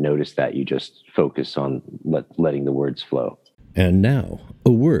even notice that? You just focus on letting the words flow? And now, a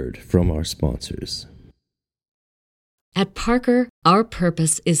word from our sponsors. At Parker, our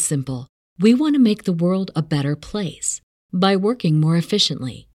purpose is simple. We want to make the world a better place by working more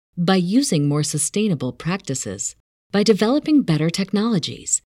efficiently, by using more sustainable practices, by developing better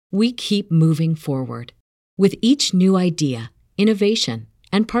technologies. We keep moving forward. With each new idea, innovation,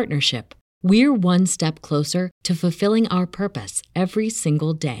 and partnership, we're one step closer to fulfilling our purpose every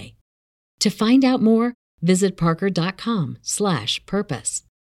single day. To find out more, visit parker.com/purpose.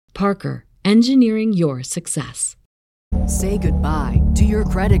 Parker, engineering your success. Say goodbye to your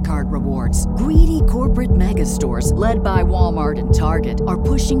credit card rewards. Greedy corporate mega stores, led by Walmart and Target, are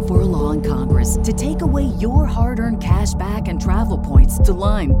pushing for a law in Congress to take away your hard-earned cash back and travel points to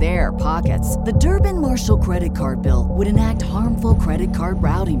line their pockets. The Durbin-Marshall credit card bill would enact harmful credit card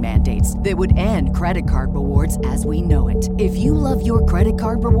routing mandates that would end credit card rewards as we know it. If you love your credit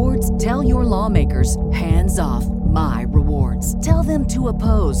card rewards, tell your lawmakers, hands off my rewards. Tell them to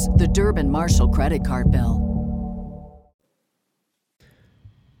oppose the Durbin-Marshall credit card bill.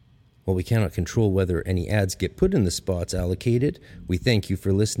 While we cannot control whether any ads get put in the spots allocated, we thank you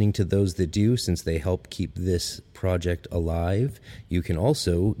for listening to those that do, since they help keep this project alive. You can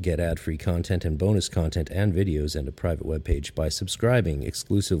also get ad-free content and bonus content and videos and a private webpage by subscribing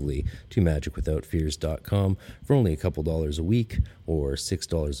exclusively to magicwithoutfears.com for only a couple dollars a week, or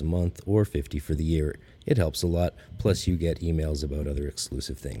 $6 a month, or $50 for the year. It helps a lot, plus you get emails about other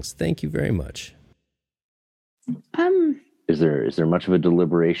exclusive things. Thank you very much. Is there much of a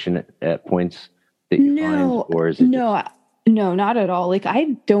deliberation at points that you find, or is it no, not at all. Like,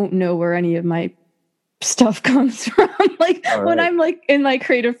 I don't know where any of my stuff comes from. Like, when I'm like in my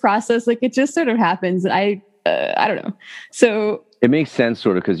creative process, like it just sort of happens. And I don't know. So it makes sense,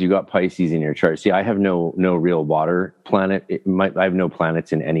 sort of, because you got Pisces in your chart. See, I have no real water planet. I have no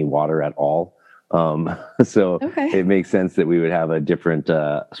planets in any water at all. So It makes sense that we would have a different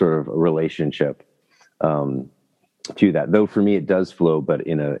sort of relationship to that. Though for me it does flow, but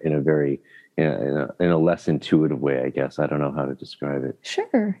in a very in a less intuitive way, I guess. I don't know how to describe it.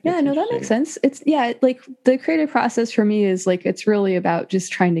 Sure. Yeah, no, that makes sense. It's like the creative process for me is like, it's really about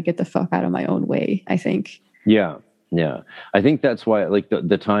just trying to get the fuck out of my own way, I think. Yeah. Yeah, I think that's why, like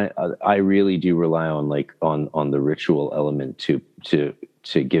the time, I really do rely on on the ritual element to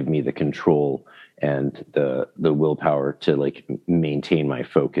give me the control and the willpower to like maintain my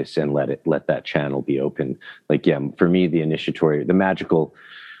focus and let that channel be open. Like, yeah, for me, the initiatory, the magical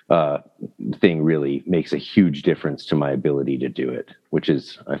thing really makes a huge difference to my ability to do it, which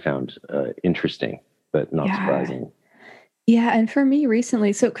is, I found interesting, but not surprising. Yeah, and for me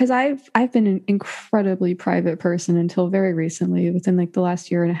recently, so because I've been an incredibly private person until very recently, within like the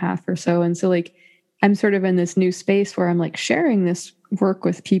last year and a half or so, and so like I'm sort of in this new space where I'm like sharing this work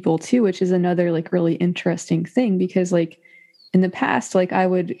with people too, which is another like really interesting thing, because like in the past, like I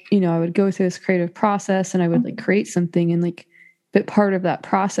would go through this creative process and I would like create something, and like, but part of that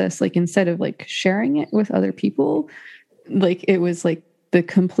process, like instead of like sharing it with other people, like it was like the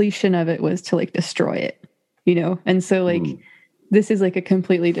completion of it was to like destroy it. And so like this is like a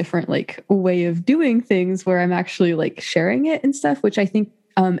completely different like way of doing things where I'm actually like sharing it and stuff, which I think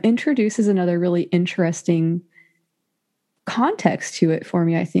introduces another really interesting context to it for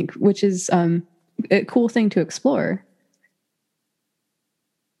me, I think, which is a cool thing to explore.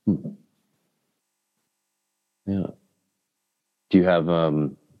 Yeah. Do you have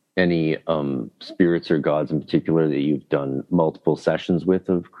any spirits or gods in particular that you've done multiple sessions with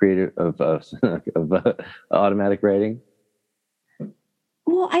of creative of automatic writing?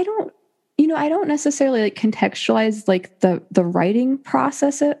 Well, I don't necessarily like contextualize like the writing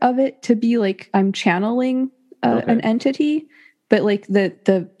process of it to be like I'm channeling an entity, but like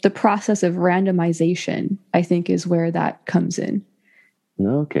the process of randomization, I think, is where that comes in.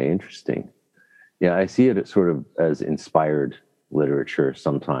 Okay, interesting. Yeah, I see it sort of as inspired literature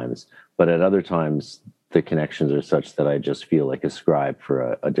sometimes, but at other times the connections are such that I just feel like a scribe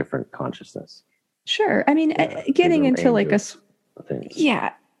for a different consciousness. Sure. I mean, getting into like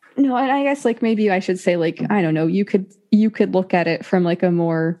no, and I guess like maybe I should say like, I don't know, you could look at it from like a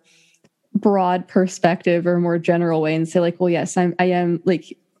more broad perspective or more general way and say like, well, yes, I am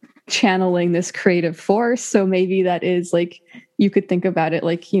like channeling this creative force. So maybe that is like, you could think about it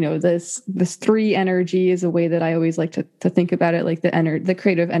like, this three energy is a way that I always like to think about it, like the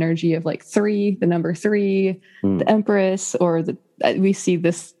creative energy of like three, the number three, the Empress, or we see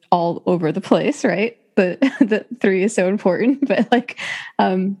this all over the place, right? The three is so important, but like,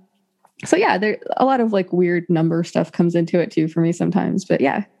 so yeah, there a lot of like weird number stuff comes into it too for me sometimes, but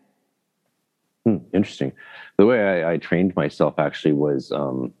yeah. Interesting. The way I trained myself actually was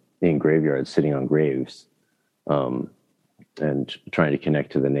in graveyards, sitting on graves, and trying to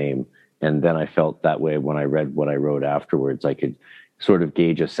connect to the name. And then I felt that way when I read what I wrote afterwards. I could sort of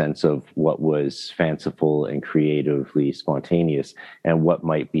gauge a sense of what was fanciful and creatively spontaneous and what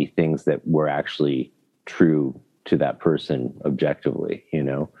might be things that were actually true to that person objectively, who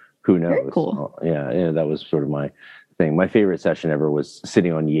knows? Very cool. Yeah, that was sort of my thing. My favorite session ever was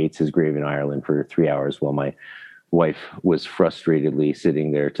sitting on Yeats's grave in Ireland for 3 hours while my wife was frustratedly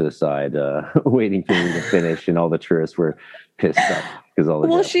sitting there to the side, waiting for me to finish, and all the tourists were pissed off because all the.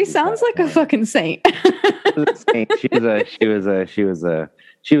 Well, she sounds like a fucking saint.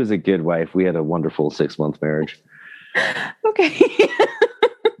 She was a good wife. We had a wonderful 6-month marriage. Okay.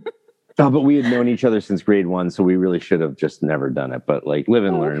 But we had known each other since grade 1, so we really should have just never done it. But like, live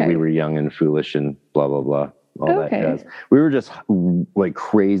and learn. Okay. We were young and foolish and blah blah blah. All that jazz. We were just like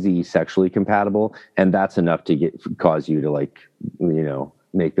crazy sexually compatible, and that's enough to cause you to like,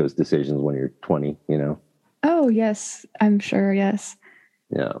 make those decisions when you're 20. Oh yes, I'm sure. Yes.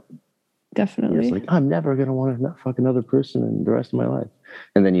 Yeah. Definitely. It's like, I'm never gonna want to fuck another person in the rest of my life,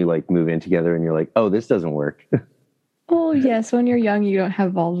 and then you like move in together, and you're like, oh, this doesn't work. Well, yes. When you're young, you don't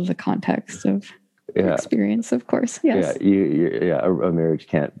have all of the context of experience, of course. Yes. Yeah. A marriage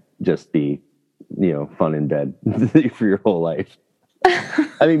can't just be, fun in bed for your whole life.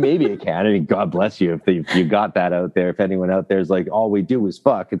 I mean, maybe it can. I mean, God bless you if you got that out there. If anyone out there is like, all we do is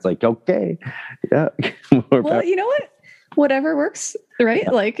fuck, it's like, okay, yeah. Well, you know what? Whatever works, right?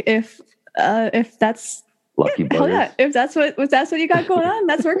 Yeah. Like if that's lucky, hell yeah. If that's what you got going on,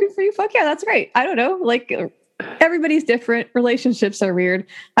 that's working for you. Fuck yeah, that's great. I don't know, like. Everybody's different. Relationships are weird.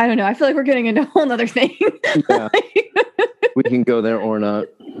 I don't know. I feel like we're getting into a whole nother thing. Yeah. We can go there or not.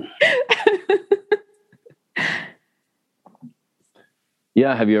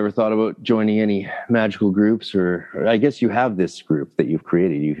 Yeah. Have you ever thought about joining any magical groups, or I guess you have this group that you've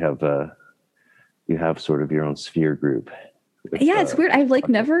created. You have sort of your own sphere group. Yeah, it's weird. I've like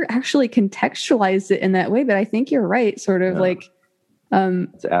never actually contextualized it in that way, but I think you're right. Sort of like,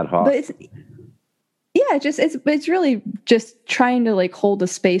 it's ad hoc. But it's really just trying to like hold a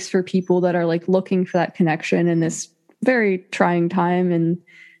space for people that are like looking for that connection in this very trying time.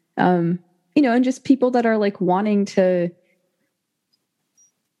 And and just people that are like wanting to,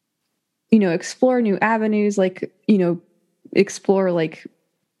 explore new avenues, like, explore like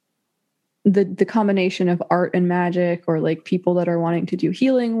the combination of art and magic, or like people that are wanting to do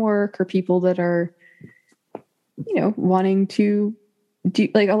healing work, or people that are, wanting to do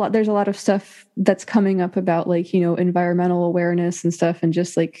like there's a lot of stuff that's coming up about like, environmental awareness and stuff, and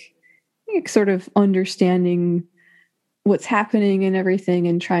just like sort of understanding what's happening and everything,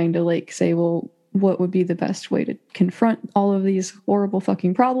 and trying to like say, well, what would be the best way to confront all of these horrible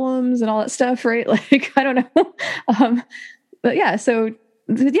fucking problems and all that stuff, right? Like, I don't know. But yeah, so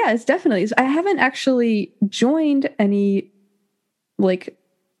yeah, it's definitely, I haven't actually joined any like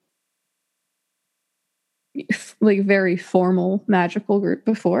very formal magical group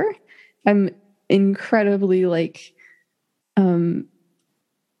before. I'm incredibly like,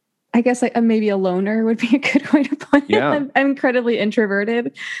 I guess like maybe a loner would be a good way to put it. Yeah. I'm incredibly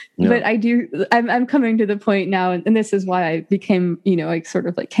introverted, but I'm coming to the point now, and this is why I became, like sort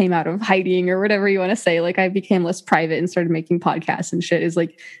of like came out of hiding or whatever you want to say. Like I became less private and started making podcasts and shit, is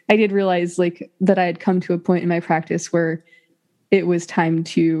like, I did realize like that I had come to a point in my practice where it was time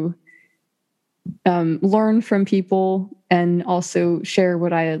to learn from people and also share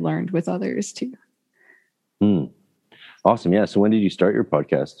what I had learned with others too. Awesome. Yeah. So when did you start your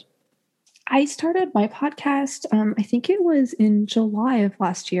podcast? I started my podcast, I think it was in July of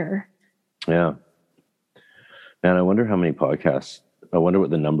last year. Yeah. Man, I wonder how many podcasts, I wonder what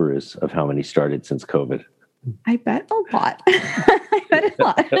the number is of how many started since COVID. I bet a lot. I bet a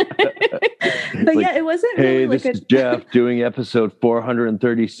lot. But like, yeah, it wasn't hey, really this is Jeff doing episode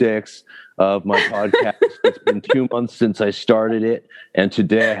 436 of my podcast. It's been 2 months since I started it, and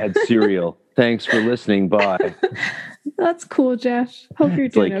today I had cereal. Thanks for listening. Bye. That's cool, Jeff. Hope you're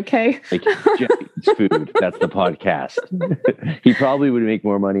doing okay. Like Jeff eats food. That's the podcast. He probably would make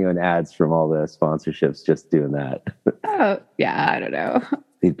more money on ads from all the sponsorships just doing that. Oh, yeah, I don't know.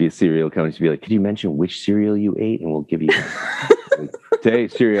 There'd be a cereal company to be like, could you mention which cereal you ate? And we'll give you like, today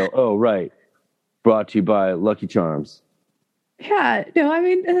cereal. Oh, right. Brought to you by Lucky Charms. Yeah, no, I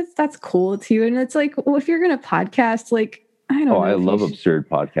mean, that's cool too. And it's like, well, if you're going to podcast, like, I don't know. Oh, I love absurd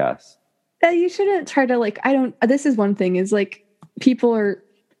podcasts. You shouldn't try to like, this is one thing is like, people are,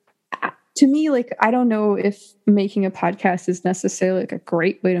 to me, like, I don't know if making a podcast is necessarily like a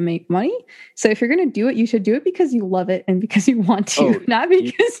great way to make money. So if you're going to do it, you should do it because you love it and because you want to, not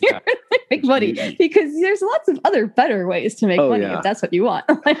because you're going to make money, because there's lots of other better ways to make money if that's what you want.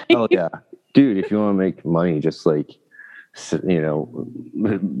 Oh yeah. Dude, if you want to make money, just like,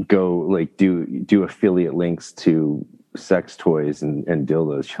 go like do affiliate links to sex toys and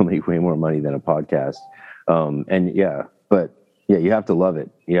dildos. You'll make way more money than a podcast. But you have to love it.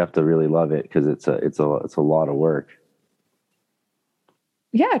 You have to really love it because it's a lot of work.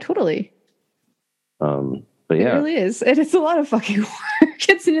 Yeah, totally. But yeah, it really is. It's a lot of fucking work.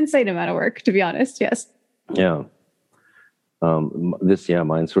 It's an insane amount of work, to be honest. Yes. Yeah.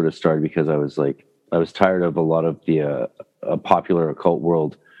 Mine sort of started because I was tired of a lot of the popular occult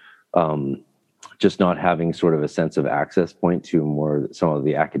world just not having sort of a sense of access point to some of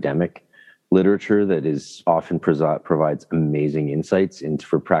the academic literature that is often provides amazing insights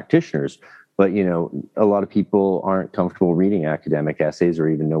for practitioners. But, a lot of people aren't comfortable reading academic essays or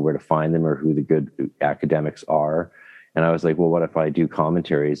even know where to find them or who the good academics are. And I was like, well, what if I do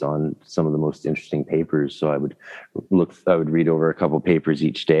commentaries on some of the most interesting papers? So I would read over a couple papers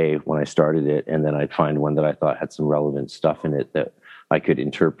each day when I started it. And then I'd find one that I thought had some relevant stuff in it that I could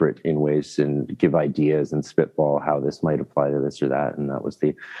interpret in ways and give ideas and spitball how this might apply to this or that. And that was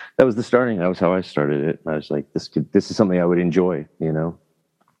the starting. That was how I started it. I was like, this is something I would enjoy,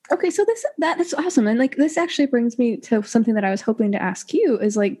 Okay. So that's awesome. And like, this actually brings me to something that I was hoping to ask you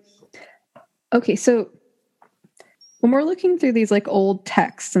is like, okay, so when we're looking through these like old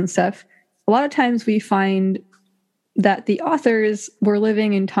texts and stuff, a lot of times we find that the authors were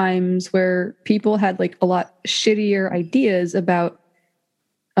living in times where people had like a lot shittier ideas about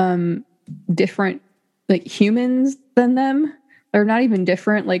different like humans than them, or not even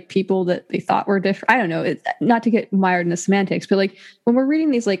different, like people that they thought were different. I don't know. It's not to get mired in the semantics, but like when we're reading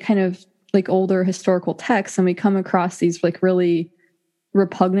these like kind of like older historical texts and we come across these like really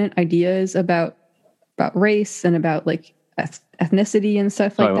repugnant ideas about race and about like ethnicity and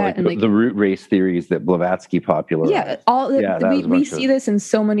stuff like that, and like the root race theories that Blavatsky popularized. We see this in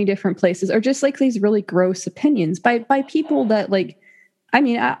so many different places, or just like these really gross opinions by people that like, I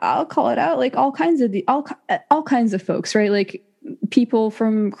mean, I'll call it out, like all kinds of folks, right? Like people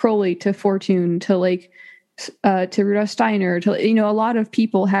from Crowley to Fortune to like to Rudolf Steiner to a lot of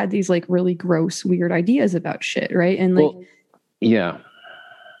people had these like really gross, weird ideas about shit, right? And like,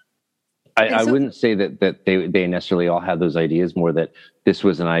 I wouldn't say that they necessarily all had those ideas, more that this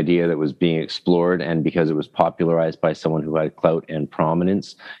was an idea that was being explored, and because it was popularized by someone who had clout and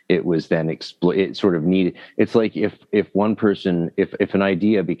prominence, it was then it sort of needed. It's like if one person, if an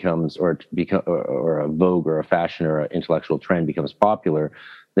idea becomes or a vogue or a fashion or an intellectual trend becomes popular,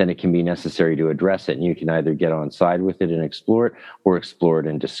 then it can be necessary to address it. And you can either get on side with it and explore it, or explore it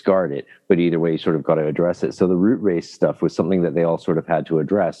and discard it. But either way, you sort of got to address it. So the root race stuff was something that they all sort of had to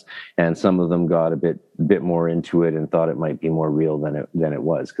address. And some of them got a bit more into it and thought it might be more real than it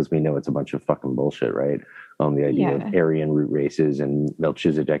was, because we know it's a bunch of fucking bullshit, right? The idea of Aryan root races and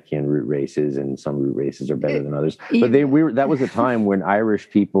Melchizedekian root races, and some root races are better than others. But that was a time when Irish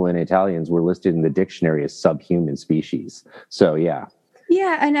people and Italians were listed in the dictionary as subhuman species. So yeah.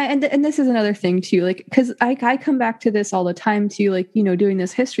 Yeah, and this is another thing too, like, because I come back to this all the time too, like, doing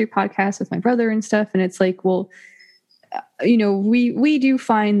this history podcast with my brother and stuff, and it's like, well, we do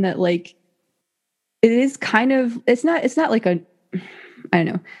find that, like, it is kind of, it's not like I don't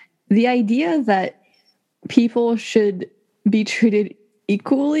know, the idea that people should be treated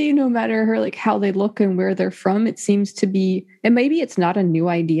equally no matter how they look and where they're from. It seems to be, and maybe it's not a new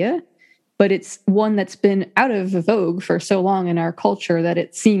idea, but it's one that's been out of vogue for so long in our culture that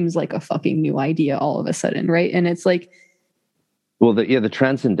it seems like a fucking new idea all of a sudden, right? And it's like, well, the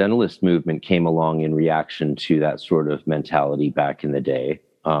transcendentalist movement came along in reaction to that sort of mentality back in the day,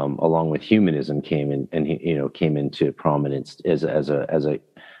 along with humanism came into prominence as a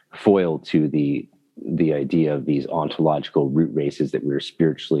foil to the idea of these ontological root races that we were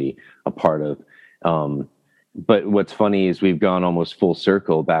spiritually a part of. But what's funny is we've gone almost full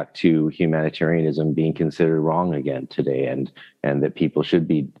circle back to humanitarianism being considered wrong again today, and that people should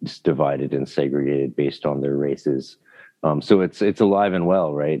be divided and segregated based on their races. So it's alive and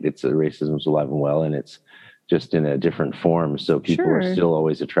well, right? Racism's alive and well, and it's just in a different form. So people are still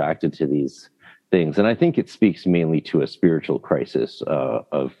always attracted to these things. And I think it speaks mainly to a spiritual crisis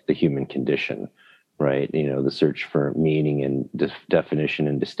of the human condition. Right, the search for meaning and definition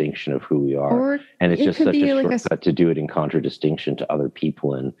and distinction of who we are, and it's just such a shortcut to do it in contradistinction to other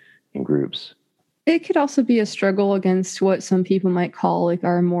people and groups. It could also be a struggle against what some people might call like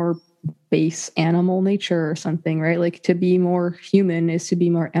our more base animal nature or something, right? Like, to be more human is to be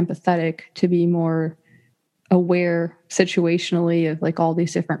more empathetic, to be more aware situationally of like all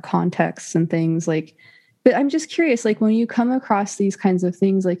these different contexts and things like. But I'm just curious, like, when you come across these kinds of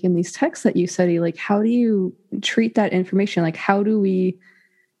things, like in these texts that you study, like, how do you treat that information? Like, how do we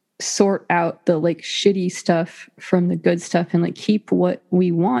sort out the like shitty stuff from the good stuff and like keep what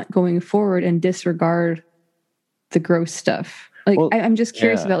we want going forward and disregard the gross stuff? Like, well, I'm just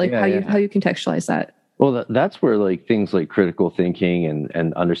curious about like how you contextualize that. Well, that's where like things like critical thinking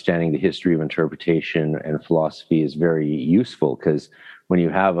and understanding the history of interpretation and philosophy is very useful, because when you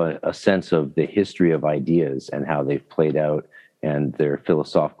have a sense of the history of ideas and how they've played out and their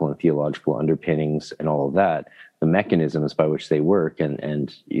philosophical and theological underpinnings and all of that, the mechanisms by which they work,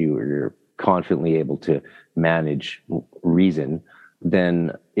 and you're confidently able to manage reason,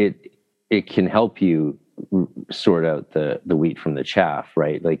 then it can help you sort out the wheat from the chaff,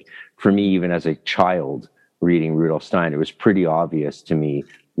 right? Like, for me, even as a child reading Rudolf Steiner, it was pretty obvious to me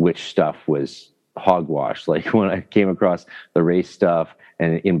which stuff was hogwash. Like, when I came across the race stuff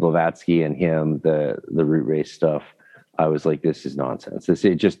and in Blavatsky and him, the root race stuff, I was like, this is nonsense.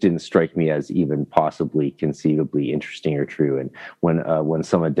 It just didn't strike me as even possibly conceivably interesting or true. And when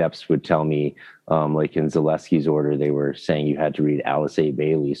some adepts would tell me, like in Zaleski's order, they were saying you had to read Alice A.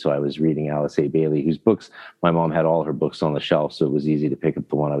 Bailey. So I was reading Alice A. Bailey, whose books, my mom had all her books on the shelf, so it was easy to pick up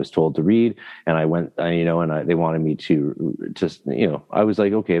the one I was told to read. And I went, they wanted me to just, I was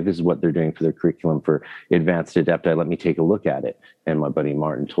like, okay, if this is what they're doing for their curriculum for advanced adepti, let me take a look at it. And my buddy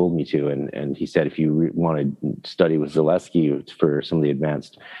Martin told me to, and he said, if you want to study with Zaleski for some of the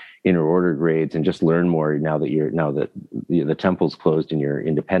advanced inner order grades and just learn more now that the temple's closed and you're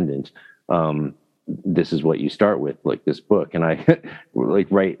independent, this is what you start with, like this book. And I like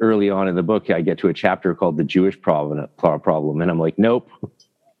right early on in the book, I get to a chapter called the Jewish problem, and I'm like, nope.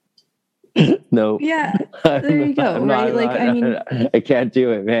 No. Yeah, there you go. Right? I can't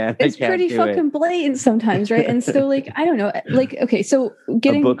do it, man. It's pretty fucking blatant sometimes, right? And so, like, I don't know. Like, okay, so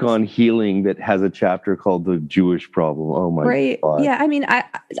getting a book on healing that has a chapter called the Jewish problem. Oh my God. Yeah, I mean,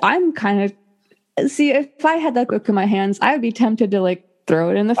 I'm kind of see, if I had that book in my hands, I would be tempted to like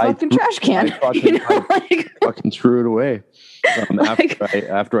throw it in the fucking trash can. I fucking threw it away.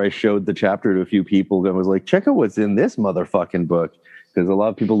 After I showed the chapter to a few people, that was like, check out what's in this motherfucking book. Because a lot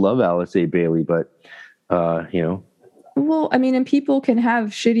of people love Alice A. Bailey, but, Well, I mean, and people can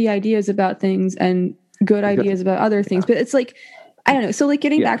have shitty ideas about things and good ideas about other things. But it's like, I don't know. So like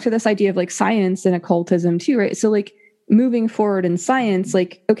getting back to this idea of like science and occultism too, right? So like moving forward in science,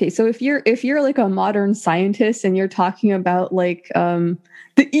 like, okay, so if you're like a modern scientist and you're talking about like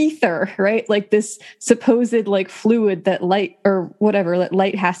the ether, right? Like this supposed like fluid that light or whatever that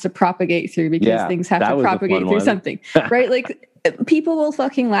light has to propagate through because things have to propagate through something, right? Like people will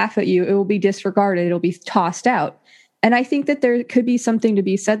fucking laugh at you. It will be disregarded. It'll be tossed out. And I think that there could be something to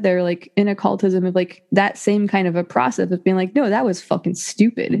be said there, like in occultism, of like that same kind of a process of being like, no, that was fucking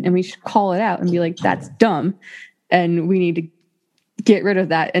stupid. And we should call it out and be like, that's dumb. And we need to get rid of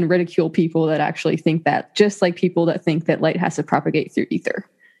that and ridicule people that actually think that, just like people that think that light has to propagate through ether.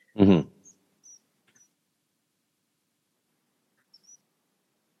 Mm-hmm.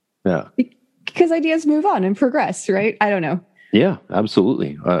 Yeah. Because ideas move on and progress, right? I don't know. Yeah,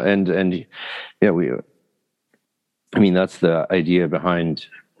 absolutely. And yeah, I mean, that's the idea behind,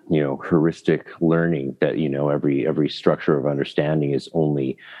 heuristic learning, that, every structure of understanding is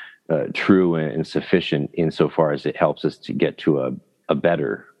only true and sufficient insofar as it helps us to get to a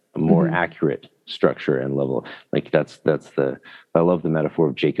better, a more accurate structure and level. Like I love the metaphor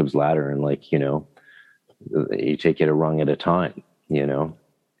of Jacob's ladder, and like, you take it a rung at a time,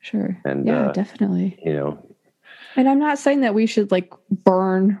 Sure. And yeah, definitely. And I'm not saying that we should like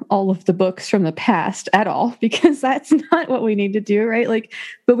burn all of the books from the past at all, because that's not what we need to do, right? Like,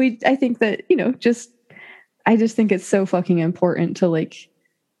 but I think that, I just think it's so fucking important to like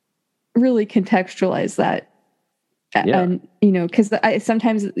really contextualize that. Yeah. And, because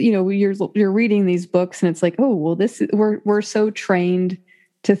sometimes, you're reading these books and it's like, oh, well, we're so trained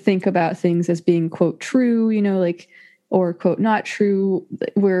to think about things as being, quote, true, like, or quote, not true,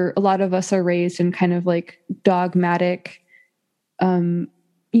 where a lot of us are raised in kind of like dogmatic,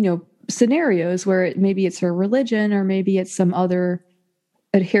 scenarios where maybe it's a religion or maybe it's some other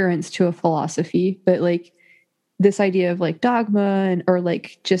adherence to a philosophy. But like this idea of like dogma or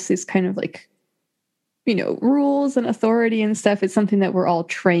like just this kind of like, rules and authority and stuff, it's something that we're all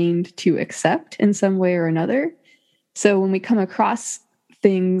trained to accept in some way or another. So when we come across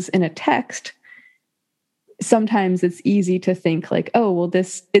things in a text, sometimes it's easy to think like, oh, well,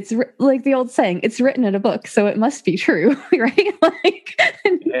 it's like the old saying, it's written in a book, so it must be true, right? Like,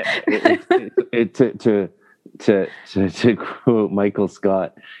 to quote Michael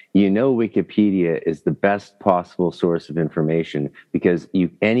Scott, Wikipedia is the best possible source of information because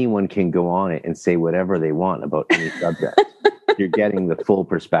anyone can go on it and say whatever they want about any subject. You're getting the full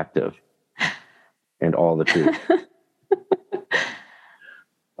perspective and all the truth.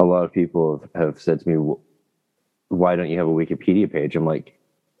 A lot of people have said to me, why don't you have a Wikipedia page? I'm like,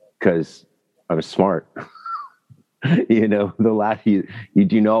 because I'm smart. You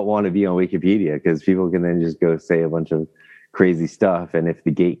do not want to be on Wikipedia because people can then just go say a bunch of crazy stuff. And if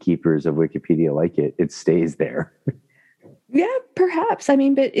the gatekeepers of Wikipedia like it, it stays there. Yeah, perhaps. I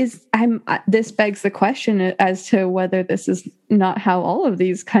mean, but this begs the question as to whether this is not how all of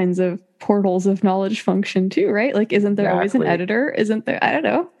these kinds of portals of knowledge function too, right? Like, isn't there always an editor? Isn't there? I don't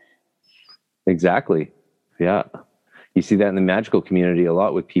know. Exactly. Yeah. You see that in the magical community a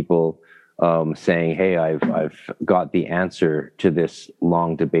lot with people saying, hey, I've got the answer to this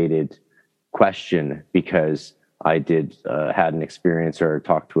long debated question because I had an experience or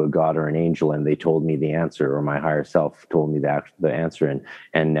talked to a god or an angel and they told me the answer, or my higher self told me the answer.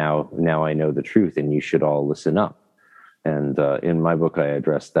 And now I know the truth and you should all listen up. And in my book, I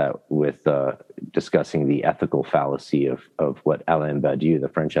addressed that with discussing the ethical fallacy of what Alain Badiou, the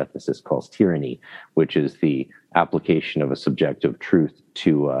French ethicist, calls tyranny, which is the application of a subjective truth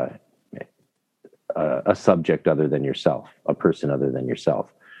to a subject other than yourself, a person other than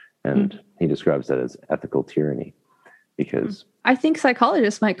yourself. And he describes that as ethical tyranny because... I think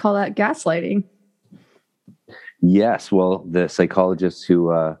psychologists might call that gaslighting. Yes, well, the psychologists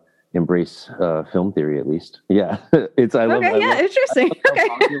who... embrace film theory, at least. Yeah, interesting.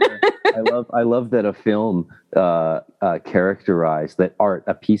 I love that a film characterized that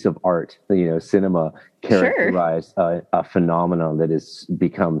a piece of art, cinema characterized a phenomenon that has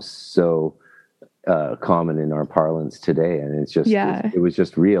become so common in our parlance today, and it's just it was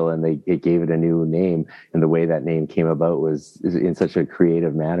just real, and it gave it a new name, and the way that name came about was in such a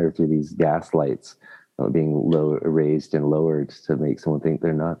creative manner through these gaslights. Being raised and lowered to make someone think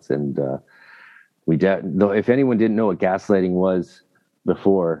they're nuts. And if anyone didn't know what gaslighting was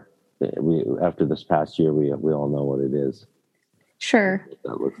before, after this past year, we all know what it is. Sure.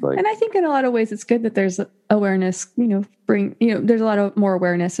 That looks like. And I think in a lot of ways it's good that there's awareness, there's a lot of more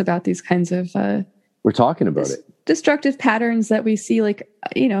awareness about these kinds of we're talking about it. Destructive patterns that we see,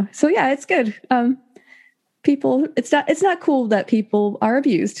 so yeah, it's good. People, it's not cool that people are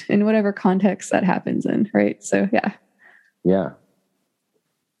abused in whatever context that happens in, right? So yeah.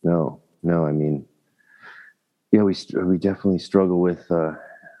 No. I mean, yeah, we definitely struggle with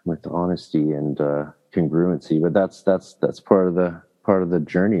honesty and congruency, but that's part of the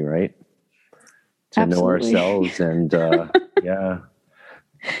journey, right? To Absolutely. know ourselves and yeah,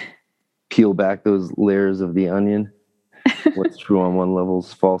 peel back those layers of the onion. What's true on one level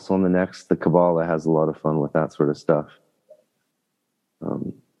is false on the next. The Kabbalah has a lot of fun with that sort of stuff.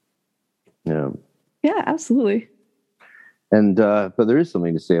 Yeah. Yeah, absolutely. And but there is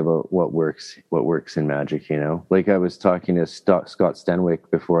something to say about what works in magic, you know. Like I was talking to Scott Stenwick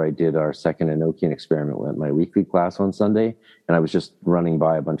before I did our second Enochian experiment with my weekly class on Sunday, and I was just running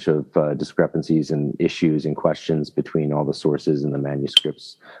by a bunch of discrepancies and issues and questions between all the sources and the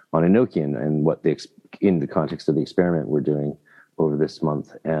manuscripts on Enochian and what in the context of the experiment we're doing over this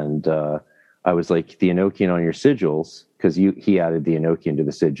month. And I was like, the Enochian on your sigils, because he added the Enochian to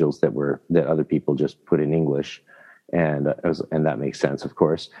the sigils that other people just put in English. And that makes sense, of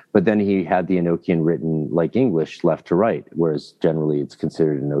course. But then he had the Enochian written like English, left to right, whereas generally it's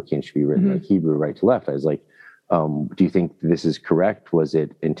considered Enochian should be written like Hebrew, right to left. I was like, do you think this is correct? Was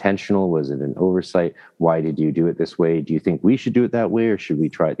it intentional? Was it an oversight? Why did you do it this way? Do you think we should do it that way, or should we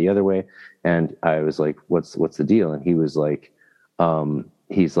try it the other way? And I was like, what's the deal? And he was like,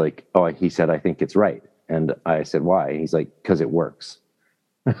 he said, I think it's right. And I said, why? And he's like, because it works.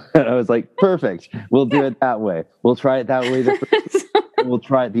 And I was like, perfect. We'll do it that way. We'll try it that way. We'll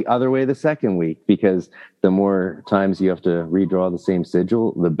try it the other way the second week, because the more times you have to redraw the same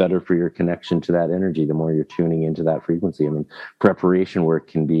sigil, the better for your connection to that energy, the more you're tuning into that frequency. I mean, preparation work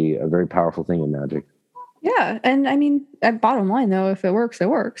can be a very powerful thing in magic. Yeah. And I mean, at bottom line though, if it works,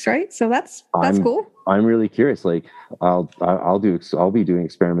 right? So that's cool. I'm really curious. Like I'll be doing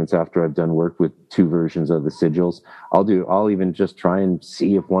experiments after I've done work with two versions of the sigils. I'll even just try and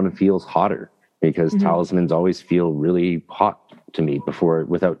see if one feels hotter, because talismans always feel really hot to me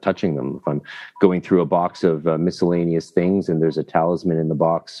without touching them. If I'm going through a box of miscellaneous things and there's a talisman in the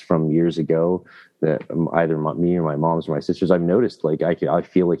box from years ago that either me or my mom's or my sister's, I've noticed like I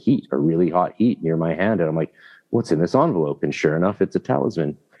feel a really hot heat near my hand, and I'm like, what's in this envelope? And sure enough, it's a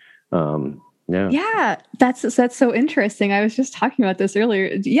talisman. Yeah, that's so interesting. I was just talking about this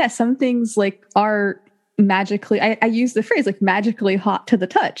earlier. Yeah, some things like are magically, I use the phrase like magically hot to the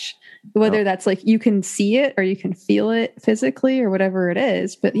touch, whether that's like you can see it or you can feel it physically or whatever it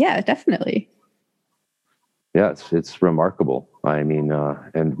is. But yeah, definitely. Yeah, it's remarkable. I mean,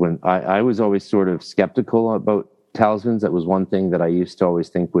 and when I was always sort of skeptical about talismans, that was one thing that I used to always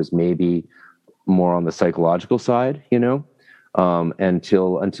think was maybe more on the psychological side, you know,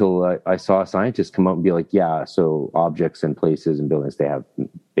 until I saw a scientist come out and be like, yeah, so objects and places and buildings, they have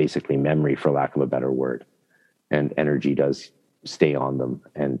basically memory, for lack of a better word, and energy does stay on them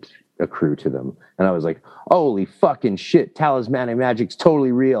and accrue to them. And I was like, holy fucking shit, talismanic magic's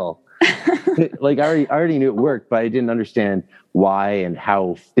totally real. Like I already knew it worked, but I didn't understand why and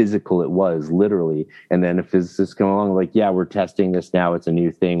how physical it was, literally. And then a physicist come along like, yeah, we're testing this now. It's a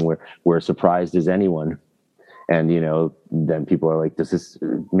new thing. We're surprised as anyone. And, you know, then people are like, does this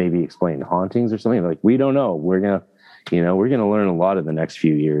maybe explain hauntings or something? Like, we don't know. We're going to learn a lot in the next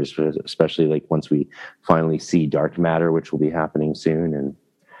few years, especially like once we finally see dark matter, which will be happening soon. And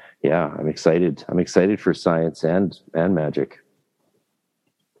yeah, I'm excited. I'm excited for science and magic.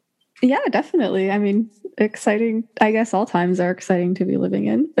 Yeah, definitely. I mean, exciting. I guess all times are exciting to be living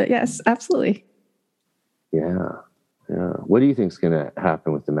in, but yes, absolutely. Yeah. What do you think is going to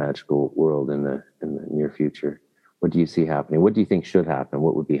happen with the magical world in the near future? What do you see happening? What do you think should happen?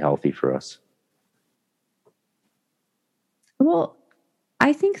 What would be healthy for us? Well,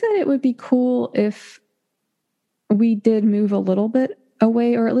 I think that it would be cool if we did move a little bit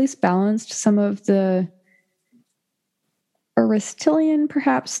away, or at least balanced some of the Aristotelian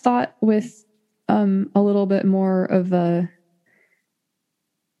perhaps thought with a little bit more of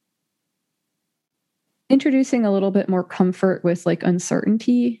introducing a little bit more comfort with like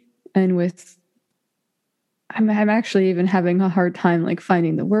uncertainty, and with I'm actually even having a hard time like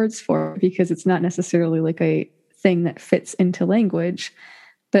finding the words for it, because it's not necessarily like a thing that fits into language,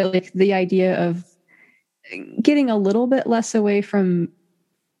 but like the idea of getting a little bit less away from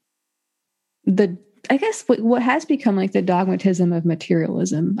I guess what has become like the dogmatism of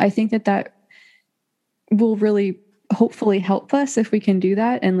materialism. I think that will really hopefully help us if we can do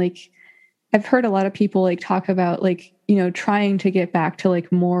that. And like, I've heard a lot of people like talk about like, you know, trying to get back to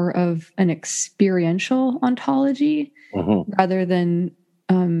like more of an experiential ontology rather than,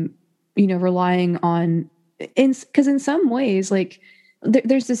 you know, relying on, because in some ways, like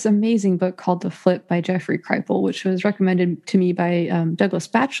there's this amazing book called The Flip by Jeffrey Kripal, which was recommended to me by Douglas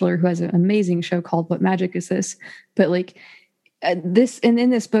Batchelor, who has an amazing show called What Magic Is This? But like, this, and in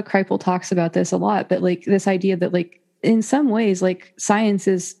this book, Kripal talks about this a lot, but like this idea that like in some ways, like science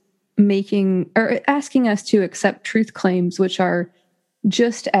is making or asking us to accept truth claims, which are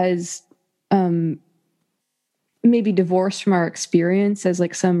just as maybe divorced from our experience as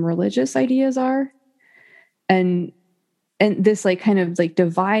like some religious ideas are. And this like kind of like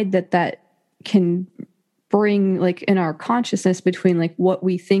divide that can bring like in our consciousness between like what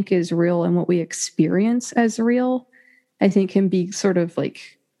we think is real and what we experience as real, I think can be sort of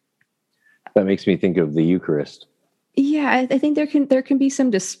like. That makes me think of the Eucharist. Yeah, I think there can be some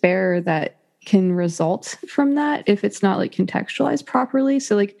despair that can result from that if it's not like contextualized properly.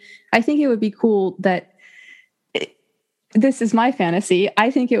 So like, I think it would be cool that this is my fantasy. I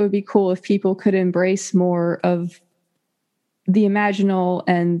think it would be cool if people could embrace more of the imaginal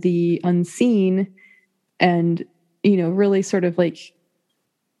and the unseen, and, you know, really sort of like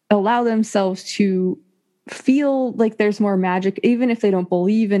allow themselves to feel like there's more magic, even if they don't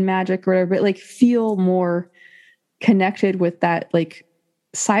believe in magic or whatever, but like feel more connected with that like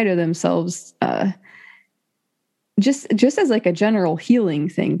side of themselves, just as like a general healing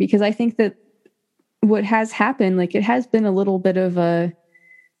thing. Because I think that what has happened, like it has been a little bit of a,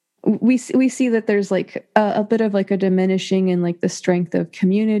 we see that there's like a bit of like a diminishing in like the strength of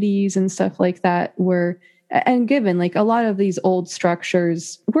communities and stuff like that, where, and given like a lot of these old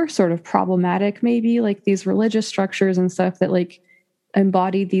structures were sort of problematic, maybe like these religious structures and stuff that like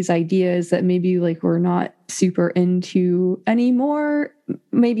embodied these ideas that maybe like we're not super into anymore.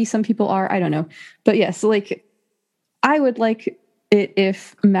 Maybe some people are, I don't know. But yes, like I would like it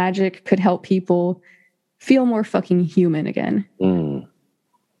if magic could help people feel more fucking human again.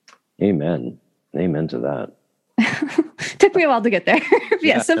 Amen. Amen to that. Took me a while to get there.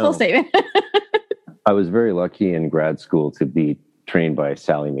 Simple statement. I was very lucky in grad school to be trained by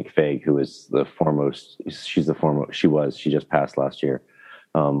Sally McFaig, who is she just passed last year.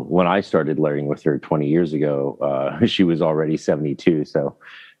 When I started learning with her 20 years ago, she was already 72. So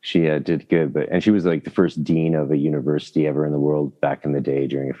she did good, and she was like the first dean of a university ever in the world back in the day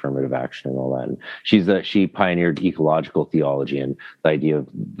during affirmative action and all that. And she pioneered ecological theology and the idea of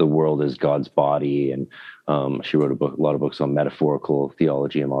the world as God's body. And she wrote a lot of books on metaphorical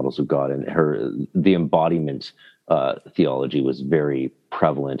theology and models of God. And the embodiment theology was very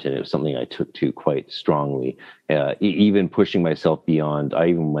prevalent, and it was something I took to quite strongly. Even pushing myself beyond, I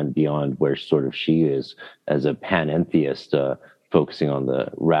even went beyond where sort of she is as a panentheist. Focusing on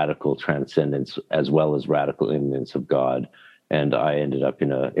the radical transcendence as well as radical immanence of God. And I ended up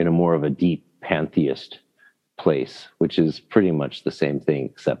in a more of a deep pantheist place, which is pretty much the same thing,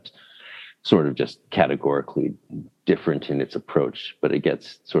 except sort of just categorically different in its approach, but it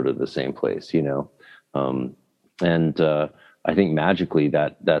gets sort of the same place, you know? And I think magically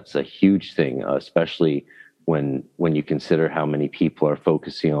that's a huge thing, especially when you consider how many people are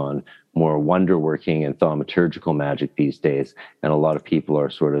focusing on more wonder working and thaumaturgical magic these days. And a lot of people are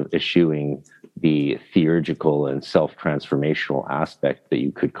sort of eschewing the theurgical and self-transformational aspect that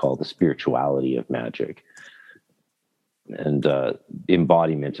you could call the spirituality of magic. And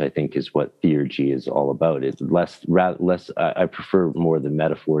embodiment, I think, is what theurgy is all about. It's less. I prefer more the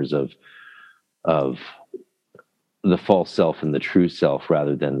metaphors of the false self and the true self,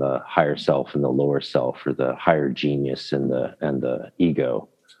 rather than the higher self and the lower self, or the higher genius and the ego.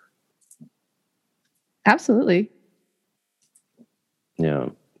 Absolutely. Yeah.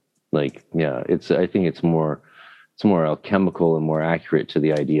 I think it's more alchemical and more accurate to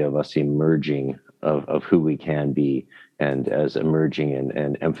the idea of us emerging of who we can be, and as emerging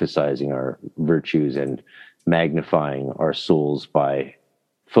and emphasizing our virtues and magnifying our souls by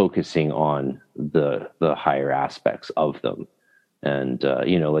focusing on the higher aspects of them. And,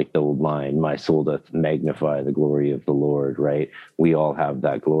 like the line, my soul doth magnify the glory of the Lord, right? We all have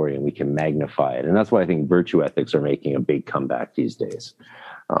that glory and we can magnify it. And that's why I think virtue ethics are making a big comeback these days.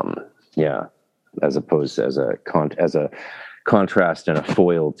 As opposed to as a contrast and a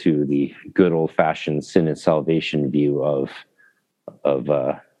foil to the good old fashioned sin and salvation view of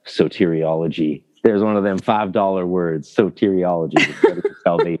soteriology. There's one of them $5 words, soteriology,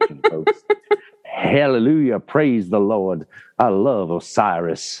 salvation, folks. Hallelujah, praise the Lord. I love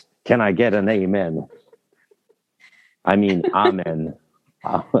Osiris. Can I get an amen? I mean, amen.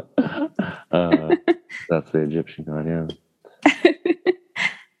 That's the Egyptian god, yeah.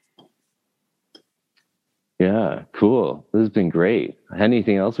 Yeah, cool. This has been great.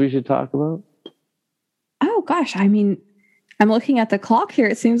 Anything else we should talk about? Oh, gosh. I mean, I'm looking at the clock here.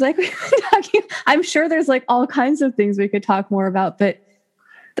 It seems like we've been talking. I'm sure there's like all kinds of things we could talk more about, but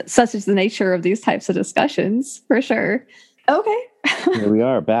such is the nature of these types of discussions, for sure. Okay. Here we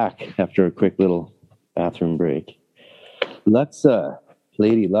are back after a quick little bathroom break. Luxa,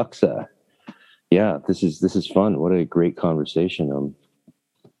 Lady Luxa. Yeah, this is fun. What a great conversation.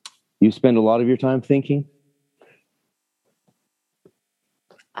 You spend a lot of your time thinking?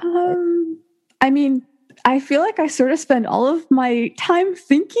 I mean, I feel like I sort of spend all of my time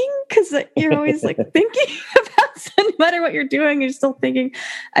thinking, because you're always like thinking about something, no matter what you're doing, you're still thinking.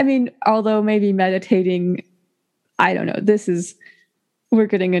 I mean, although maybe meditating, I don't know. We're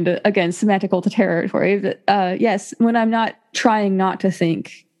getting into, again, semantical territory. But yes, when I'm not trying not to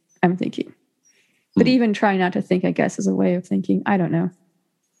think, I'm thinking. But even trying not to think, I guess, is a way of thinking. I don't know.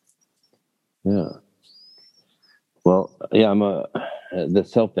 Yeah. Well, yeah, the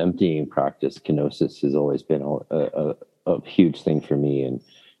self-emptying practice, kenosis, has always been a huge thing for me, and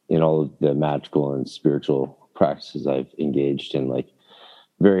in all of the magical and spiritual practices I've engaged in, like,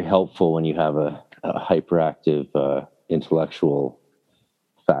 very helpful when you have a hyperactive intellectual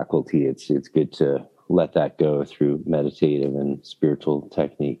faculty. It's good to let that go through meditative and spiritual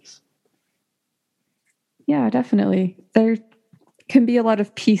techniques. Yeah, definitely. There can be a lot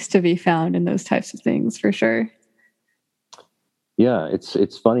of peace to be found in those types of things, for sure. Yeah,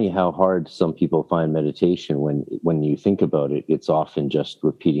 it's funny how hard some people find meditation. When you think about it, it's often just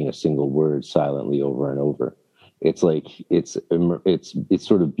repeating a single word silently over and over. It's like it's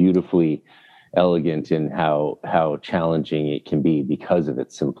sort of beautifully elegant in how challenging it can be because of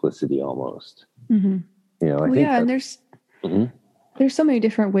its simplicity almost. Mm-hmm. I think and there's so many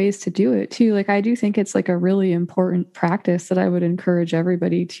different ways to do it too. Like, I do think it's like a really important practice that I would encourage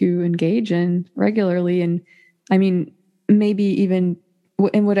everybody to engage in regularly. And I mean, maybe even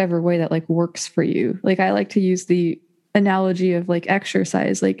in whatever way that like works for you. Like, I like to use the analogy of like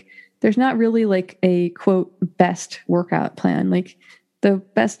exercise. Like, there's not really like a quote best workout plan. Like, the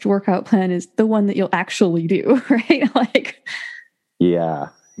best workout plan is the one that you'll actually do, right? Like, yeah.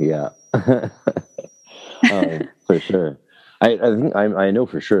 For sure. I think I know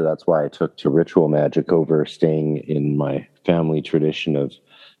for sure that's why I took to ritual magic over staying in my family tradition of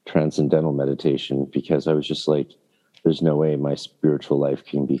transcendental meditation, because I was just like, there's no way my spiritual life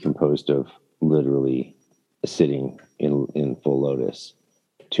can be composed of literally sitting in full lotus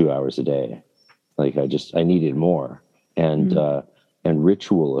 2 hours a day. Like, I needed more. And and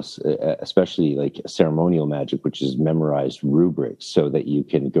ritual, especially like ceremonial magic, which is memorized rubrics so that you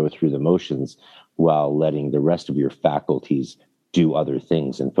can go through the motions while letting the rest of your faculties do other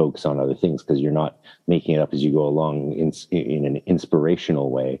things and focus on other things, because you're not making it up as you go along in an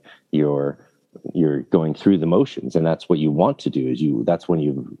inspirational way. You're going through the motions, and that's what you want to do. That's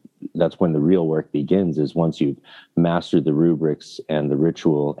when the real work begins, is once you've mastered the rubrics and the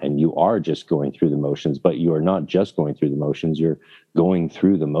ritual, and you are just going through the motions. But you are not just going through the motions, you're going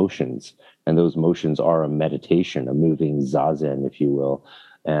through the motions, and those motions are a meditation, a moving zazen, if you will.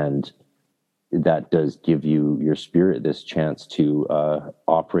 And that does give your spirit this chance to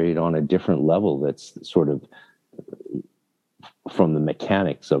operate on a different level that's sort of from the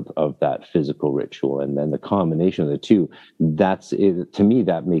mechanics of that physical ritual. And then the combination of the two, that's it, to me,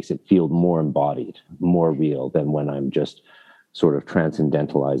 that makes it feel more embodied, more real than when I'm just sort of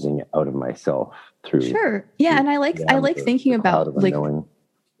transcendentalizing out of myself through. Sure. Yeah. And I like thinking about like,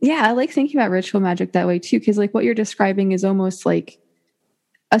 yeah, I like thinking about ritual magic that way too. Cause like what you're describing is almost like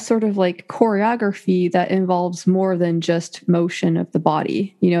a sort of like choreography that involves more than just motion of the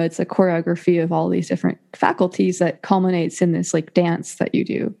body. It's a choreography of all these different faculties that culminates in this like dance that you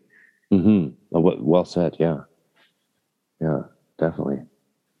do. Mm-hmm. Well said. Yeah. Yeah, definitely.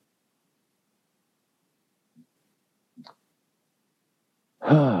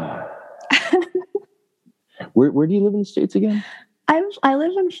 Where do you live in the States again? I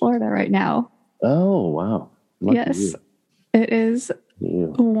live in Florida right now. Oh, wow. Lucky yes. You. It is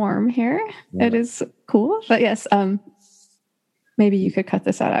warm here. Yeah. It is cool. But yes, maybe you could cut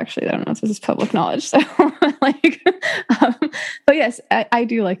this out, actually. I don't know if this is public knowledge. So like, but yes, I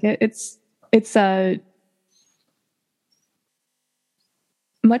do like it. It's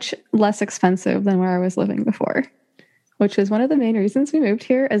much less expensive than where I was living before, which is one of the main reasons we moved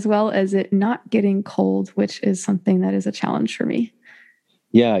here, as well as it not getting cold, which is something that is a challenge for me.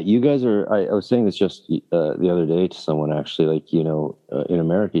 Yeah, you guys are. I was saying this just the other day to someone, actually. Like, in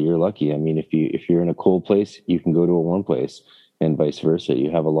America, you're lucky. I mean, if you're in a cold place, you can go to a warm place, and vice versa.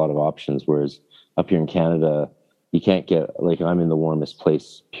 You have a lot of options. Whereas up here in Canada, you can't get, like, I'm in the warmest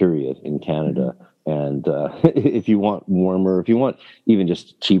place, period, in Canada. And if you want warmer, if you want even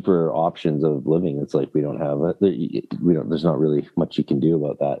just cheaper options of living, it's like we don't have it. There's not really much you can do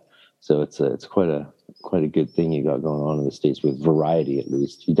about that. So it's quite a good thing you got going on in the States with variety. At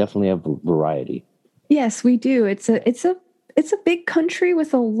least you definitely have variety. Yes, we do. It's it's a big country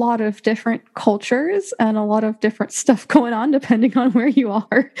with a lot of different cultures and a lot of different stuff going on depending on where you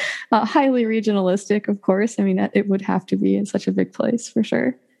are. Highly regionalistic, of course. I mean, it would have to be in such a big place for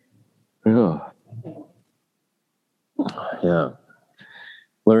sure. Yeah.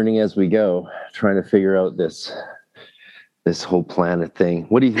 Learning as we go, trying to figure out this whole planet thing.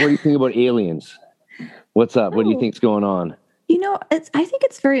 What do you think about aliens? What's up? What do you think's going on? I think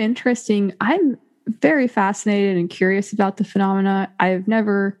it's very interesting. I'm very fascinated and curious about the phenomena. I've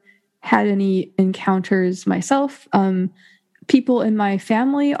never had any encounters myself. People in my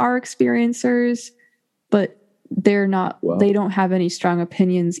family are experiencers, but they're not. Well, they don't have any strong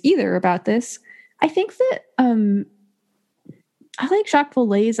opinions either about this. I think that I like Jacques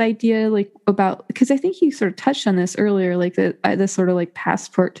Vallée's idea, like about, because I think you sort of touched on this earlier, like this sort of like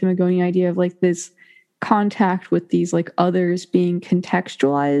passport to Magoni idea of like this contact with these like others being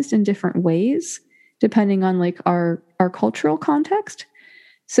contextualized in different ways depending on like our cultural context.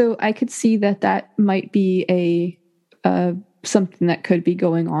 So I could see that might be a something that could be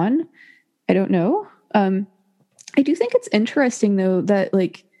going on. I don't know. I do think it's interesting though that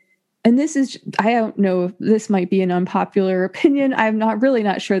like, and this is, I don't know if this might be an unpopular opinion. I'm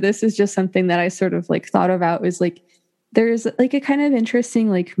not sure. This is just something that I sort of like thought about is like, there's like a kind of interesting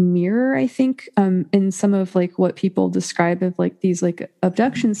like mirror, I think, in some of like what people describe of like these like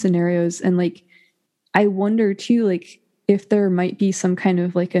abduction scenarios. And like, I wonder too, like if there might be some kind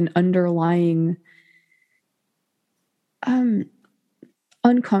of like an underlying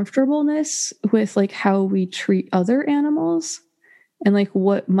uncomfortableness with like how we treat other animals. And like,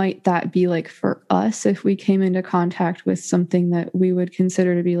 what might that be like for us if we came into contact with something that we would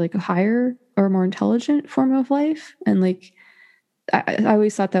consider to be like a higher or more intelligent form of life? And like, I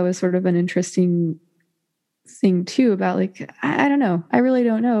always thought that was sort of an interesting thing too about like, I don't know. I really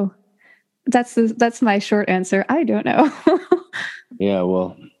don't know. That's my short answer. I don't know. Yeah.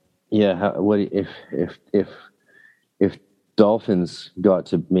 Well, yeah. What if dolphins got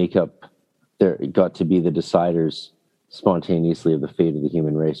to got to be the deciders spontaneously of the fate of the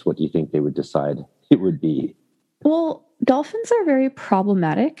human race, what do you think they would decide it would be? Well, dolphins are very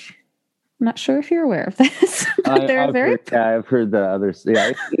problematic. I'm not sure if you're aware of this, but I've heard the others.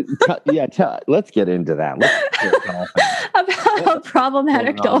 Yeah, let's get into that. About how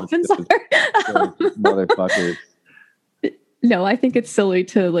problematic dolphins are. Motherfuckers. No, I think it's silly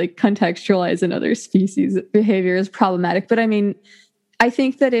to like contextualize another species' behavior as problematic. But I mean, I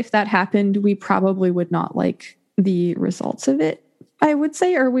think that if that happened, we probably would not like the results of it, I would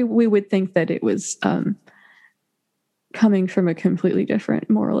say, or we would think that it was coming from a completely different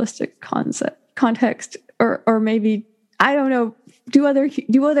moralistic context, or maybe, I don't know, do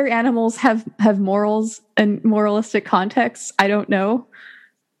other animals have morals and moralistic contexts? I don't know.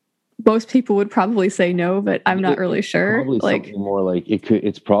 Most people would probably say no, but I'm not really sure. Probably like something more like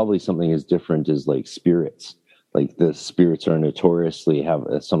it's probably something as different as like spirits. Like the spirits are notoriously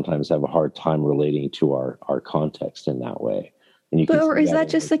sometimes have a hard time relating to our context in that way. And or is that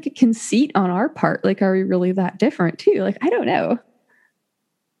just like a conceit on our part? Like, are we really that different too? Like, I don't know.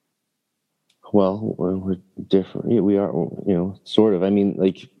 Well, we're different. Yeah, we are, sort of. I mean,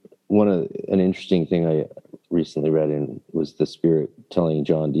 like an interesting thing I recently read was the spirit telling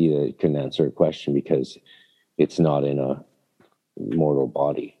John Dee that it couldn't answer a question because it's not in a mortal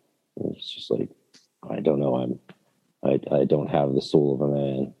body. And it's just like, I don't know. I don't have the soul of a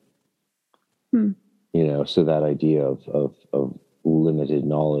man. So that idea of limited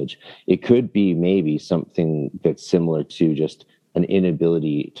knowledge, it could be maybe something that's similar to just an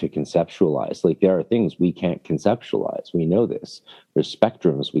inability to conceptualize. Like there are things we can't conceptualize. We know this. There's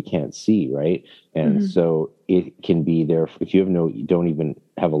spectrums we can't see, right? And so it can be there if you don't even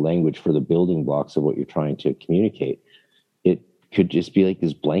have a language for the building blocks of what you're trying to communicate. It could just be like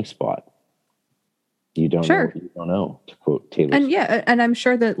this blank spot. You don't know, to quote Taylor. And yeah, and I'm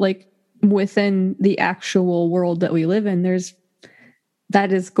sure that like within the actual world that we live in,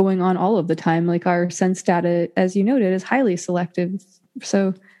 that is going on all of the time. Like our sense data, as you noted, is highly selective.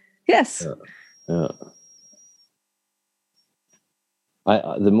 So yes. Yeah.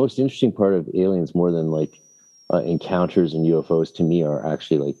 The most interesting part of aliens, more than like encounters and UFOs, to me are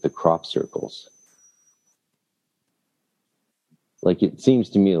actually like the crop circles. Like it seems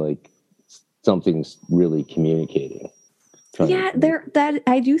to me like something's really communicating. Yeah, that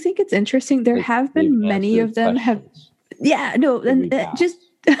I do think it's interesting. There have been many of them questions. I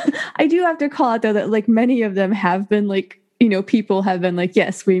do have to call out though that like many of them have been like, people have been like,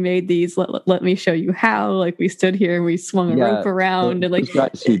 yes, we made these. Let me show you how. Like we stood here and we swung a rope around, and like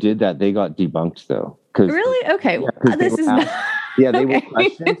guys who did that, they got debunked though. Really? Okay. This is. Yeah, they were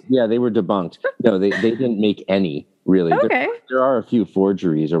questions. Yeah, they were debunked. No, they didn't make any. really. Okay. There are a few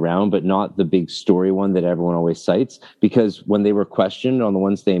forgeries around, but not the big story one that everyone always cites, because when they were questioned on the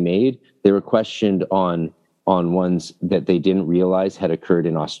ones they made, they were questioned on ones that they didn't realize had occurred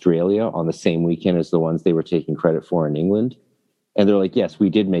in Australia on the same weekend as the ones they were taking credit for in England. And they're like, yes, we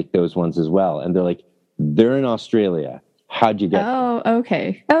did make those ones as well. And they're like, they're in Australia. How'd you get them? Oh,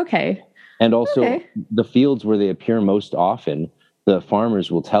 okay. Okay. And also Okay. the fields where they appear most often, the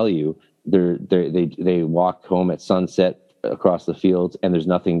farmers will tell you they walk home at sunset across the fields and there's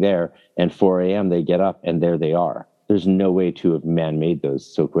nothing there. And 4 a.m. they get up and there they are. There's no way to have man-made those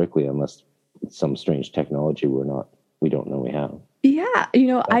so quickly unless it's some strange technology we don't know we have. Yeah,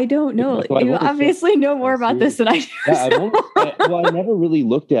 I don't know. So You obviously know more about this than I do. Yeah, I never really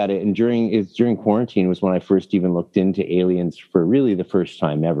looked at it, and during quarantine was when I first even looked into aliens for really the first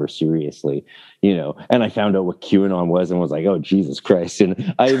time ever seriously, and I found out what QAnon was and was like, oh, Jesus Christ.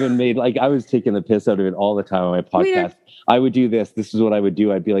 And I even made, I was taking the piss out of it all the time on my podcast. I would do this. This is what I would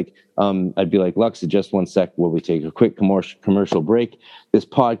do. I'd be like, Luxa, just one sec. Will we take a quick commercial break? This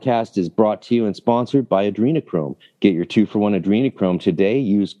podcast is brought to you and sponsored by Adrenochrome. Get your 2-for-1 Adrenochrome today.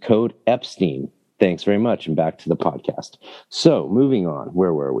 Use code Epstein. Thanks very much. And back to the podcast. So moving on,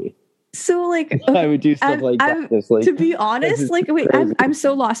 where were we? So I would do stuff like that. To be honest, wait, I'm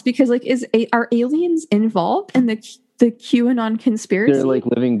so lost because are aliens involved in the QAnon conspiracy? They're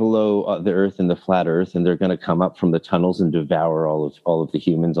living below the earth and the flat earth, and they're going to come up from the tunnels and devour all of the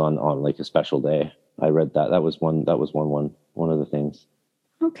humans on a special day. I read that. That was one of the things.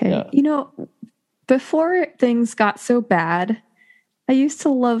 Okay. Yeah. Before things got so bad, I used to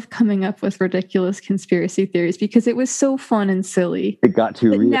love coming up with ridiculous conspiracy theories because it was so fun and silly. It got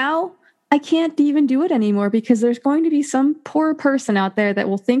too real. Now I can't even do it anymore because there's going to be some poor person out there that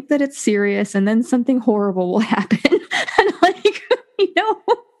will think that it's serious and then something horrible will happen. And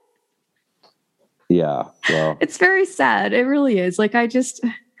yeah, well, it's very sad. It really is. It's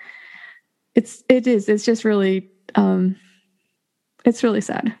just really, it's really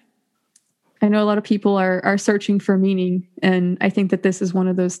sad. I know a lot of people are searching for meaning. And I think that this is one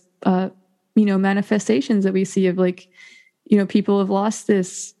of those, manifestations that we see of people have lost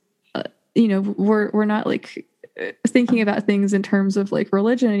this, we're not thinking about things in terms of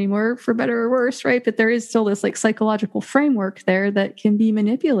religion anymore, for better or worse, right? But there is still this psychological framework there that can be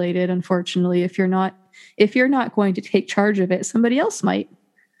manipulated. Unfortunately, if you're not going to take charge of it, somebody else might.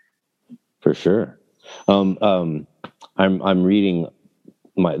 For sure. I'm reading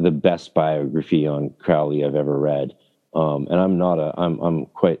the best biography on Crowley I've ever read. And I'm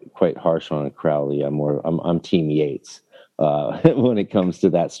quite harsh on Crowley. I'm Team Yates when it comes to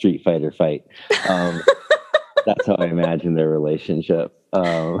that Street Fighter fight. That's how I imagine their relationship.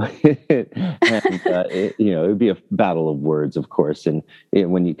 It would be a battle of words, of course, and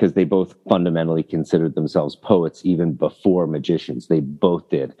because they both fundamentally considered themselves poets even before magicians. They both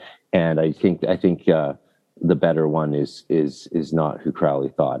did, and I think the better one is not who Crowley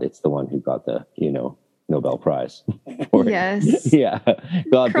thought. It's the one who got the Nobel Prize for it. Yes. Yeah.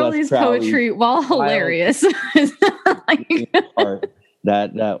 God Crowley's bless Crowley. poetry, while hilarious,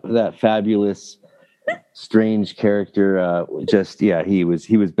 that fabulous, strange character. He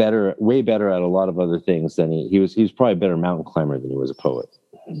was better, way better at a lot of other things than he was probably a better mountain climber than he was a poet.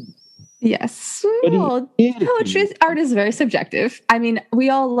 Yes. Well, art is very subjective. I mean, we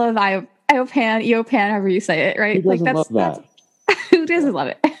all love Eopan, however you say it, right? Who doesn't love that? Who doesn't love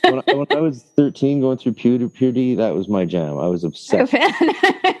it? when I was 13, going through puberty, that was my jam. I was obsessed. I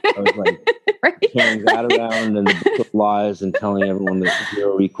was carrying that around and the book of lies and telling everyone that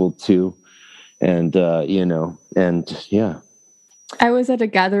 0 equaled 2. And, yeah. I was at a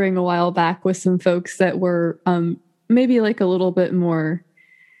gathering a while back with some folks that were maybe a little bit more,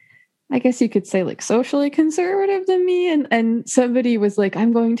 I guess you could say socially conservative than me. And somebody was like,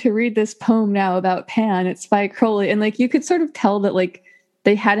 I'm going to read this poem now about Pan. It's by Crowley. And you could sort of tell that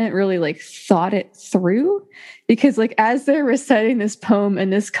they hadn't really thought it through, because as they're reciting this poem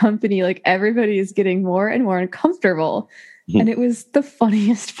in this company, everybody is getting more and more uncomfortable. And it was the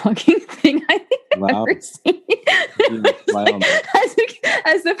funniest fucking thing I think I've ever seen.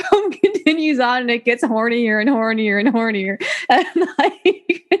 As the poem continues on and it gets hornier and hornier and hornier. And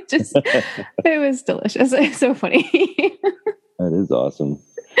it was delicious. It's so funny. That is awesome.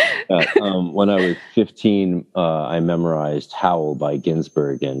 When I was 15, I memorized Howl by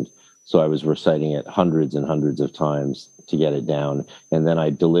Ginsberg. And so I was reciting it hundreds and hundreds of times to get it down. And then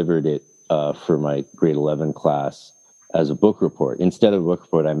I delivered it for my grade 11 class as a book report. Instead of a book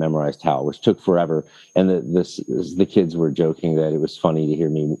report, I memorized Howl, which took forever. And the kids were joking that it was funny to hear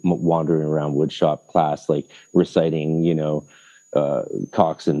me wandering around woodshop class, reciting,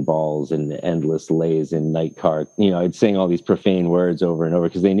 cocks and balls and endless lays in night cart. I'd sing all these profane words over and over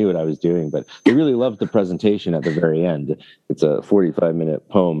because they knew what I was doing, but they really loved the presentation at the very end. It's a 45-minute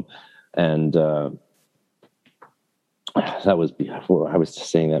poem. And that was, I was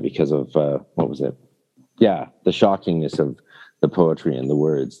just saying that because of, what was it? Yeah, the shockingness of the poetry and the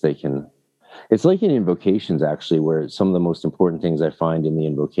words. It's like in invocations, actually, where some of the most important things I find in the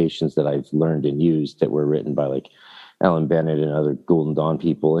invocations that I've learned and used that were written by like Alan Bennett and other Golden Dawn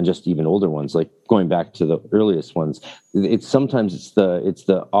people, and just even older ones, like going back to the earliest ones. Sometimes it's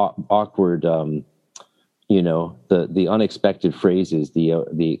the awkward, the unexpected phrases,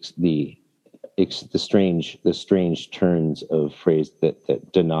 the strange turns of phrase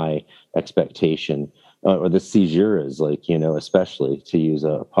that deny expectation, or the caesuras, especially, to use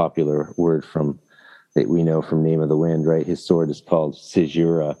a popular word that we know from Name of the Wind, right? His sword is called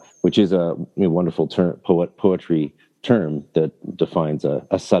caesura, which is a wonderful poetry term that defines a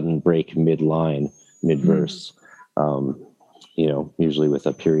sudden break mid-line, mid-verse, usually with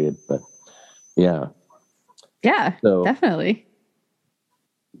a period, but yeah. Yeah, so, definitely.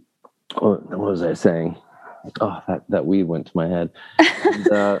 What was I saying? Oh, that weed went to my head.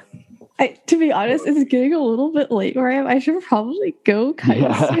 And, to be honest, it's getting a little bit late where I am. I should probably go.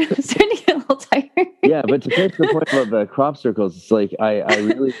 I'm starting to get a little tired. Yeah, but to get to the point about the crop circles, it's like I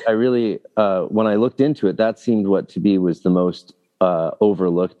really when I looked into it, that seemed was the most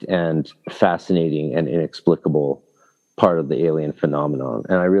overlooked and fascinating and inexplicable part of the alien phenomenon.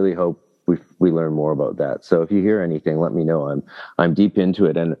 And I really hope we learn more about that. So if you hear anything, let me know. I'm deep into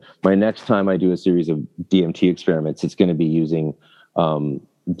it. And my next time I do a series of DMT experiments, it's going to be using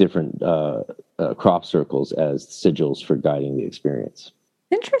different crop circles as sigils for guiding the experience.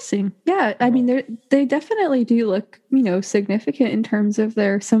 Interesting. Yeah, I mean, they definitely do look, significant in terms of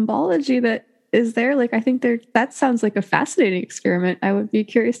their symbology that is there. Like, I think that sounds like a fascinating experiment. I would be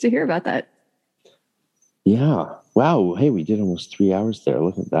curious to hear about that. Yeah. Wow. Hey, we did almost 3 hours there.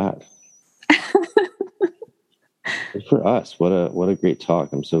 Look at that. Good for us. What a great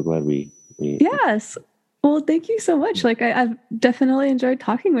talk. I'm so glad we Yes. Well, thank you so much. Like, I've definitely enjoyed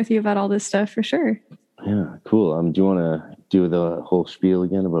talking with you about all this stuff for sure. Yeah, cool. Do you want to do the whole spiel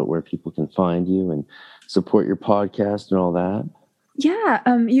again about where people can find you and support your podcast and all that? Yeah,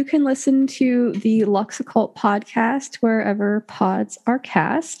 you can listen to the Lux Occult podcast wherever pods are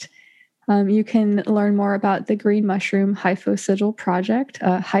cast. You can learn more about the Green Mushroom Hypho Sigil project.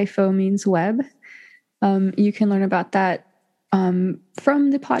 Hypho means web. You can learn about that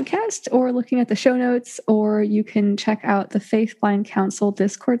from the podcast or looking at the show notes, or you can check out the Faith Blind Council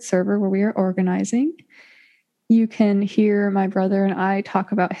Discord server where we are organizing. You can hear my brother and I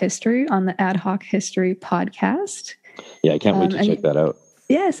talk about history on the Ad Hoc History podcast. Yeah, I can't wait to check that out.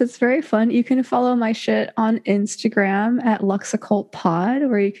 Yes, it's very fun. You can follow my shit on Instagram at Lux Occult Pod,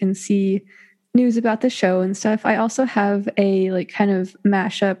 where you can see news about the show and stuff. I also have a kind of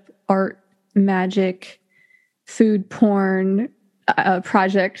mashup art, magic, food porn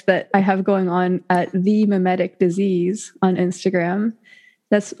project that I have going on at The Mimetic Disease on Instagram.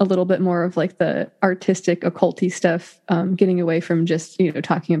 That's a little bit more of like the artistic, occulty stuff, getting away from just,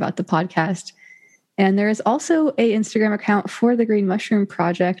 talking about the podcast. And there is also a Instagram account for the Green Mushroom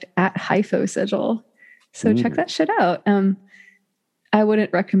Project at Hypho Sigil. So check that shit out. I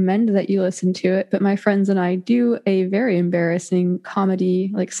wouldn't recommend that you listen to it, but my friends and I do a very embarrassing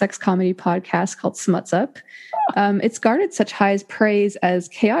comedy, like sex comedy podcast called Smuts Up. It's garnered such high praise as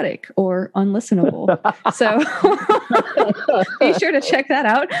chaotic or unlistenable. So be sure to check that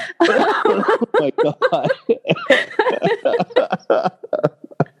out. Oh my God.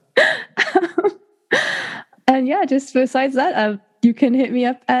 And yeah, just besides that, you can hit me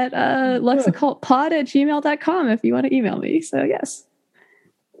up at luxoccultpod@gmail.com if you want to email me. So yes.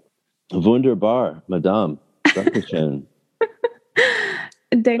 Wunderbar, Madame. Dankeschön.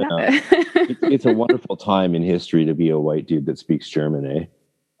 It's a wonderful time in history to be a white dude that speaks German, eh?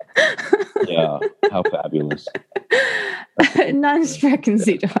 Yeah, how fabulous. Non sprechen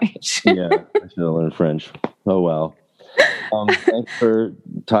Sie Deutsch. Yeah, I should have learned French. Oh, well. Thanks for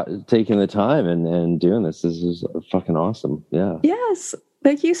taking the time and doing this. This is fucking awesome. Yeah. Yes.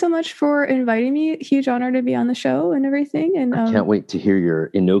 Thank you so much for inviting me. Huge honor to be on the show and everything. And I can't wait to hear your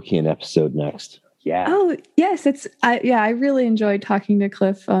Enochian episode next. Yeah. Oh, yes. I really enjoyed talking to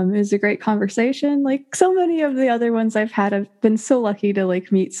Cliff. It was a great conversation. Like so many of the other ones I've had, I've been so lucky to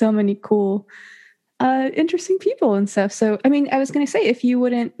meet so many cool, interesting people and stuff. So, I mean, I was going to say, if you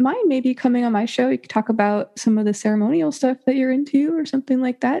wouldn't mind maybe coming on my show, you could talk about some of the ceremonial stuff that you're into or something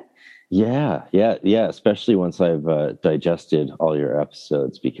like that. Yeah. Especially once I've digested all your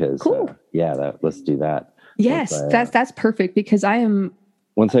episodes, because cool. Let's do that. Yes, that's perfect, because I am.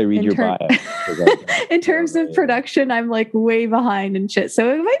 Once I read your bio, in terms of production, I'm like way behind and shit. So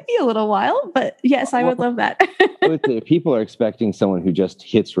it might be a little while, but yes, I would love that. People are expecting someone who just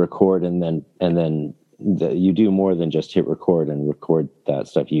hits record and then you do more than just hit record and record that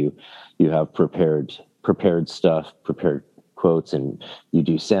stuff. You have prepared stuff, prepared quotes, and you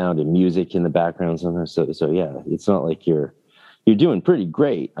do sound and music in the background sometimes. So yeah, it's not like you're doing pretty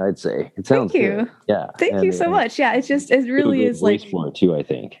great, I'd say. It sounds Thank you. good. Yeah. Thank you so much. Yeah, it really is like for it too, I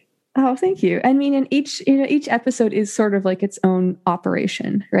think. Oh, thank you. I mean, in each episode is sort of like its own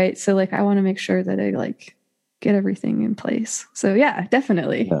operation, right? So like I want to make sure that I like get everything in place. So yeah,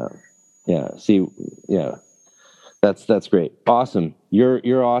 definitely. Yeah. See, yeah. That's great. Awesome.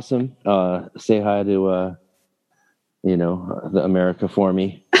 You're awesome. Say hi to the America for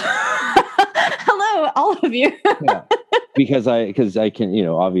me. Hello, all of you. Yeah. Because I can,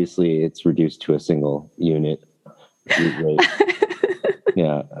 obviously it's reduced to a single unit.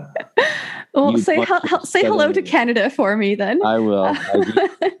 Yeah. Well, say hello to Canada for me then. I will. I do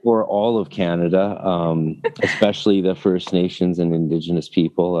for all of Canada, especially the First Nations and Indigenous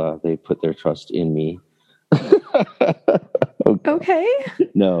people. They put their trust in me. Okay.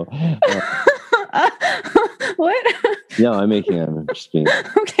 No. What? No, I'm just being.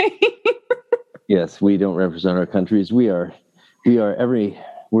 Okay. Yes, we don't represent our countries. We're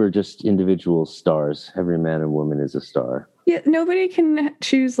just individual stars. Every man and woman is a star. Yeah, nobody can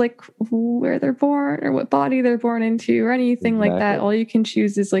choose like where they're born or what body they're born into or anything like that. All you can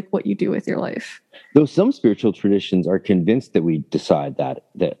choose is like what you do with your life. Though some spiritual traditions are convinced that we decide that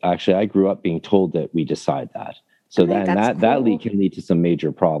actually I grew up being told that we decide that. So that can lead to some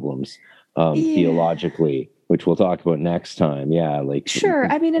major problems theologically, which we'll talk about next time. Yeah, like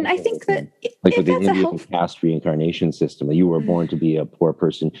sure. I mean, and I think that like with the Indian caste reincarnation system, like you were born to be a poor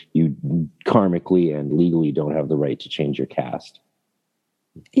person, you karmically and legally don't have the right to change your caste.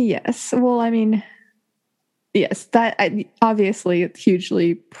 Yes. Well, I mean, yes, obviously it's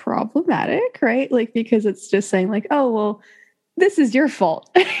hugely problematic, right? Like because it's just saying like, oh well, this is your fault.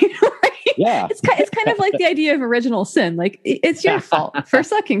 Right? Yeah, it's kind of like the idea of original sin. Like it's your fault for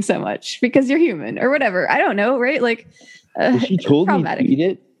sucking so much because you're human or whatever. I don't know, right? Like she told me to eat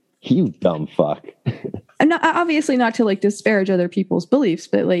it. You dumb fuck. I'm not obviously not to like disparage other people's beliefs,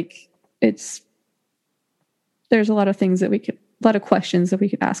 but like there's a lot of things that a lot of questions that we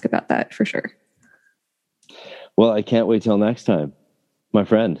could ask about that for sure. Well, I can't wait till next time, my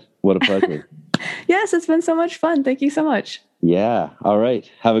friend. What a pleasure. Yes, it's been so much fun. Thank you so much. Yeah. All right.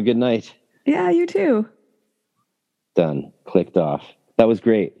 Have a good night. Yeah, you too. Done. Clicked off. That was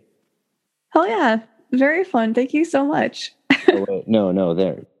great. Hell yeah. Very fun. Thank you so much. Oh, wait. No,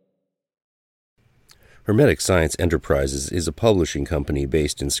 there. Hermetic Science Enterprises is a publishing company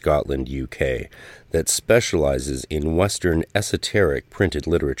based in Scotland, UK, that specializes in Western esoteric printed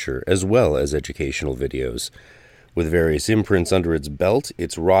literature as well as educational videos. With various imprints under its belt,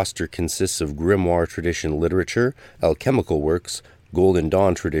 its roster consists of grimoire tradition literature, alchemical works, Golden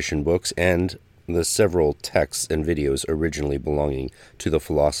Dawn tradition books, and the several texts and videos originally belonging to the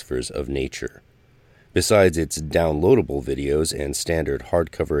philosophers of nature. Besides its downloadable videos and standard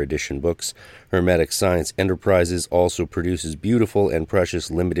hardcover edition books, Hermetic Science Enterprises also produces beautiful and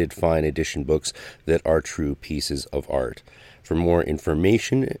precious limited fine edition books that are true pieces of art. For more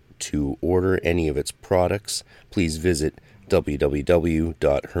information, to order any of its products, please visit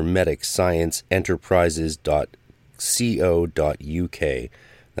www.hermeticscienceenterprises.co.uk.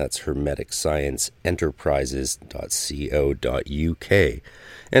 That's hermeticscienceenterprises.co.uk.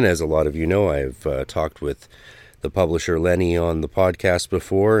 And as a lot of you know, I've talked with the publisher Lenny on the podcast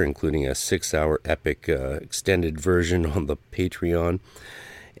before, including a 6-hour epic extended version on the Patreon,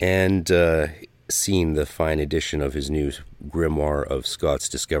 and seen the fine edition of his new grimoire of Scott's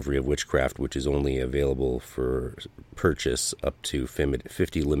Discovery of Witchcraft, which is only available for purchase up to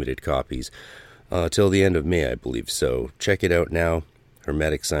 50 limited copies till the end of May, I believe. So check it out now,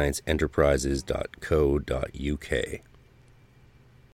 hermeticscienceenterprises.co.uk.